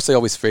 And of course, they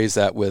always phrase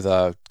that with,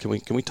 can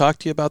we talk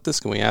to you about this?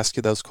 Can we ask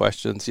you those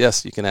questions?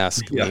 Yes, you can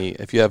ask me.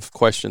 If you have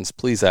questions,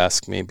 please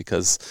ask me,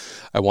 because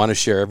I want to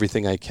share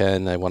everything I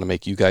can. I want to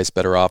make you guys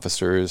better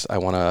officers. I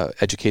want to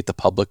educate the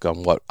public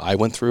on what I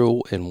went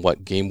through and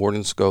what game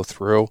wardens go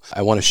through.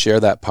 I want to share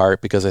that part,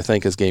 because I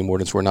think as game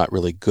wardens, we're not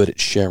really good at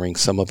sharing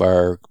some of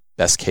our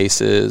best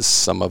cases,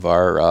 some of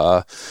our,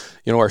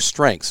 our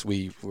strengths.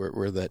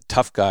 We're the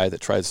tough guy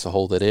that tries to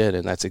hold it in,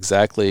 and that's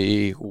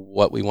exactly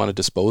what we want to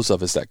dispose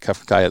of, is that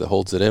tough guy that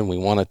holds it in. We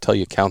want to tell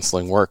you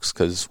counseling works,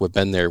 because we've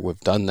been there, we've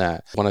done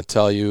that. I want to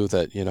tell you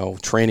that,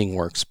 training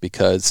works,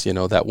 because,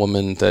 that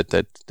woman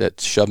that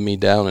shoved me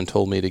down and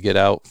told me to get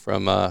out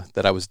from,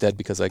 that I was dead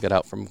because I got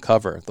out from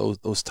cover,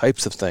 those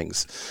types of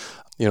things.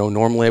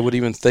 Normally I would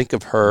even think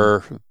of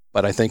her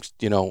But I think,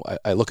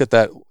 I look at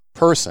that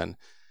person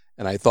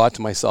and I thought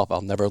to myself,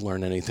 I'll never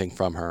learn anything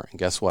from her. And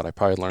guess what? I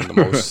probably learned the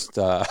most,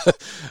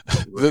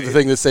 the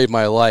thing that saved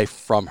my life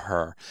from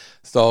her.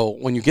 So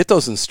when you get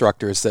those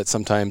instructors that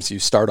sometimes you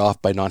start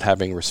off by not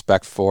having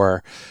respect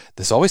for,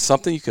 there's always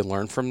something you can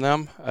learn from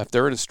them. If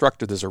they're an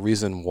instructor, there's a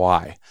reason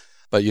why.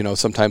 But,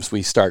 sometimes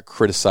we start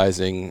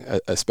criticizing,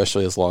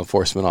 especially as law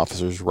enforcement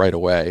officers right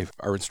away,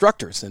 our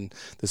instructors. And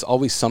there's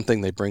always something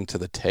they bring to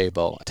the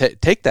table.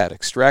 Take that,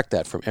 extract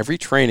that. From every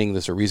training,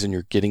 there's a reason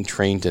you're getting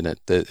trained in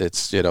it.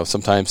 It's,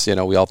 sometimes,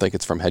 we all think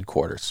it's from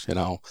headquarters,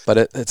 but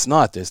it's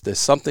not. There's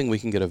something we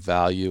can get a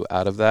value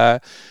out of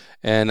that.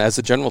 And as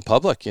a general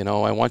public,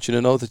 I want you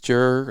to know that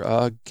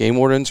your game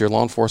wardens, your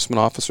law enforcement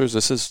officers,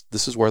 this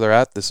is where they're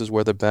at, this is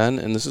where they've been,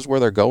 and this is where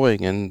they're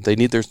going, and they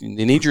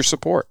need your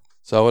support.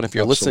 So, and if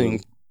you're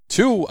listening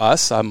to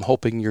us, I'm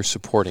hoping you're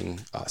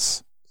supporting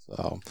us.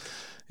 So,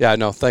 yeah,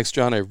 no, thanks,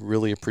 John. I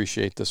really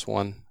appreciate this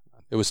one.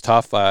 It was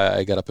tough.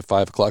 I got up at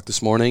 5 o'clock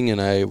this morning and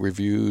I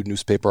reviewed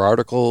newspaper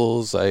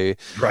articles. And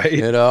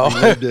again,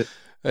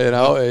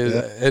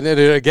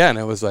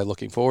 I was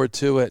looking forward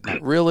to it.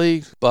 Not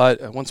really,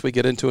 but once we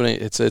get into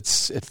it,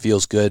 it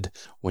feels good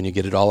when you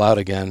get it all out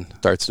again. It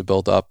starts to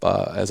build up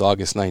as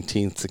August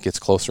 19th. It gets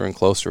closer and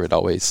closer. It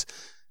always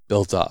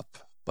builds up.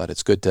 But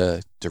it's good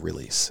to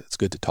release. It's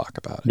good to talk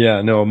about.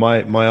 Yeah, no,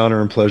 my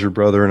honor and pleasure,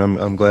 brother.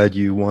 And I'm glad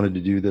you wanted to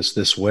do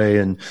this way.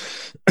 And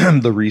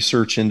the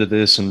research into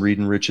this and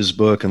reading Rich's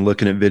book and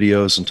looking at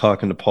videos and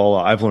talking to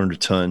Paula, I've learned a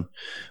ton.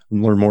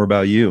 And learn more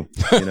about you.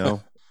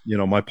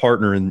 My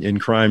partner in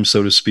crime,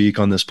 so to speak,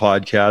 on this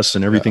podcast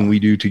and everything we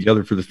do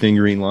together for the Thin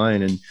Green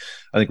Line. And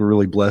I think we're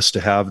really blessed to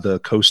have the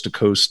coast to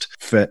coast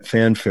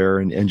fanfare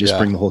and just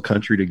bring the whole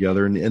country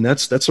together. And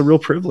that's a real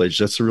privilege.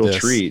 That's a real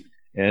treat.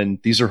 And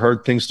these are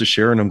hard things to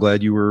share, and I'm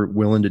glad you were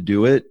willing to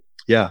do it.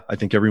 Yeah, I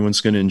think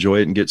everyone's going to enjoy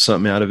it and get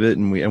something out of it.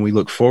 And we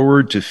look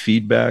forward to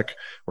feedback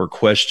or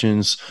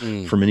questions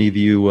from any of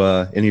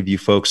you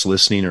folks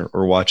listening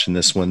or watching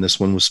this one. This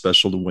one was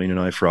special to Wayne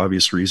and I for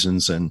obvious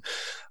reasons, and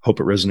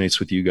hope it resonates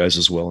with you guys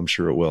as well. I'm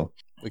sure it will.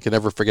 We can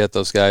never forget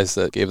those guys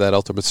that gave that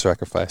ultimate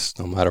sacrifice,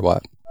 no matter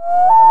what.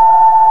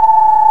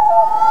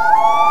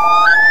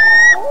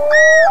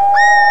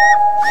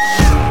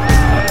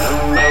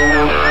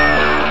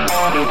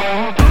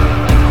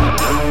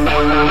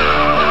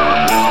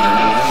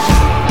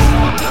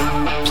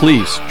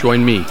 Please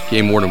join me,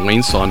 Game Warden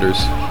Wayne Saunders,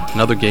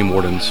 and other game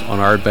wardens on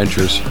our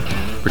adventures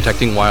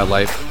protecting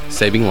wildlife,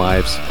 saving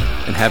lives,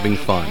 and having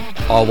fun,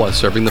 all while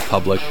serving the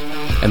public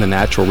and the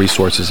natural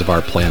resources of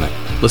our planet.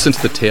 Listen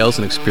to the tales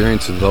and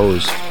experiences of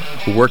those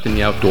who work in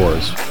the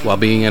outdoors while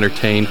being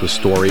entertained with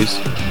stories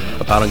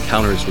about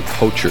encounters with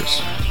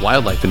poachers,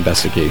 wildlife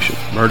investigation,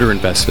 murder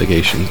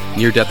investigation,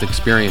 near-death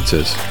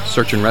experiences,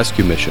 search and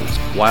rescue missions,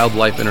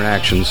 wildlife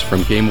interactions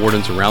from game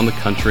wardens around the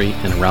country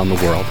and around the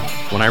world.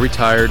 When I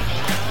retired,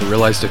 I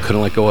realized I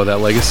couldn't let go of that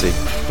legacy,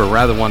 but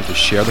rather wanted to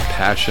share the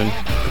passion,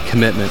 the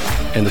commitment,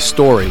 and the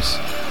stories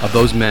of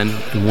those men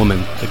and women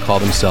that call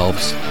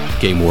themselves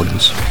game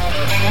wardens.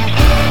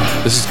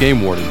 This is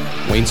Game Warden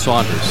Wayne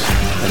Saunders,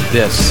 and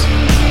this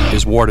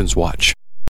is Warden's Watch.